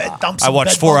in the bed. Dumps I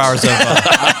watched 4 hours of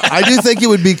I do think it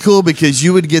would be cool because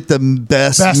you would get the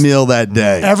best meal that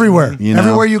day. Everywhere. You know?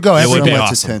 Everywhere you go. It would So be much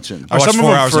awesome. attention. I watched Some of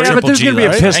 4 them hours for- of Yeah, but Triple there's G going to be a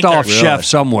last pissed night. off chef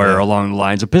somewhere along the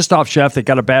lines. A pissed off chef that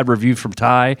got a bad review from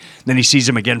Ty. Then he sees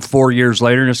him again 4 years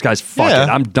later, and this guy's fucking. Yeah.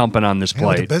 I'm dumping on this Yeah, but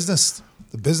the plate. business.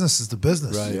 The business is the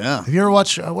business. Right. Yeah. Have you ever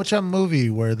watched that movie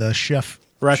where the chef?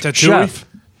 Ratatouille. Chef.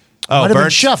 Oh, Might have been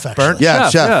burnt? chef actually. Burnt? Yeah,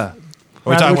 chef. Yeah. Are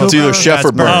we talking about It's either chef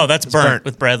or burnt. Oh, that's burnt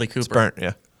with Bradley Cooper. It's burnt,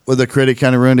 yeah. Where the critic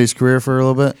kind of ruined his career for a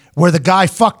little bit. Where the guy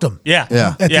fucked him. Yeah.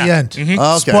 Yeah. At the end. Okay.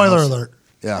 Spoiler alert.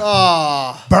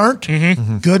 Yeah. Burnt.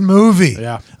 Good movie.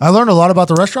 Yeah. I learned a lot about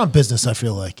the restaurant business. I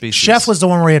feel like Beasties. Chef was the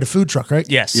one where he had a food truck, right?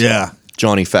 Yes. Yeah.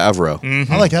 Johnny Favreau.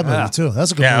 I like that movie too.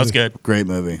 That's a good Yeah, movie. that was good. Great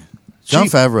movie. John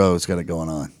Favreau's got it going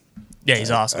on. Yeah,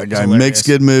 he's awesome. That He's guy hilarious. makes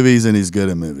good movies and he's good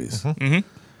at movies.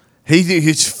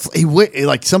 He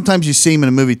like sometimes you see him in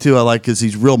a movie too. I like because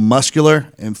he's real muscular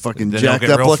and fucking Then he'll jacked get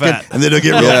up real looking, fat. and then he'll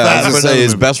get real Yeah, I fat. was for gonna say another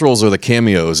his movie. best roles are the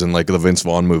cameos in like the Vince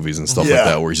Vaughn movies and stuff like Yeah.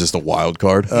 that, where he's just a wild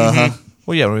card.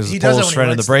 Well, yeah, when he was He the does it Polish when he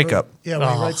friend in the writes movie. breakup. Yeah, when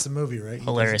he Oh. writes the movie, right? He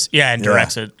Hilarious. Yeah, and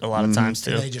directs it a lot of times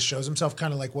too. does- And then he just shows himself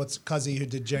kind of like what's Cuzzy who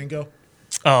did Django.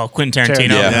 Oh, Quentin Tarantino.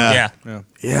 Yeah. Yeah.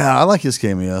 Yeah, I like his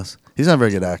cameos. He's not a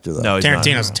very good actor though. No, he's not.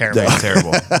 Tarantino's terrible. He's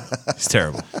terrible. He's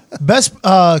terrible. Best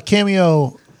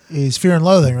cameo is Fear and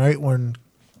Loathing, right? When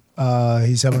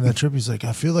he's having that trip, he's like,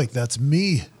 "I feel like that's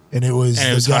me," and it was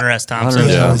And it was the guy- Hunter S. Thompson.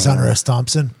 Yeah, Yeah. it was Hunter S.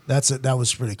 Thompson. That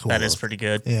was pretty cool. That is pretty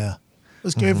good. Yeah. It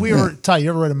was good. If we ever, Ty, you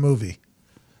ever read a movie?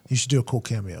 You should do a cool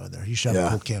cameo in there. You should have Yeah. a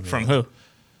cool cameo. From who?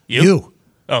 You.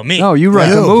 Oh, me. No, you write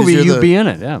Yeah. the movie, Because you're you'd the- be in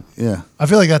it. Yeah. Yeah, I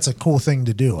feel like that's a cool thing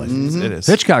to do. I think. It is.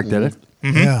 Hitchcock did it.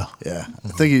 Yeah. yeah. I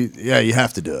think you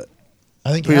have to do it.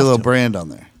 I think Put you your have little to. brand on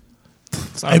there.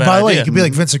 It's not Hey, a bad by the way, idea. you could be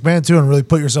like Vince McMahon too and really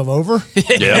put yourself over.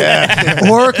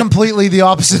 Or completely the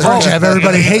opposite direction. Have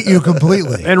everybody hate you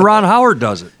completely. And Ron Howard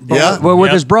does it. Yeah. Well, with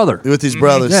Yep. his brother. With his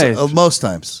brothers, Yeah. most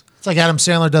times. It's like Adam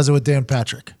Sandler does it with Dan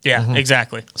Patrick. Yeah,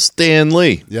 exactly. Stan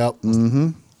Lee. Yep.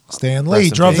 Stan Lee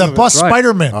in drove peace. that bus, Right.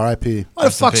 Spider-Man. R.I.P. Why the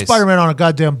Rest in fuck peace. Spider-Man on a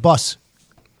goddamn bus?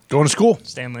 Going to school.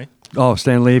 Stanley. Oh,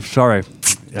 Stan Lee. Sorry.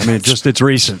 I mean, it's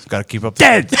recent. Got to keep up.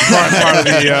 Dead. Part of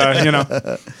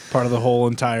the part of the whole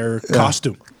entire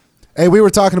costume. Hey, we were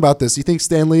talking about this. You think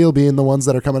Stan Lee will be in the ones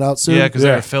that are coming out soon? Yeah, because they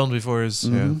Yeah. were filmed before his.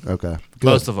 Yeah. Okay. Good.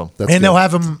 Most of them. That's And good. they'll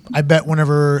have him, I bet,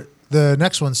 whenever the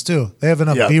next ones too. They have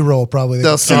enough Yeah. B-roll probably. They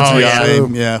They'll can- CGI yeah.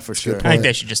 him. Yeah, for sure. I think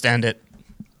they should just end it.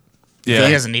 Yeah.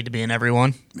 He doesn't need to be in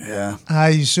everyone. Yeah. I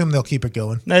assume they'll keep it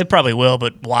going. They probably will,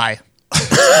 but why?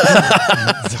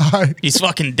 He's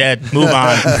fucking dead. Move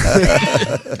on.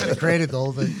 Created the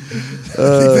whole thing.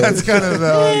 I think that's kind of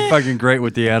Fucking great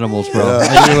with the animals, bro.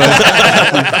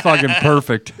 You're fucking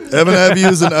perfect. Evan have you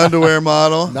as an underwear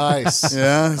model. Nice.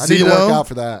 Yeah. I need to work Zito? out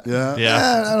for that. Yeah.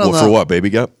 Yeah. I don't What know. for what, baby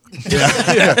gap? There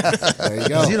you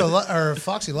go. Zito, or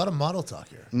Foxy, a lot of model talk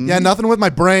here. Yeah, nothing with my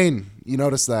brain. You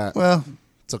notice that. Well,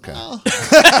 It's okay.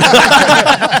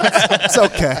 It's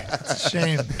okay. It's a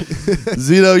shame.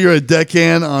 Zito, you're a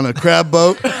deckhand on a crab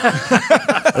boat.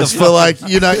 I just feel like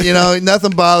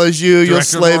nothing bothers you. You'll Director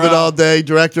slave it morale. all day.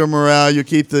 Director of morale. You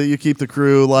keep the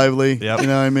crew lively. Yep. You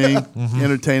know what I mean?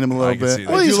 Entertain them a little I can bit. see that.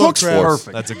 Well, Well, he's looks hooked for it.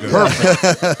 Perfect. That's a good one.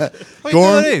 What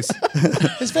Gorm? are you doing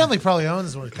these? His family probably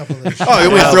owns a couple of their shit. Oh, you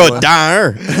want to throw it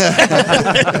down?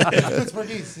 That's what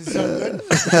he's so good.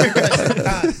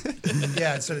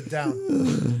 Yeah, instead of down.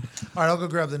 All right, I'll go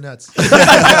grab the nuts.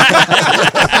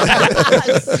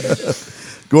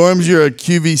 Gorms, you're a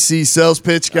QVC sales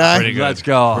pitch guy. Pretty good. Let's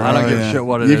go. I don't give a shit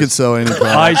what it is. You can sell any product.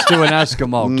 Ice to an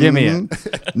Eskimo. Give me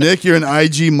it. Nick, you're an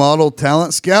IG model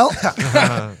talent scout. All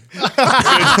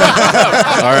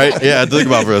right. Yeah, think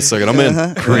about it for a second. I'm in.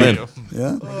 I'm in.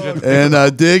 Yeah.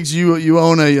 And Diggs, you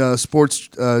own a sports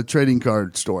trading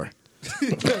card store.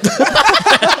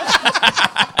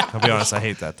 I'll be honest, I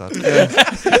hate that thought. You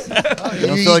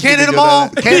feel like can't you'd hit be them good all.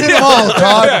 at it. Can't hit them all,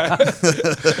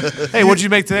 Todd. Hey, what'd you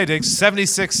make today, Diggs?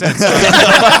 76 cents.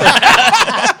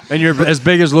 And you're as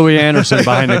big as Louis Anderson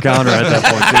behind the counter at that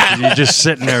point. Too, 'cause you're just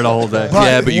sitting there the whole day.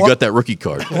 Yeah, but you what- got that rookie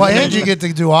card. Well, and you get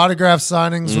to do autograph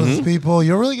signings with people.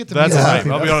 You'll really get to That's meet a a lot of nightmare.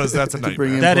 people. I'll be honest, that's a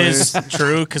nightmare. That is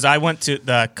true because I went to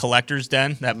the Collector's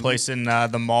Den, that place in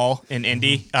the mall in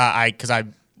Indy. Because I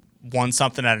won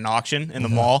something at an auction in the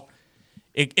mall.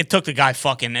 It took the guy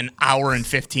fucking an hour and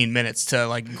 15 minutes to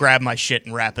like grab my shit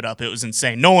and wrap it up. It was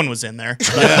insane. No one was in there.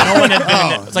 Like, no one had been in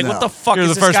there. It's like, what the fuck You're is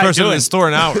the this first guy person doing? in the store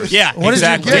in hours. Yeah, What did you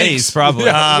exactly. get? Days, probably.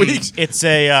 It's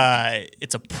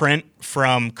a print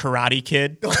from Karate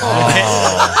Kid.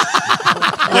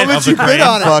 How much you bid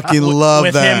on it? Fucking love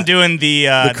with that. him doing the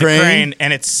crane?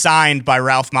 and it's signed by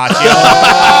Ralph Macchio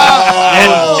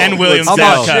and William How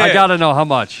much? Zabka. I gotta know how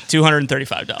much.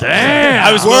 $235. Damn.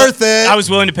 I was Worth it. I was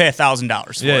willing to pay $1,000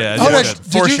 for it. Yeah, Oh, yeah. that's-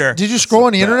 For sure. Did you scroll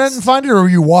on the internet and find it, or were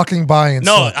you walking by and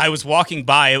No, saw it? I was walking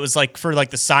by. It was like for like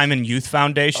the Simon Youth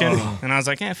Foundation, Oh. and I was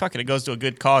like, fuck it. It goes to a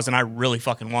good cause, and I really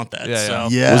fucking want that. Yeah, so.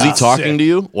 Yeah. Was he talking to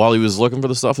you while he was looking for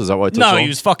the stuff? Is that why it took so No, long? he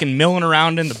was fucking milling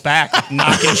around in the back,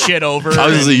 knocking shit over. I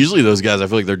was gonna say, usually those guys, I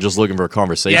feel like they're just looking for a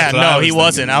conversation. Yeah, what I no, was he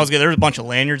wasn't. I was there was a bunch of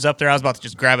lanyards up there. I was about to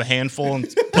just grab a handful and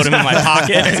put them in my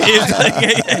pocket. He was like,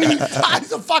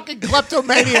 Ty's a fucking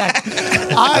kleptomaniac.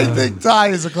 I think Ty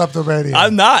is a kleptomaniac.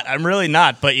 I'm not. I'm really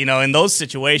not. But in those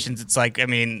situations, it's like,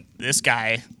 this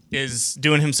guy is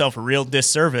doing himself a real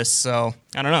disservice. So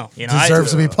I don't know.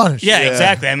 Deserves to be punished. Yeah,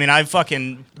 exactly. I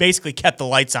fucking basically kept the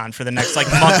lights on for the next month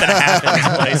and a half in this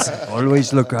place.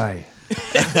 Always look high.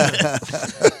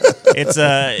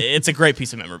 It's a great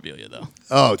piece of memorabilia, though.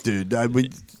 Oh, dude.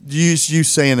 You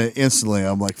saying it instantly,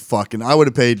 I'm like, fucking, I would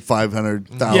have paid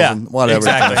 $500,000, whatever.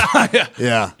 Exactly.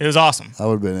 Yeah. It was awesome. I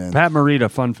would have been in. Pat Morita,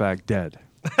 fun fact, dead.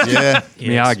 Yeah.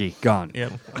 Miyagi, gone.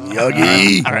 Yep.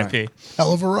 Miyagi. R.I.P.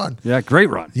 Hell of a run. Yeah, great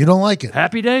run. You don't like it.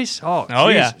 Happy Days? Oh,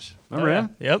 yeah. Jesus. Remember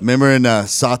him? Yep. Remember in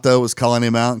Sato was calling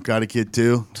him out in Karate Kid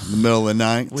 2 in the middle of the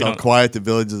night? It's We all don't- quiet, the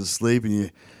village is asleep, and you,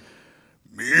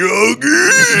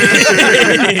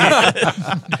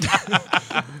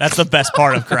 That's the best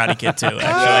part of Karate Kid 2, actually.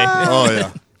 oh,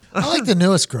 yeah. I like the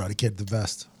newest Karate Kid the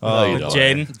best. No, you With don't.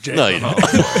 Jaden. No, you don't.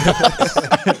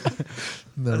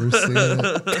 Never seen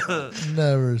it.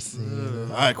 Never seen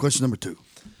All right, question number 2.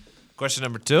 Question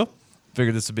number 2.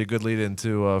 Figured this would be a good lead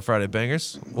into Friday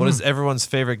Bangers. What is everyone's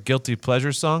favorite guilty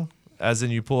pleasure song? As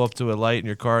in, you pull up to a light in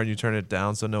your car and you turn it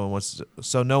down so no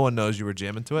one knows you were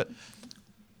jamming to it.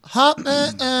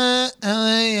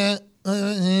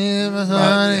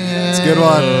 It's a good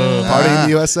one. Party in the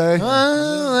USA.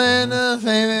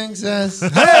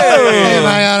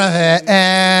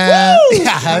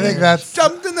 Yeah, I think that's.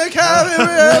 Jumped in the car for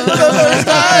the first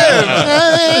time.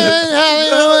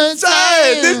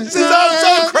 This is all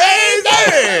so crazy.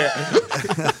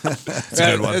 It's a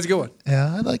good one. That's a good one.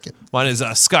 Yeah, I like it. Mine is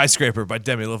Skyscraper by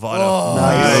Demi Lovato.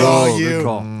 Oh, Good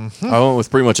call. I went with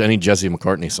pretty much any Jesse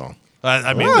McCartney song.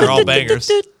 I mean, they're all bangers.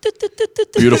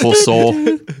 Beautiful Soul,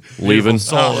 Leaving.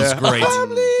 Soul is great.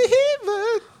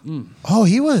 Oh,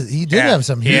 he did have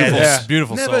some Yeah, beautiful.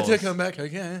 Beautiful Never Soul. to come back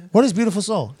again. What is Beautiful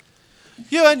Soul?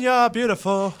 You and your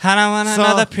beautiful. I don't want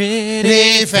another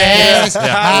pretty face.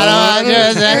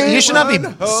 You should not be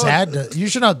sad. You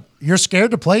should not. You're scared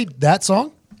to play that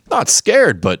song. Not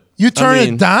scared, but You turn I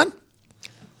mean, it down.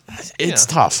 It's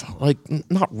tough. Like,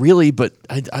 not really, but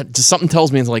I just something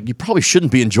tells me it's like you probably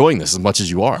shouldn't be enjoying this as much as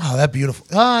you are. Oh, that beautiful.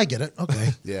 Oh, I get it. Okay.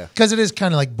 Yeah. Because it is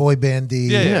kind of like boy bandy.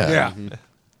 Yeah.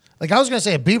 Like I was gonna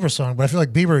say a Bieber song, but I feel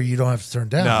like Bieber you don't have to turn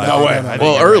down. No way.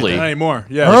 Well, early. Not anymore.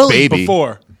 Yeah. Early. Baby.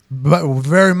 Before. But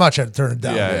very much had to turn it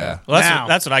down. Yeah. Well,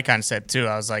 that's what I kind of said too.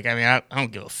 I was like, I don't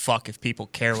give a fuck if people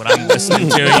care what I'm listening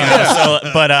to.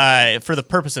 But for the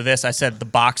purpose of this, I said "The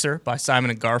Boxer" by Simon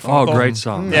and Garfunkel. Oh, great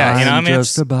song. Yeah, I'm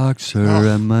just it's a boxer,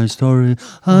 and my story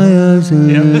I have seen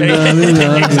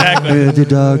exactly. with the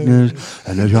darkness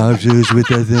and the charges with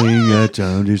the thing that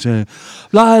somebody say,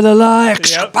 la la la,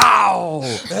 pow,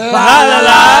 la la la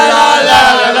la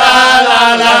la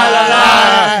la la la la.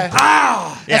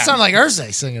 That sounded like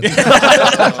Ursay singing.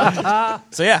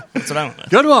 So yeah, that's what I went with.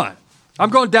 Good one. I'm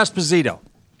going Despacito.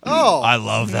 Oh. I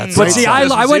love that But song. see,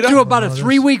 I went through about a Despacito?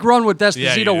 3-week run with Yeah,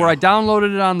 Despacito you where I did.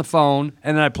 downloaded it on the phone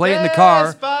and then I play it in the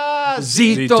car.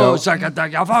 Zito. It's a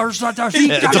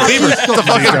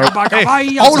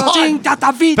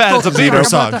Pat, it's a Bieber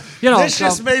song. You know, This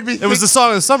just made me. It was the song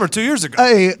of the summer 2 years ago.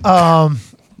 Hey,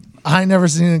 I never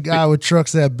seen a guy with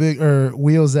trucks that big or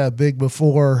wheels that big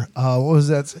before. What was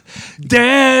that?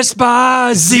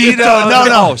 Despacito.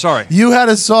 No. Oh, sorry. You had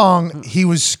a song. He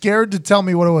was scared to tell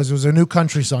me what it was. It was a new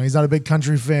country song. He's not a big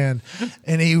country fan,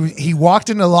 and he walked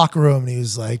into the locker room and he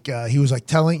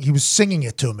was singing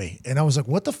it to me, and I was like,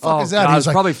 "What the fuck Oh, is that?" God, He it was was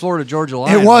like, probably Florida Georgia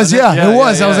Line. It was, wasn't yeah, it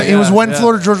was. I was like, it was when yeah.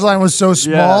 Florida Georgia Line was so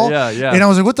small. yeah. And I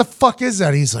was like, what the fuck is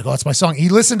that? He's like, oh, it's my song. He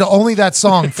listened to only that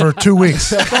song for 2 weeks.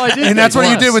 That's all I did. And that's what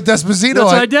you did with Despacito. That's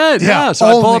what I did. Yeah. So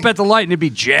I pull only. up at the light and it'd be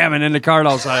jamming in the car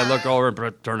outside. I look over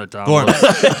and turn it down. Gordon.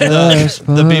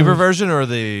 The Bieber version or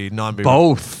the non-Bieber?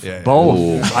 Both. Yeah. Both.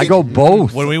 Ooh. I go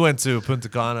both. When we went to Punta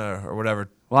Cana or whatever.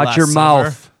 Watch last your summer,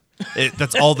 mouth.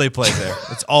 That's all they played there.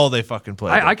 That's all they fucking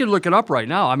played. I can look it up right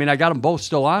now. I mean, I got them both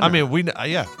still on. I there. mean,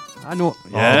 yeah. I know.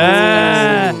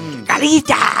 Yeah.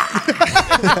 Carita.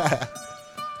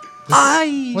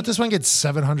 What, this one gets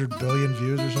 700 billion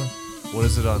views or something? What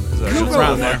is it on? Is that It's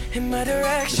around there.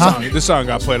 Huh? This song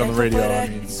got played on the radio. I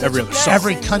mean, every other song.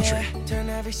 Every country.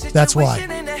 That's why.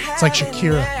 It's like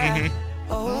Shakira.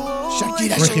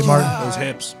 Ricky Martin. Those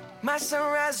hips. My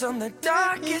sunrise on the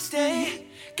darkest day.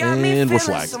 And we're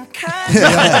flagged.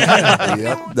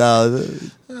 Yep. No,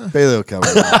 Bailey will cover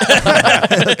it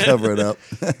up. Cover it up.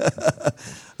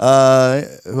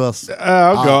 Who else?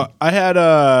 I'll go. I had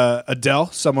Adele,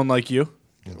 Someone Like You.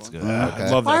 That's good. I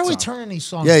love that Why are we song. turning these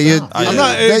songs Yeah, you. down? I'm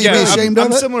not. Don't you be Again, ashamed I'm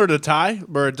of it? similar to Ty,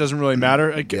 where it doesn't really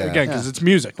matter. Again, because it's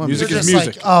music. Music You're is just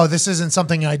music. like, oh, this isn't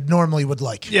something I normally would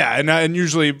like. Yeah, and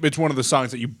usually it's one of the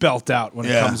songs that you belt out when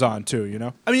it comes on too. You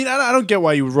know, I mean, I don't get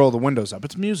why you would roll the windows up.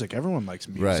 It's music. Everyone likes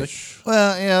music.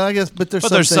 Well, yeah, I guess, but there's But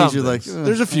some there's things you're some like. things.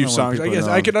 There's a few I don't want songs. I people guess to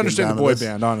know I could I'm understand getting the boy down to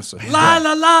band, honestly. La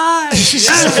la la.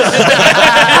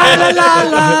 La la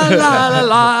la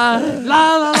la la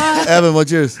la la. this. Evan,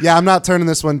 what's yours? Yeah, I'm not turning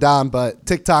this one down, but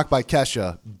TikTok by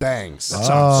Kesha bangs. That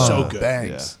sounds so good.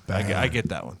 Bangs. I get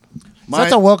that one. Is that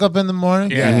the woke up in the morning?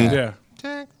 Yeah.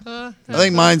 I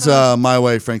think mine's My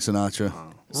Way, Frank Sinatra.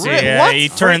 See, you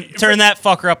turn that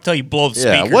fucker up till you blow the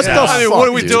Yeah, speakers what the out. fuck, What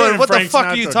are we dude? doing? What the Frank fuck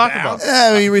are you Sinatra talking down. about?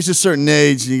 Yeah, when you reach a certain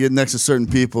age and you get next to certain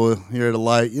people, you're at a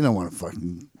light. You don't want to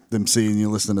fucking them seeing you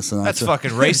listen to Sinatra. That's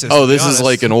fucking racist. Oh, to be this is honest.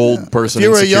 like an old person If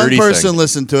you were a young insecurity person thing.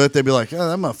 listen to it, they'd be like, "Oh,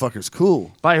 that motherfucker's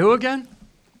cool." By who again?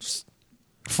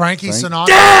 Frankie Sinatra.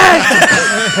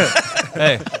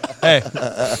 Hey,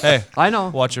 I know.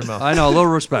 watch your mouth. I know. A little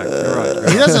respect. You're right.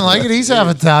 He doesn't like it. He's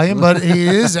half Italian, but he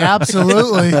is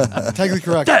absolutely Technically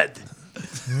correct. Dead.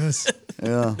 Yes.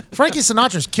 Yeah, Frankie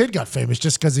Sinatra's kid got famous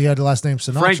just because he had the last name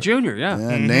Sinatra. Frank Jr. Yeah.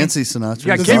 yeah. Nancy Sinatra. He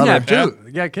got his kidnapped daughter. too.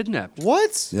 He got kidnapped.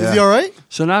 What? Yeah. Is he all right?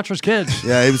 Sinatra's kid.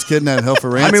 Yeah, he was kidnapped, held for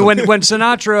ransom. I mean, when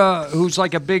Sinatra, who's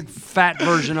like a big fat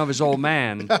version of his old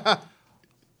man.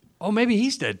 Oh, maybe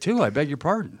he's dead too. I beg your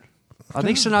pardon. I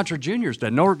think Sinatra Jr.'s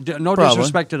dead. No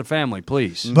disrespect to the family,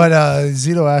 please. But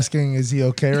Zito asking, is he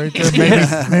okay right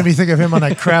there? Made me think of him on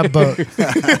that crab boat.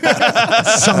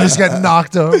 Somebody's got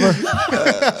knocked over.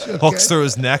 Hooks through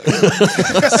his neck.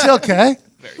 Is he okay?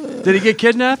 Did he get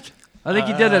kidnapped? I think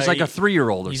he did as like a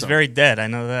 3-year-old or He's something. very dead. I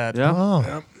know that. Yeah.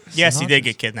 Oh. Yes, he did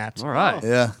get kidnapped. All right.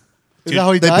 yeah, Is that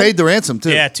how he they died? paid the ransom too.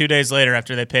 Yeah, 2 days later,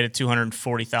 after they paid a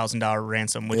 $240,000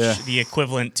 ransom, which Yeah. the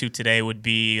equivalent to today would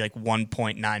be like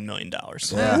 $1.9 million.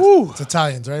 It's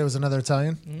Italians, right? It was another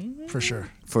Italian? For sure.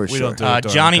 for We sure. don't do it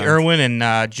during Johnny time. Irwin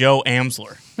and Joe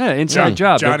Amsler. Yeah, inside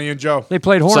job. Johnny and Joe. They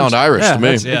played horns. Sound Irish yeah, to me.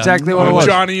 That's Yeah. exactly what it was.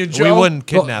 Johnny and Joe. We wouldn't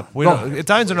kidnap. We Go- don't,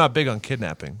 Italians are not big on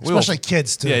kidnapping. We will- Especially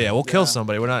kids, too. Yeah, we'll kill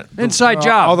somebody. We're not. Inside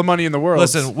job. All the money in the world.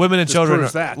 Listen, women and Just children.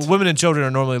 proves that. Women and children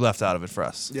are normally left out of it for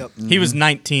us. Yep. He was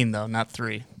 19 though, not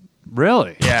 3.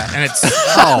 Really? Yeah, and it's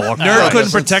Nerd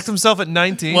couldn't protect himself at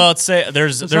 19. well, it's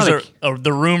there's not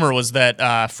the rumor was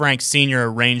that Frank Sr.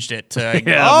 arranged it to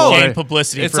Yeah, gain boy.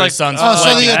 publicity It's for like- his son's Oh, so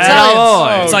wedding. the Oh,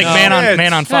 Italians. It's like no.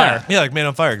 Man on Fire. yeah, like Man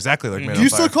on Fire, exactly like Man Do you on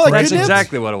still Fire. call it That's kidnaps?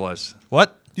 exactly what it was.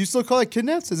 What? Do you still call it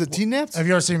kidnaps? Is it teen naps? Have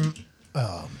you ever seen...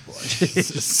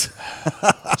 It's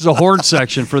a horn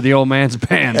section for the old man's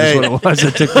band. Is Hey. what it was.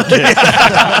 That took the kid.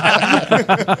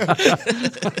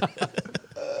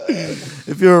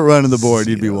 If you were running the board,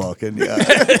 you'd be walking. Yeah.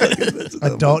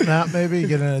 Adult nap, maybe?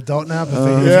 Get an adult nap? If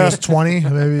he was 20,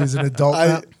 maybe he's an adult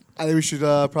nap. I think we should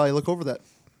probably look over that.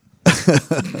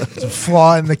 It's a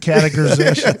flaw in the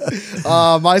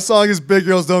categorization. My song is Big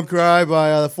Girls Don't Cry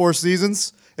by the Four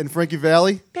Seasons and Frankie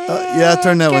Valli. Yeah,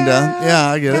 turn that one down. Yeah,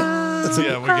 I get it.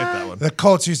 Yeah, we get that one. The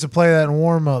Colts used to play that in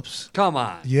warm-ups. Come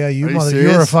on. Yeah, you Are you mother, you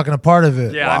serious? were fucking a part of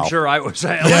it. Yeah, I'm sure I was.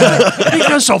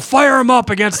 Because so fire him up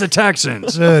against the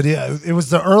Texans. Dude, yeah, it was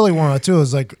the early warm-up too. It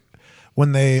was like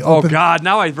when they Oh opened. God!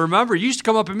 Now I remember. You used to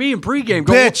come up at me in pregame.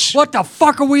 Go, Bitch. what the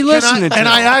fuck are we listening to? And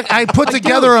I put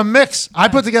together a mix. I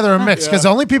put together a mix because the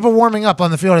only people warming up on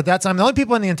the field at that time, the only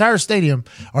people in the entire stadium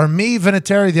are me,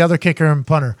 Vinatieri, the other kicker, and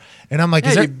punter. And I'm like, Yeah,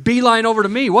 is you that? beeline over to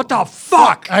me. What the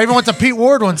fuck? I even went to Pete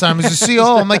Ward one time as a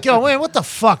CO. I'm like, yo, wait, what the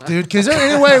fuck, dude? Because is there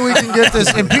any way we can get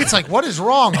this? And Pete's like, what is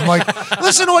wrong? I'm like,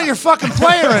 listen to what you're fucking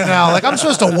playing right now. Like, I'm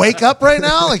supposed to wake up right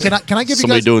now? Like, can I give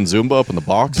Somebody you guys? doing Zumba up in the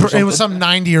box or It was something? some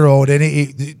 90-year-old, and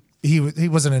he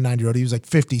wasn't a 90-year-old. He was like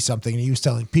 50-something, and he was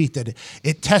telling Pete that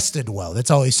it tested well. That's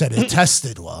all he said. It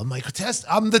tested well. I'm like,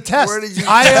 I'm the test. Where did you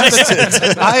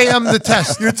I am the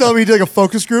test. You're telling me you did like a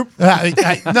focus group?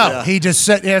 No, he just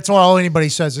said, that's all anybody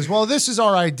says is, well, this is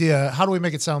our idea. How do we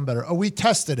make it sound better? Oh, we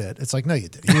tested it. It's like, no, you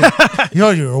didn't.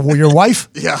 Your wife?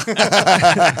 Yeah.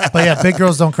 But yeah, Big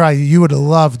Girls Don't Cry. You would have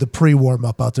loved the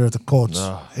pre-warm-up out there at the Colts.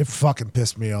 It fucking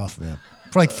pissed me off.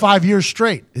 For like 5 years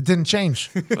straight. It didn't change.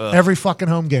 Every fucking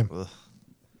home game.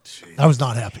 I was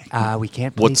not happy. We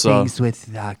can't play things with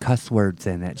cuss words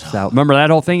in it. So remember that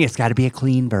whole thing? It's got to be a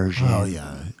clean version. Oh,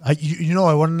 yeah. You know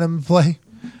what I wanted them to play?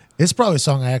 It's probably a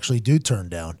song I actually do turn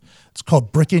down. It's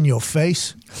called Brick in Your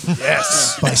Face.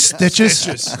 Yes. By Stitches.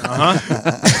 Uh-huh.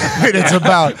 And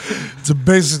it's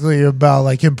basically about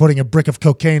like him putting a brick of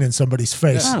cocaine in somebody's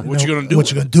face. Yeah. What you gonna do?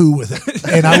 What you gonna do with it?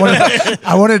 And I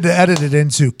wanted to edit it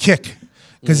into Kick.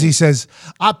 Because he says,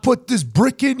 I put this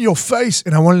brick in your face.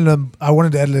 And I wanted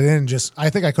to edit it in I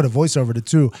think I could have voiceovered it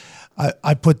too.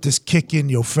 I put this kick in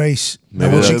your face.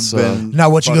 Now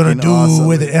what you gonna do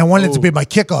with it? And I wanted it to be my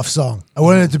kickoff song. I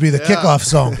wanted it to be the kickoff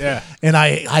song. Yeah. And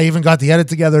I even got the edit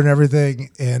together and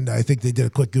everything. And I think they did a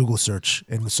quick Google search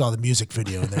and saw the music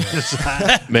video.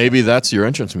 And Maybe that's your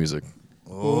entrance music.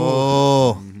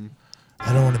 Oh.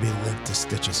 I don't want to be linked to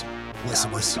Stitches.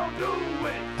 Listen to this.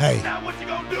 Hey.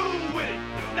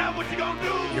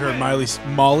 You heard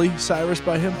Molly Cyrus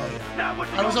by him? Oh, yeah.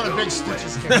 I was on a big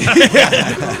Stitches kick.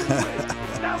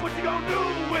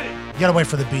 You gotta wait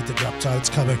for the beat to drop, Todd. It's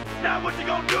coming. And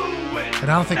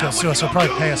I don't think they'll sue us. They'll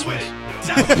probably pay us for this.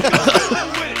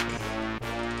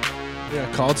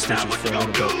 Yeah, called Stitches for a little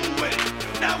bit.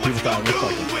 People thought I looked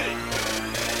like him.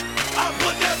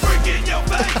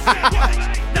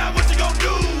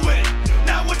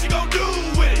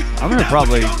 I'm gonna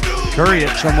probably curry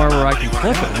it somewhere where I can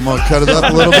clip it. I'm gonna cut it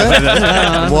up a little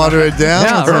bit, water it down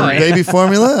with some baby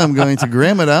formula. I'm going to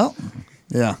gram it out.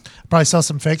 Yeah. Probably sell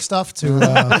some fake stuff to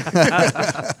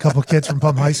a couple kids from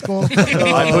Pump High School.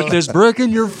 I put this brick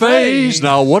in your face.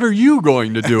 Now, what are you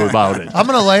going to do about it? I'm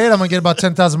going to lay it. I'm going to get about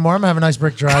 10,000 more. I'm going to have a nice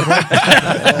brick driveway.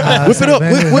 Whip it up.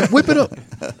 Whip it up.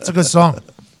 It's a good song.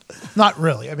 Not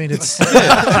really. I mean, it's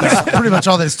pretty much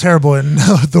all that's terrible in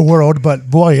the world, but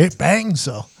boy, it bangs.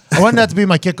 So I wanted that to be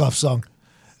my kickoff song.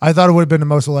 I thought it would have been the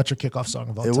most electric kickoff song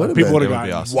of all time. People would have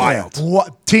gotten awesome. Wild.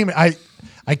 What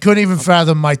I couldn't even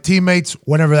fathom my teammates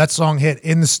whenever that song hit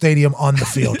in the stadium on the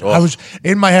field. I was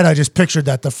in my head. I just pictured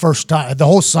that the first time. The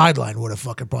whole sideline would have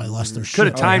fucking probably lost their shit. Could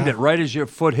have timed it right as your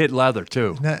foot hit leather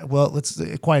too. Well, let's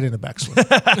quiet in the backswing.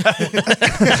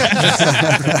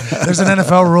 There's an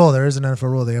NFL rule. There is an NFL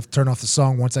rule. They have to turn off the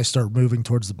song once I start moving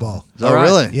towards the ball. Oh,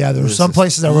 really? Yeah, there were some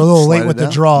places that were a little late with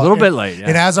the draw. A little bit late. Yeah.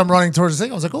 And as I'm running towards the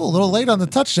thing, I was like, oh, a little late on the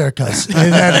touch there, cuz.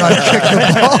 And then I kicked the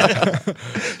ball.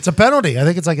 It's a penalty. I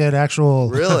think it's like an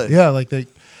actual. Really? Yeah, like they.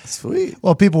 Sweet.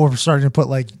 Well, people were starting to put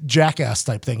like jackass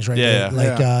type things right there.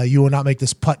 Like, you will not make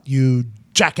this putt, you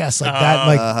jackass, like that.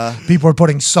 Like, people were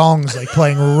putting songs like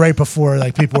playing right before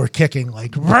like people were kicking.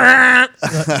 Like,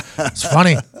 it's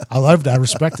funny. I loved it. I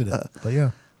respected it. But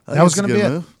yeah, that was going to be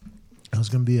it. That was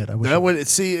going to be it. I wish. That would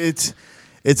see it's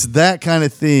that kind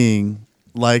of thing.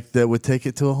 Like that would take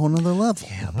it to a whole nother level.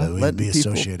 Yeah, but it would be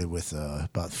associated with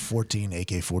about 14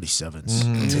 AK-47s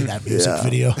in that music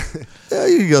video. Yeah,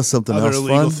 you can go something Other else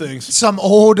illegal fun. things. Some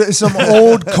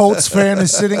old Colts fan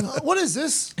is sitting. What is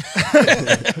this?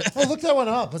 Oh, look that one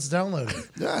up. Let's download it.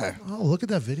 Yeah. Oh, look at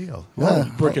that video.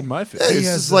 Yeah. Brick in my face. Hey,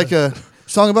 this is like a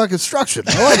song about construction.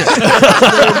 I like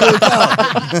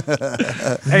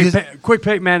it. Hey, quick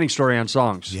Peyton Manning story on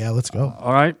songs. Yeah, let's go.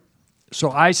 All right. So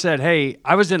I said, hey,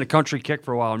 I was in a country kick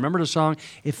for a while. Remember the song?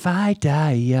 If I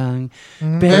die young,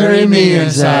 bury me in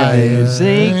Zion,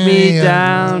 sink me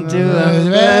down to a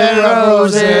bed of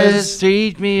roses,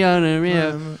 teach me under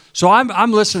me. So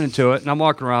I'm listening to it, and I'm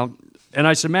walking around, and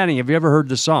I said, Manning, have you ever heard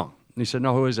this song? And he said,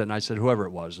 no, who is it? And I said, whoever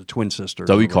it was, a twin sister. Is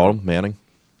that what you called him, Manning?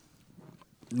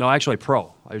 No, actually,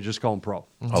 Pro. I just call him Pro.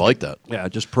 I like that. Yeah,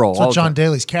 just Pro. That's what John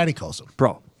Daly's caddy calls him.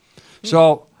 Pro.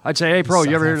 So I'd say, hey, Pro,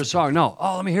 you ever hear this song? No.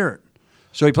 Oh, let me hear it.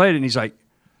 So he played it, and he's like,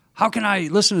 how can I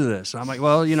listen to this? And I'm like,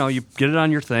 well, you get it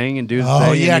on your thing and do the thing.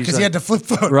 Oh, yeah, because he had to flip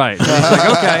phone. Right. And he's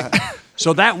like, okay.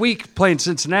 So that week playing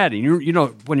Cincinnati, you know,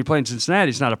 when you're playing Cincinnati,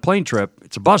 it's not a plane trip,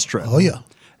 it's a bus trip. Oh, yeah.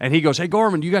 And he goes, hey,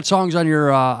 Gorman, you got songs on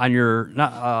your iPod.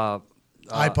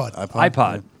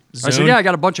 I said, yeah, I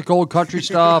got a bunch of cold country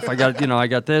stuff. I got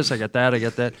this, I got that, I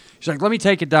got that. He's like, let me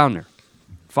take it down there.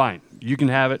 Fine. You can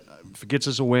have it. If it gets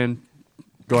us a win,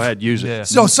 go ahead, use it. Yeah.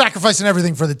 So sacrificing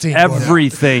everything for the team.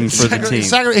 Everything for the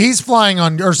team. He's flying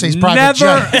on Ursay's private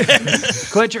jet.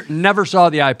 Clincher never saw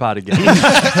the iPod again.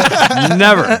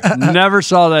 Never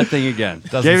saw that thing again.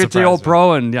 Gave it to the old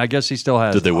Pro, and I guess he still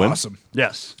has. Did they win? Awesome.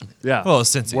 Yes. Yeah. Well,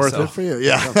 since Worth it for you.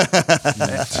 Yeah.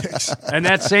 And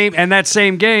that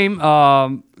same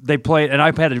game, they played, and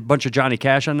I had a bunch of Johnny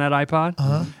Cash on that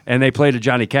iPod, and they played a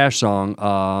Johnny Cash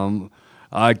song.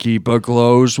 I keep a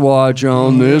close watch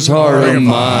on this heart of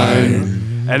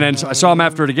mine. And then I saw him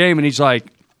after the game, and he's like,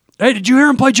 hey, did you hear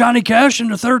him play Johnny Cash in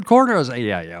the third quarter? I was like,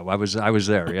 yeah, I was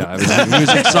there. Yeah, he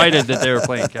was excited that they were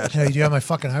playing Cash. Hey, do you have my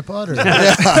fucking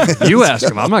iPod? Or? You ask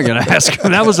him. I'm not going to ask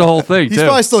him. That was the whole thing, He's too.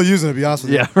 probably still using it, to be honest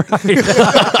with you. Yeah, right.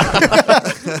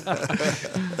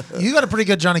 You got a pretty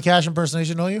good Johnny Cash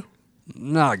impersonation, don't you?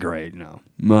 Not great, no.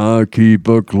 I keep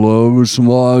a close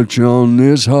watch on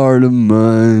this heart of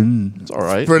mine. It's all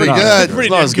right. Pretty good. It's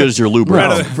not as good as your Lou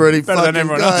Brown. Pretty Better than fucking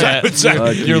everyone else. I would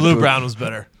say. Your Lou Brown was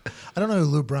better. I don't know who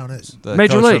Lou Brown is. The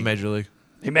Major coach League. from Major League.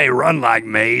 He may run like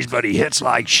Maze, but he hits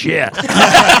like shit.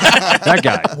 That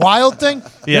guy. Wild Thing?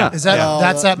 Yeah. Is that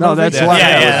that's that No, movie? that's Yeah, Wild,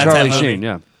 yeah, with that's Charlie that movie. Sheen,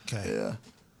 yeah. Okay. Yeah.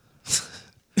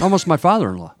 Almost my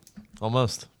father-in-law.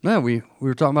 Almost. Yeah, we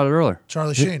were talking about it earlier.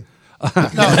 Charlie Sheen.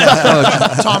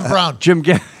 Tom Brown.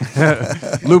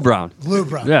 Lou Brown. Lou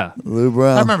Brown. Yeah. Lou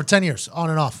Brown. I remember 10 years, on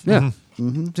and off. Yeah.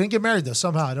 Didn't get married, though,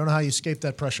 somehow. I don't know how you escaped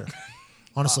that pressure.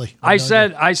 Honestly. I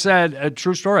said, a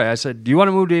true story. I said, do you want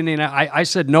to move to Indiana? I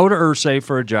said no to Ursay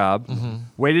for a job,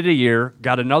 waited a year,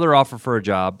 got another offer for a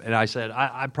job, and I said,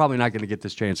 I'm probably not going to get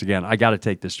this chance again. I got to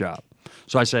take this job.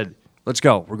 So I said, let's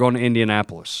go. We're going to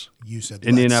Indianapolis. You said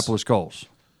Indianapolis Colts.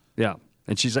 Yeah.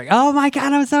 And she's like, oh, my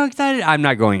God, I'm so excited. I'm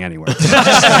not going anywhere.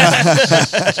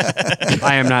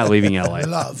 I am not leaving L.A.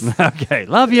 Love. Okay.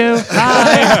 Love you.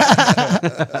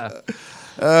 Bye.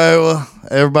 All right, well,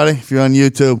 everybody, if you're on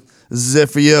YouTube, this is it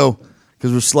for you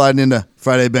because we're sliding into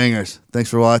Friday Bangers. Thanks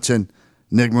for watching.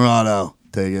 Nick Morano,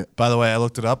 take it. By the way, I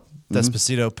looked it up.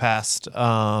 Despacito passed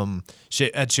Ed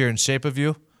Sheeran's Shape of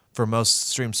You for most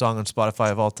streamed song on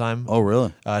Spotify of all time. Oh,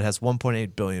 really? It has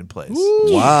 1.8 billion plays.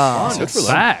 Wow. Good for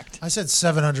fact. I said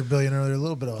 700 billion earlier, a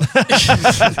little bit off.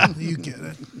 You get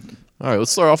it. All right,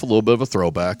 let's start off with a little bit of a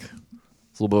throwback.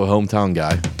 It's a little bit of a hometown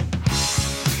guy.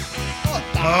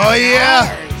 Oh,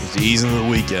 yeah. It's easing into the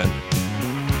weekend.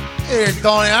 Hey,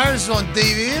 Donnie Iris on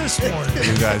TV this morning.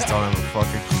 You guys don't have a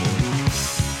fucking clue.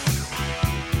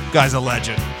 Guy's a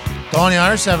legend. Donnie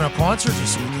Iris having a concert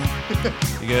this weekend.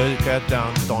 You got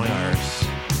down Donnie Iris.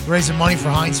 Raising money for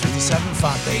Heinz 57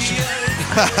 Foundation.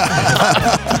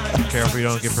 Careful you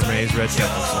don't get from Maze Red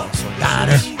Devil song.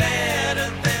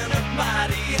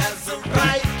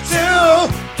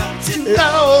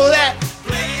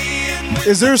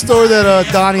 Is there a story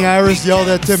that Donnie Iris yelled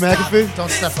at Tim McAfee?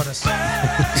 Don't step on us.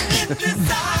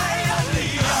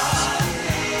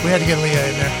 We had to get Leah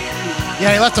in there.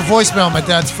 Yeah, he left a voicemail on my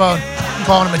dad's phone,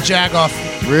 calling him a jagoff.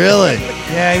 Really?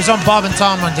 Yeah, he was on Bob and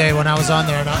Tom one day when I was on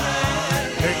there. And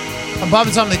on Bob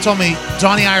and Tom, they told me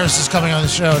Donnie Iris is coming on the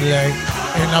show today.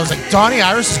 And I was like, Donnie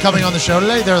Iris is coming on the show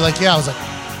today? They were like, yeah. I was like,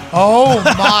 oh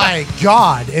my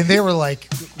God. And they were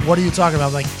like, what are you talking about?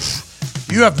 I'm like,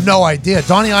 you have no idea.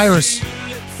 Donnie Iris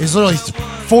is literally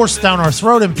forced down our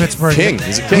throat in Pittsburgh. King.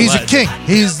 He's a king. He's a king.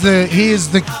 He is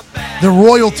the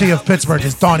royalty of Pittsburgh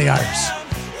is Donnie Iris.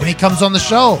 And he comes on the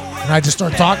show, and I just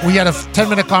start talking. We had a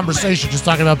 10-minute conversation just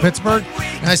talking about Pittsburgh.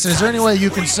 And I said, is there any way you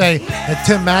can say that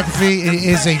Tim McAfee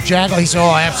is a jagoff? He said,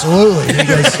 oh, absolutely. And he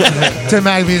goes, Tim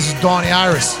McAfee is Donnie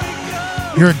Iris.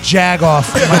 You're a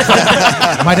jagoff.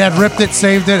 My dad ripped it,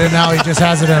 saved it, and now he just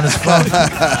has it on his phone.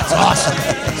 It's awesome.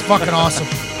 It's fucking awesome.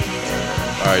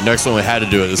 All right, next one we had to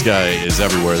do it. This guy is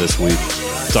everywhere this week.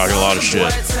 Talking a lot of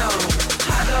shit.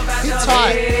 He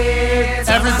taught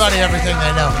everybody everything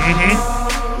they know.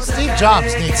 Steve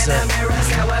Jobs needs to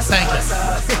thank him.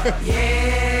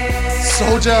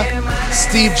 Soldier,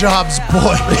 Steve Jobs'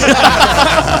 boy.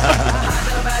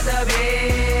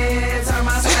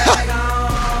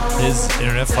 His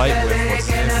internet fight with what's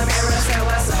his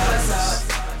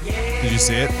name? Did you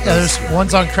see it? Yeah, there's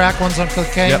one's on crack, one's on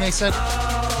cocaine, Yep. they said.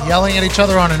 Yelling at each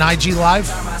other on an IG Live.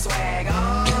 Is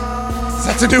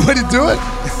that the new way to do it?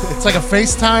 It's like a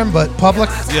FaceTime, but public.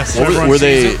 Yes.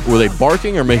 Were they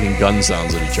barking or making gun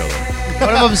sounds at each other?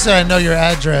 One of them said, I know your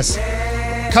address.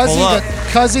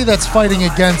 Cuzzy that's fighting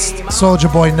against Soulja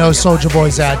Boy knows Soulja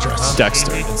Boy's address.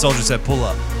 Dexter. And Soldier said, "Pull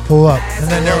up." Pull up. And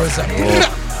then there was a...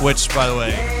 Which, by the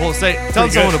way,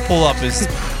 telling someone to pull up is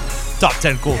top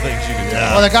 10 cool things you can do.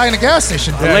 Well, the guy in the gas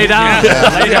station did. Lay down.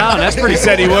 Lay down. That's pretty He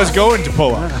said he was going to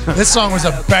pull up. This song was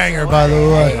a banger, by the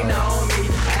way.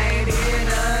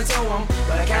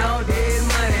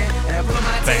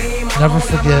 Never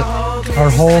forget our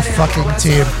whole fucking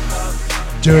team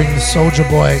doing the Soulja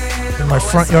Boy in my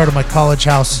front yard of my college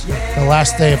house the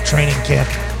last day of training camp.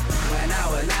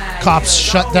 Cops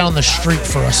shut down the street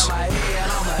for us.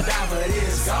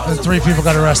 And 3 people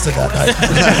got arrested that night.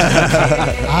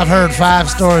 I've heard 5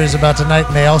 stories about tonight,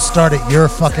 and they all start at your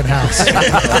fucking house.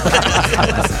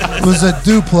 It was a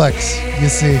duplex, you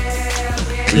see.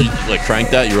 You, like crank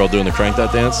that? You were all doing the crank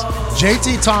that dance?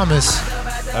 JT Thomas.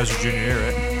 That was your junior year,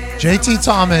 right? JT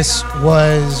Thomas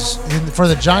was for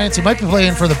the Giants. He might be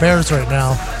playing for the Bears right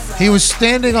now. He was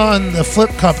standing on the flip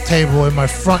cup table in my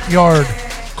front yard,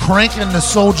 cranking the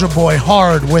Soulja Boy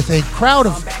hard with a crowd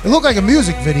of, it looked like a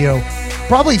music video,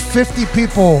 probably 50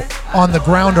 people on the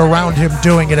ground around him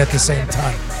doing it at the same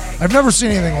time. I've never seen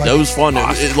anything like that. That was fun.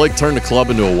 It like turned the club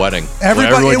into a wedding.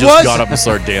 Everybody Everyone just got up and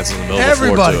started dancing in the middle of the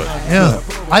floor to it. Yeah.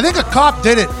 I think a cop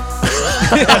did it.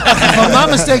 If I'm not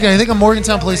mistaken, I think a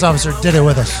Morgantown police officer did it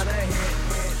with us.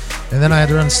 And then I had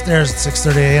to run the stairs at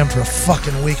 6:30 a.m. for a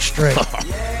fucking week straight.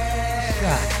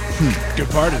 Good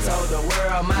party, though.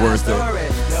 Worth it.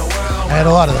 I had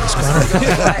a lot of those, Connor.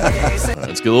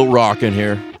 Let's get a little rock in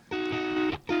here.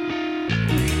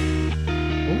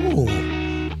 Ooh.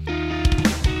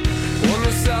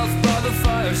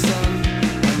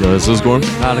 You know this is going?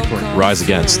 Not a clue. Rise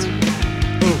Against.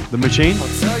 The Machine?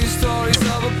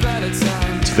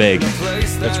 It's vague.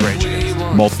 That's Rage Against.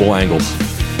 Multiple angles.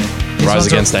 Rise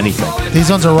Against anything. These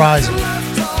ones are rising.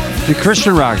 The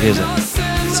Christian rock, is it?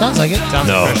 Sounds like it. Sounds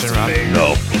No. like Christian rock.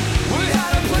 No.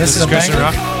 This is a Christian banger.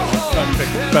 rock.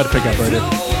 About to pick up right here.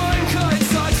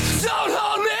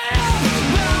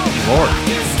 Lord.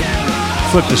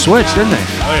 Flipped the switch, didn't they?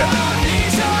 Oh, yeah.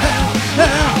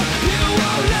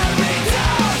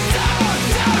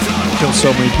 Killed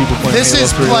so many people playing This Halo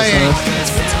is 3 last playing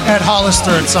night. at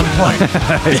Hollister at some point.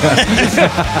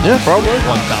 Yeah, probably.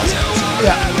 1,000.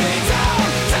 Yeah.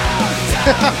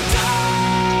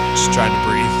 Just trying to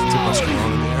breathe. Too much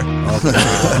corona in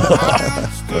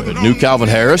the air. New Calvin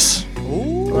Harris.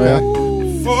 Oh, yeah.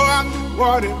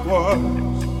 What it was.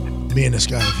 Me and this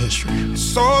guy have history.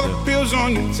 Saw the pills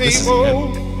on your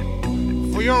table.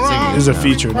 For your This is a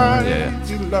feature. arms, Yeah.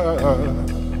 to love.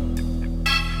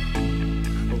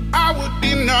 I would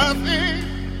be nothing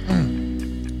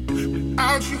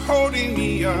without you holding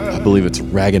me up. I believe it's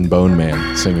Rag and Bone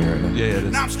Man singing right now. Yeah, it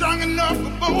is. I'm strong enough for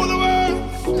both of us.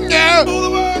 Yeah. Both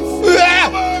of us. Yeah. Both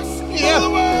of us. Yeah. Both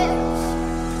of us.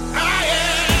 I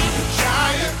am a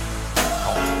giant.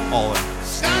 All in.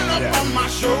 Stand up on my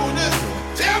shoulders.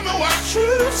 Tell me what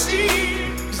you see.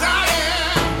 'Cause I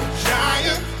am a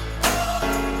giant.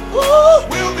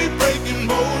 We'll be breaking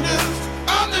boulders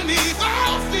underneath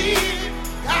our feet.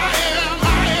 I am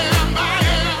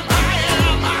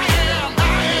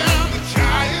the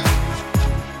giant.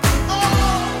 Oh,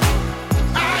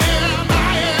 I am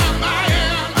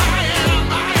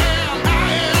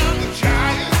the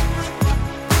giant.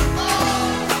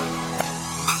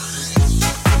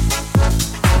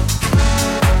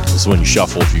 This is when you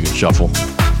shuffle if you can shuffle.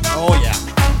 Oh, yeah.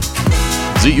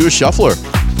 Zeke, you a shuffler?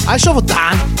 I shuffle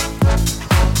Don.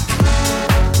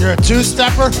 You're a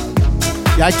two-stepper?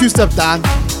 Yeah, I two-step Don.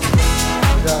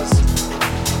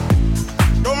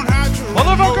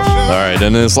 All right,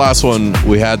 and this last one,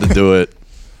 we had to do it.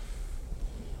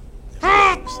 Ooh,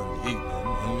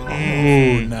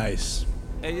 nice.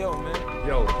 Hey, yo, man.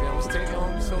 Yo, man, what's taking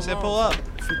on so long? He said pull up.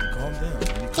 Calm down.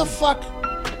 What the fuck?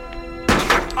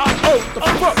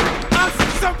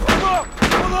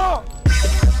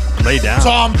 Lay down.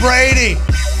 Tom Brady.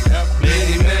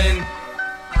 Many men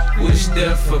wish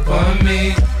death upon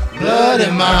me. Blood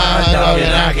in my dog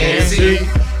and I can't see.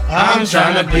 I'm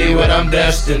trying to be what I'm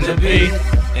destined to be.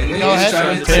 And Go niggas ahead.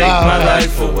 trying to take my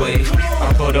life away.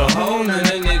 I put a hole in a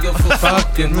nigga for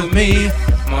fucking with me.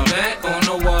 My back on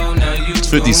the wall, now you It's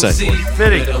 50 gon' Cent. see.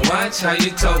 50. Better watch how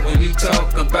you talk when you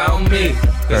talk about me.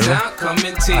 Cause I'll come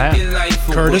and take your life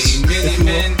Curtis, away. if you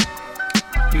will.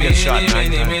 Many shot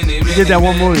 9 times. He did that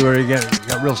one movie where he got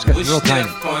real tiny,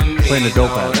 playing the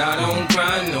dope addict.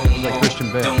 Like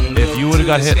Christian Bale. If you would have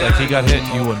got hit like he got hit,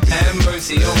 you wouldn't be. Have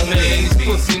mercy on me. These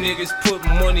pussy niggas put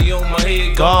money on my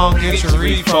head. Go on, get your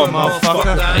refund,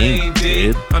 motherfucker. I ain't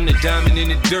dead. I'm the diamond in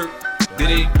the dirt that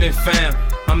ain't been found.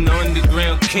 I'm the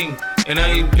underground king, and I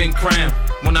ain't been crowned.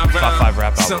 When I Top 5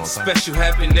 rap album something all time. special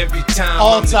happen every time.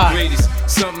 All I'm time. the greatest.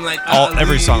 Something like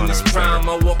Every song on this every prime.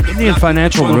 I walk the Isn't he in block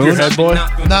Financial with Ruin? Head boy?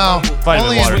 No, Vitamin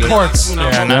only in water. courts.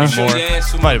 Yeah, not anymore.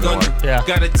 Vitamin water. Yeah.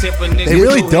 They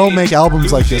really don't make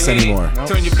albums like this anymore.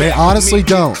 They honestly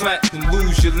don't.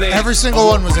 Every single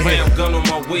one was a hit.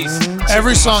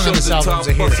 Every song on this album was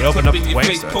a hit. They opened up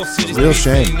Wangstar. Real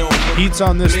shame. Heat's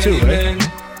on this too, right?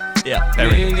 Yeah,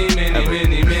 everything.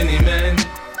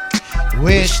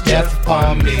 Wish death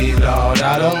upon me. Lord,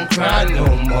 I don't cry no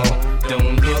more.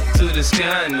 Don't look to the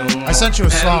sky no more. I sent you a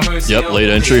song. Yep, late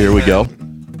entry. Here we go.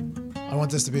 I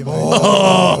want this to be my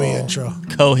movie intro.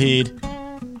 Coheed.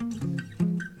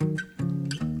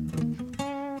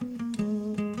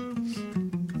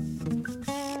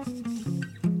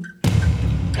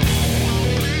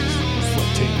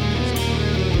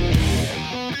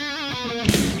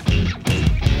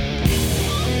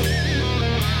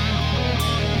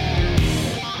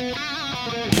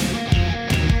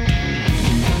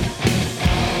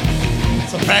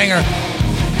 banger.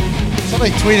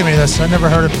 Somebody tweeted me this. I never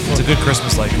heard it before. It's a good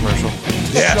Christmas light commercial.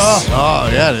 Yes. Oh,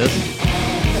 yeah, it is.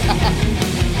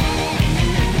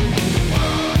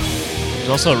 There's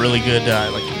also a really good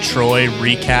like Troy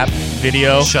recap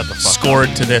video. Shut the fuck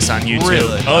scored to this on YouTube.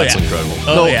 Really? Oh That's yeah, incredible.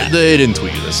 Oh No, yeah. they didn't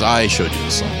tweet you this. I showed you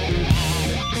this song.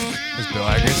 Is Bill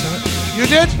Eggers in it? You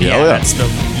did? Yeah, oh, yeah. that's the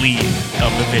lead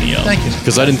of the video. Thank you.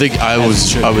 Because I didn't think I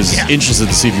was interested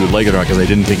to see if you would like it or not because I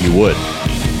didn't think you would.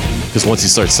 Because once he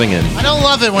starts singing, I don't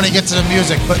love it when he gets to the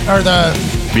music, but the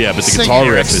yeah, but the singing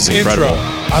guitar riff is incredible.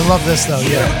 I love this though.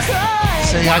 Yeah.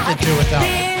 See, I could do without. I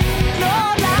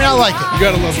mean, I like it. You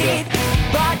gotta love that.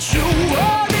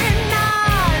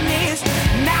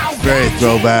 Very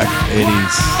throwback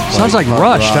 80s. Sounds like punk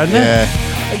Rush, rock. doesn't it? Yeah.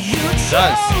 It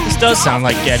does. This does sound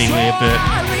like Geddy Lee a bit.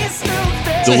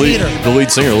 The lead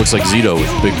singer looks like Zito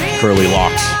with big curly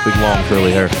locks, big long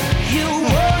curly hair.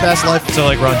 Fast life. So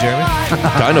like Ron Jeremy?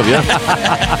 Kind of, yeah.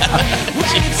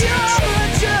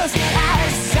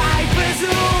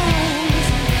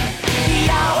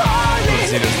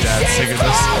 Zito's dad singing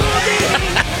this.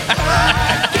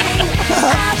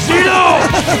 Zito!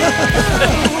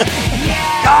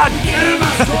 God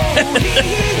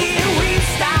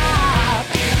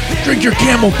Drink your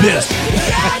camel piss.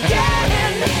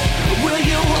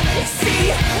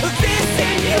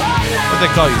 What they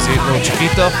call you? Is he a little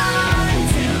Chiquito?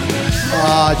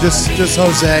 Just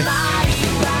Jose.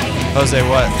 Jose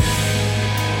what?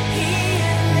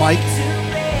 Mike.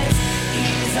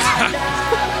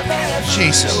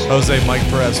 Jesus. Jose Mike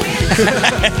Perez. I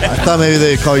thought maybe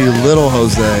they'd call you Little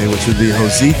Jose, which would be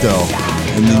Josito,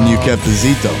 and then you kept the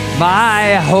Zito.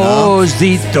 My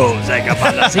Josito. Zega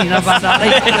Badacina,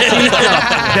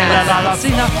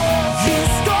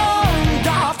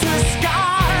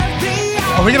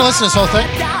 Are we gonna listen to this whole thing?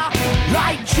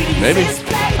 Maybe.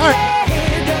 All right.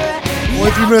 Only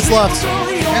a few minutes left. I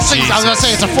was gonna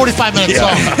say it's a 45-minute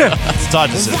song. It's Todd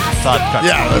decision. Todd cut.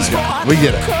 Yeah, let's go. We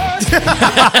get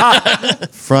it.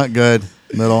 Front good,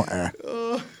 middle.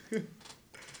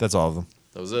 That's all of them.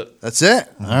 That was it. That's it.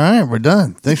 All right, we're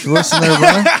done. Thanks for listening,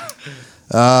 everybody.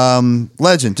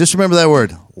 Legend. Just remember that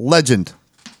word. Legend.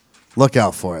 Look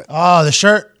out for it. Oh, the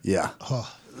shirt. Yeah.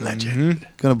 Oh, legend.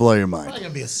 Gonna blow your mind. Probably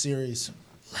gonna be a series.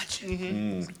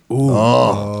 Ooh.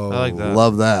 Oh, I like that.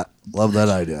 Love that. Love that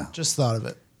idea. Just thought of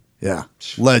it. Yeah.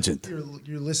 Legend.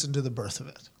 You listen to the birth of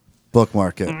it.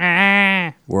 Bookmark it.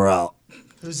 We're out.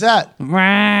 Who's that?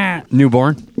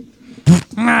 Newborn.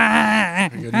 The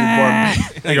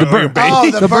birth of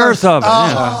it. The birth of it.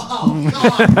 Oh,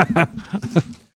 Yeah. God.